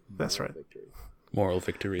had a That's right. victory. Moral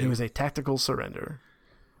victory. It was a tactical surrender.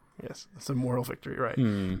 Yes, it's a moral victory, right?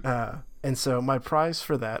 And so my prize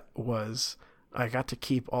for that was I got to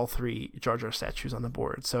keep all 3 Jar Jar statues on the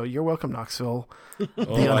board. So you're welcome, Knoxville. Oh,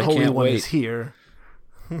 The I unholy can't one wait. is here.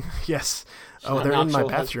 Yes. Oh, Now they're in my Knoxville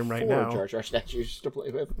has bathroom right 4 now. Jar Jar statues to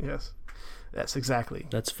play with. Yes. Yes, exactly.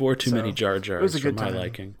 That's 4 too So, many Jar Jars it was a for good my time.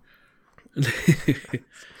 liking.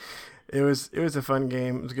 It was a fun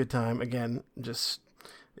game. It was a good time. Again, just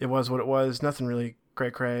it was what it was. Nothing really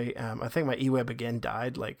cray. I think my eWeb again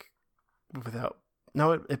died without.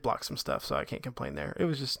 No, it blocked some stuff, so I can't complain there. It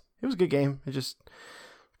was a good game. It just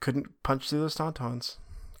couldn't punch through those tauntauns.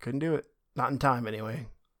 Couldn't do it. Not in time anyway.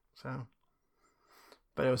 So,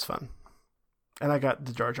 but it was fun. And I got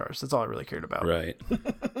the Jar Jars. That's all I really cared about. Right.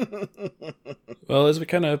 Well, as we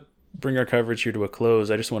kind of bring our coverage here to a close,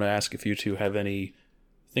 I just want to ask if you two have anything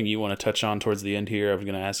you want to touch on towards the end here. I was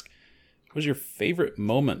going to ask, what was your favorite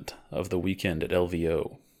moment of the weekend at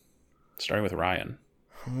LVO? Starting with Ryan.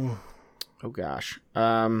 Oh gosh.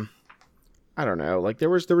 I don't know. Like there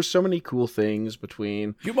was so many cool things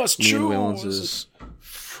between You must me and choose. Willens'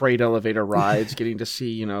 freight elevator rides, getting to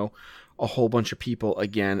see, a whole bunch of people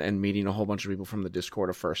again and meeting a whole bunch of people from the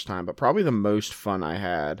Discord a first time. But probably the most fun I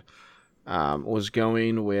had was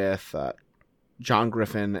going with John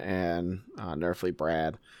Griffin and Nerfly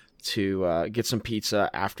Brad to get some pizza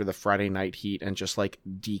after the Friday night heat and just like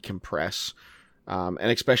decompress. And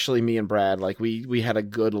especially me and Brad, like we had a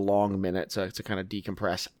good long minute to kind of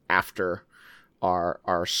decompress after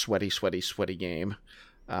our sweaty game.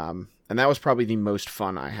 And that was probably the most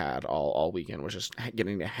fun I had all weekend, was just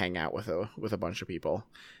getting to hang out with a bunch of people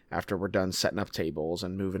after we're done setting up tables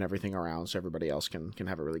and moving everything around so everybody else can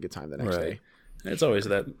have a really good time the next day. It's always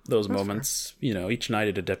those moments, each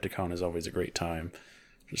night at Adepticon is always a great time.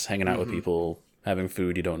 Just hanging out with people, having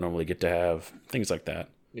food you don't normally get to have, things like that.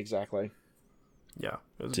 Exactly. Yeah,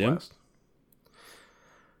 it was Tim? a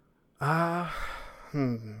blast.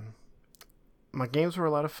 My games were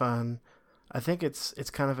a lot of fun. I think it's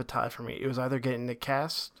kind of a tie for me. It was either getting to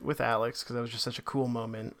cast with Alex, because that was just such a cool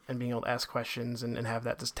moment, and being able to ask questions and have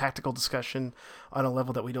this tactical discussion on a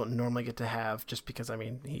level that we don't normally get to have, just because,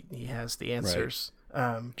 he has the answers.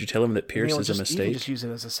 Did you tell him that Pierce is a You mistake? can just use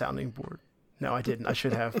it as a sounding board. No, I didn't. I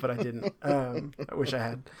should have, but I didn't. I wish I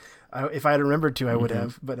had. If I had remembered to, I would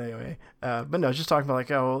have. But anyway, but no, just talking about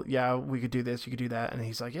like, oh yeah, we could do this, you could do that, and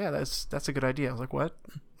he's like, yeah, that's a good idea. I was like, what?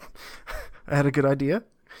 I had a good idea.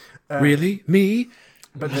 Really? Me?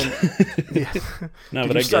 But then, yeah. No, Did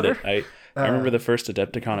but you I get it. stutter? I remember the first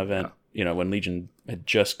Adepticon event, when Legion had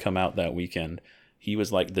just come out that weekend. He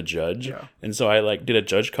was like the judge. Yeah. And so I did a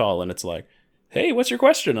judge call, and it's like, hey, what's your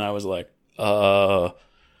question? And I was like, I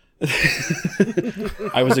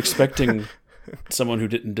was expecting someone who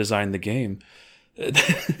didn't design the game.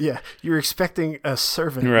 Yeah, you're expecting a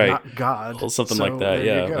servant, Right. not God. Well, something So like that, there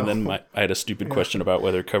yeah. you go. And then I had a stupid question about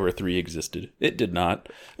whether Cover 3 existed. It did not.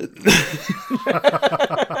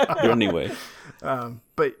 Anyway.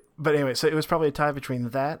 But anyway, so it was probably a tie between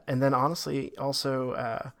that and then honestly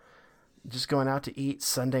also just going out to eat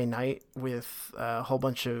Sunday night with a whole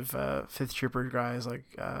bunch of Fifth Trooper guys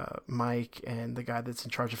like Mike and the guy that's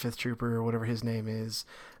in charge of Fifth Trooper or whatever his name is.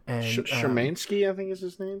 And Shermansky, I think is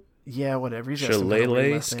his name. yeah, whatever. He's got some kind of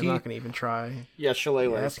weird last name. I'm not going to even try. Yeah,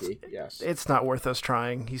 Shalewansky, yes. It's not worth us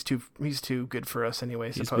trying. He's too good for us anyway.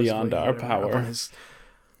 He's supposedly, beyond our whatever, power.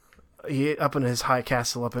 Up in his high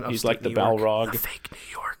castle up in He's upstate like the New York. Balrog. The fake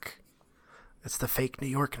New York. It's the fake New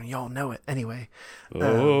York, and y'all know it. Anyway.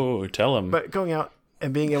 Oh, tell him. But going out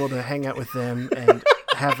and being able to hang out with them and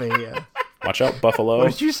have a... Watch out, Buffalo.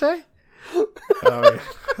 what did you say? Oh,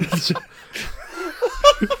 yeah.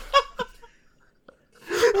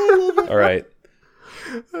 All right.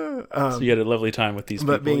 So you had a lovely time with these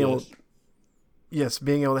But people.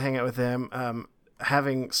 being able to hang out with them,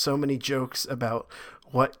 having so many jokes about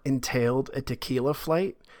what entailed a tequila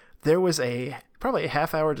flight. There was probably a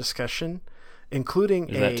half-hour discussion, including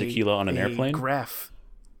Is that tequila on an airplane? graph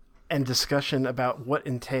and discussion about what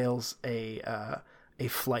entails a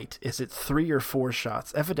flight. Is it 3 or 4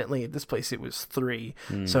 shots? Evidently, at this place, it was 3.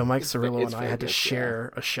 So Mike Cirillo and I had to Vegas,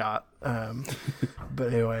 share a shot.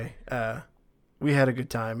 But anyway, we had a good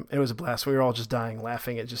time. It was a blast. We were all just dying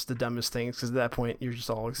laughing at just the dumbest things because at that point, you're just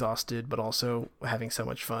all exhausted, but also having so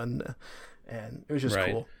much fun. And it was just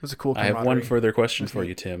Right. cool. It was a cool I have one camaraderie. further question for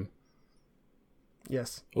you, Tim.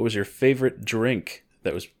 Yes. What was your favorite drink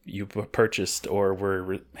that you purchased or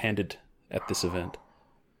were handed at this event?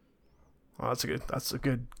 Well, that's a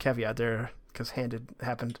good caveat there because handed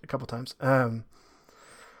happened a couple times.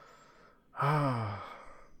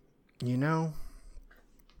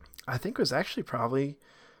 I think it was actually probably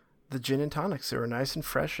the gin and tonics. They were nice and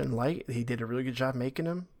fresh and light. He did a really good job making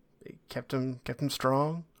them. He kept them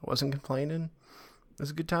strong. I wasn't complaining. It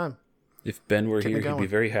was a good time. If Ben were Getting it here, he'd be going.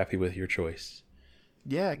 very happy with your choice.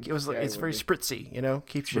 Yeah, it was. It's very spritzy,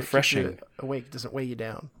 keeps you Refreshing. awake, doesn't weigh you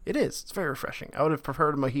down. It is. It's very refreshing. I would have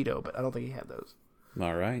preferred a mojito, but I don't think he had those.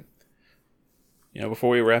 All right. Before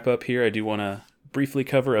we wrap up here, I do want to briefly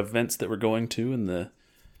cover events that we're going to in the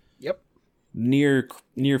near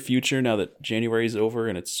future. Now that January's over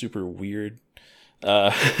and it's super weird,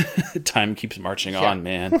 time keeps marching on,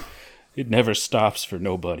 man. It never stops for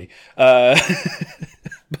nobody.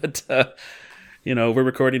 But we're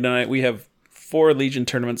recording tonight. We have 4 Legion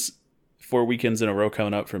tournaments, 4 weekends in a row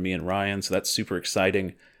coming up for me and Ryan, so that's super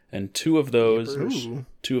exciting. And 2 of those are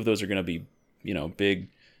going to be, big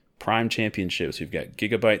Prime Championships. We've got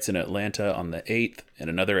Gigabytes in Atlanta on the 8th and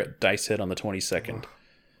another at Dicehead on the 22nd.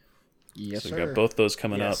 Yes, so sir. we've got both those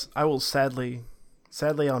coming up. I will sadly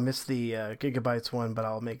I'll miss the Gigabytes one, but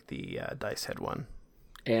I'll make the Dicehead one.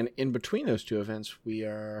 And in between those 2 events, we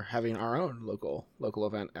are having our own local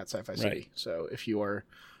event at Sci-Fi City. Right. So if you are,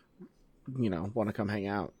 want to come hang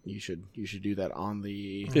out, you should do that on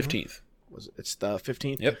the 15th. It's the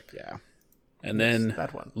 15th? Yep. Yeah. And then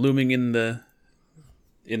that one. looming in the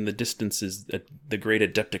distance is the Great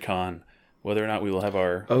Adepticon. Whether or not we will have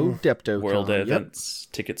our Deptocon. World events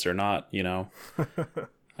tickets or not,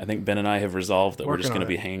 I think Ben and I have resolved that we're just going to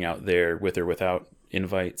be hanging out there with or without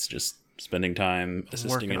invites, just spending time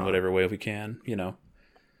assisting in whatever way we can,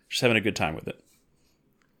 just having a good time with it.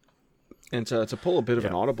 And to pull a bit of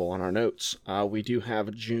an audible on our notes, we do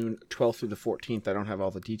have June 12th through the 14th. I don't have all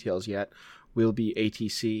the details yet. Will be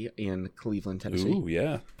ATC in Cleveland, Tennessee. Ooh,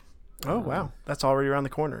 yeah. Oh, wow. That's already around the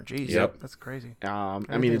corner. Jeez. Yep. That's crazy.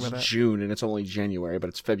 It's June and it's only January, but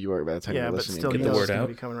it's February by the time you're listening. Yeah, but still, Get the word it's going out.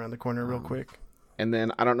 to be coming around the corner real quick. And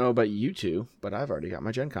then I don't know about you two, but I've already got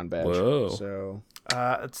my Gen Con badge. Whoa. So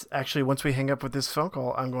it's actually, once we hang up with this phone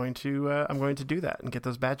call, I'm going to do that and get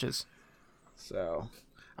those badges. So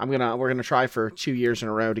we're gonna try for 2 years in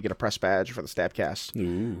a row to get a press badge for the Stabcast.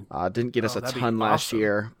 Ooh. Didn't get us a that'd be ton last awesome.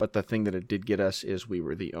 year, but the thing that it did get us is we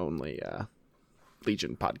were the only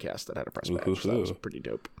Legion podcast that had a press badge. So that was pretty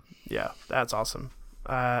dope. Yeah, that's awesome.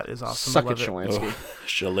 That is awesome. Suck I it, love Shalansky.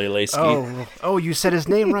 Shillelagh Ski. Oh, you said his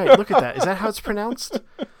name right. Look at that. Is that how it's pronounced?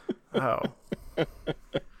 Oh.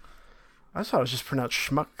 I thought it was just pronounced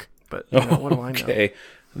schmuck, but what do I know? Okay.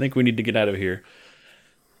 I think we need to get out of here.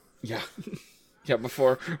 Yeah. Yeah,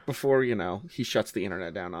 before he shuts the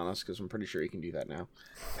internet down on us, because I'm pretty sure he can do that now.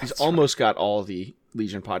 He's almost got all the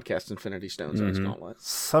Legion Podcast Infinity Stones in his gauntlet.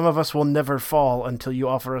 Some of us will never fall until you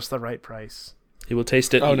offer us the right price. He will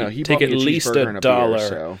taste it. Oh no, he take bought at me a least cheeseburger and $1. beer,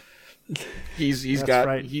 so he's That's got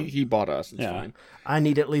right. he bought us. It's Yeah. fine. I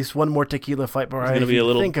need at least one more tequila fight before I Going to be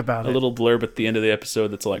even think about it. little blurb at the end of the episode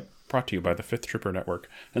that's like brought to you by the Fifth Trooper Network.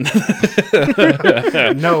 And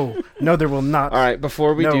No, there will not. All right,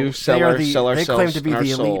 before we do sell they ourselves claim to be and our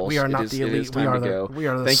the elite. souls, We are not the it is elite. We time are to go.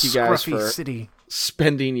 the Thank you guys scruffy for city.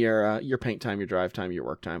 spending your paint time, your drive time, your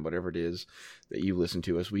work time, whatever it is that you listen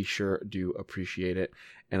to us. We sure do appreciate it.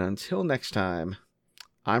 And until next time,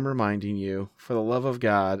 I'm reminding you, for the love of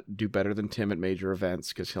God, do better than Tim at major events,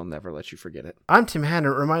 because he'll never let you forget it. I'm Tim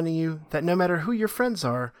Hanner, reminding you that no matter who your friends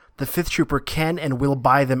are, the Fifth Trooper can and will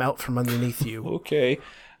buy them out from underneath you. okay.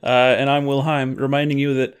 And I'm Will Heim, reminding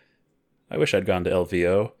you that I wish I'd gone to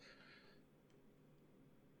LVO.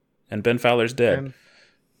 And Ben Fowler's dead.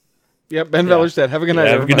 Ben Veller's dead. Have a good night,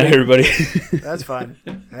 Have a good everybody. night, everybody. That's fine.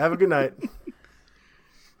 Have a good night.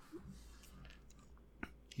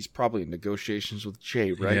 He's probably in negotiations with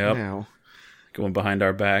Jay right Yep. now. Going behind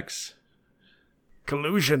our backs.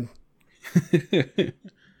 Collusion.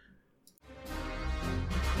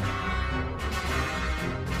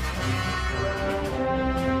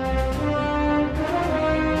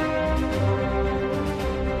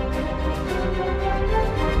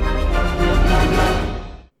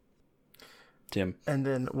 Tim. And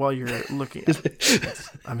then while you're looking,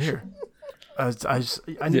 I'm here. I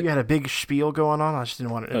knew you had a big spiel going on. I just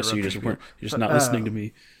didn't want to Oh, interrupt. so you're you. just not listening to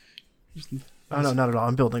me. Oh no, not at all.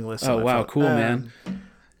 I'm building lists. Oh, on my wow, phone. cool, man.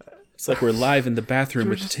 It's like we're live in the bathroom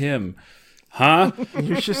with just- Tim. Huh?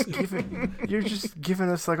 You're just giving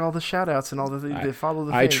us like all the shout outs and all the follow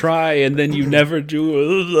the I things. try, and then you never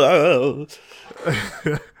do.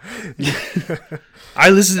 I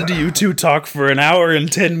listened to you two talk for an hour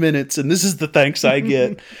and 10 minutes, and this is the thanks I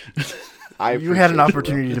get. I You had an appreciate it.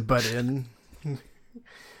 opportunity to butt in.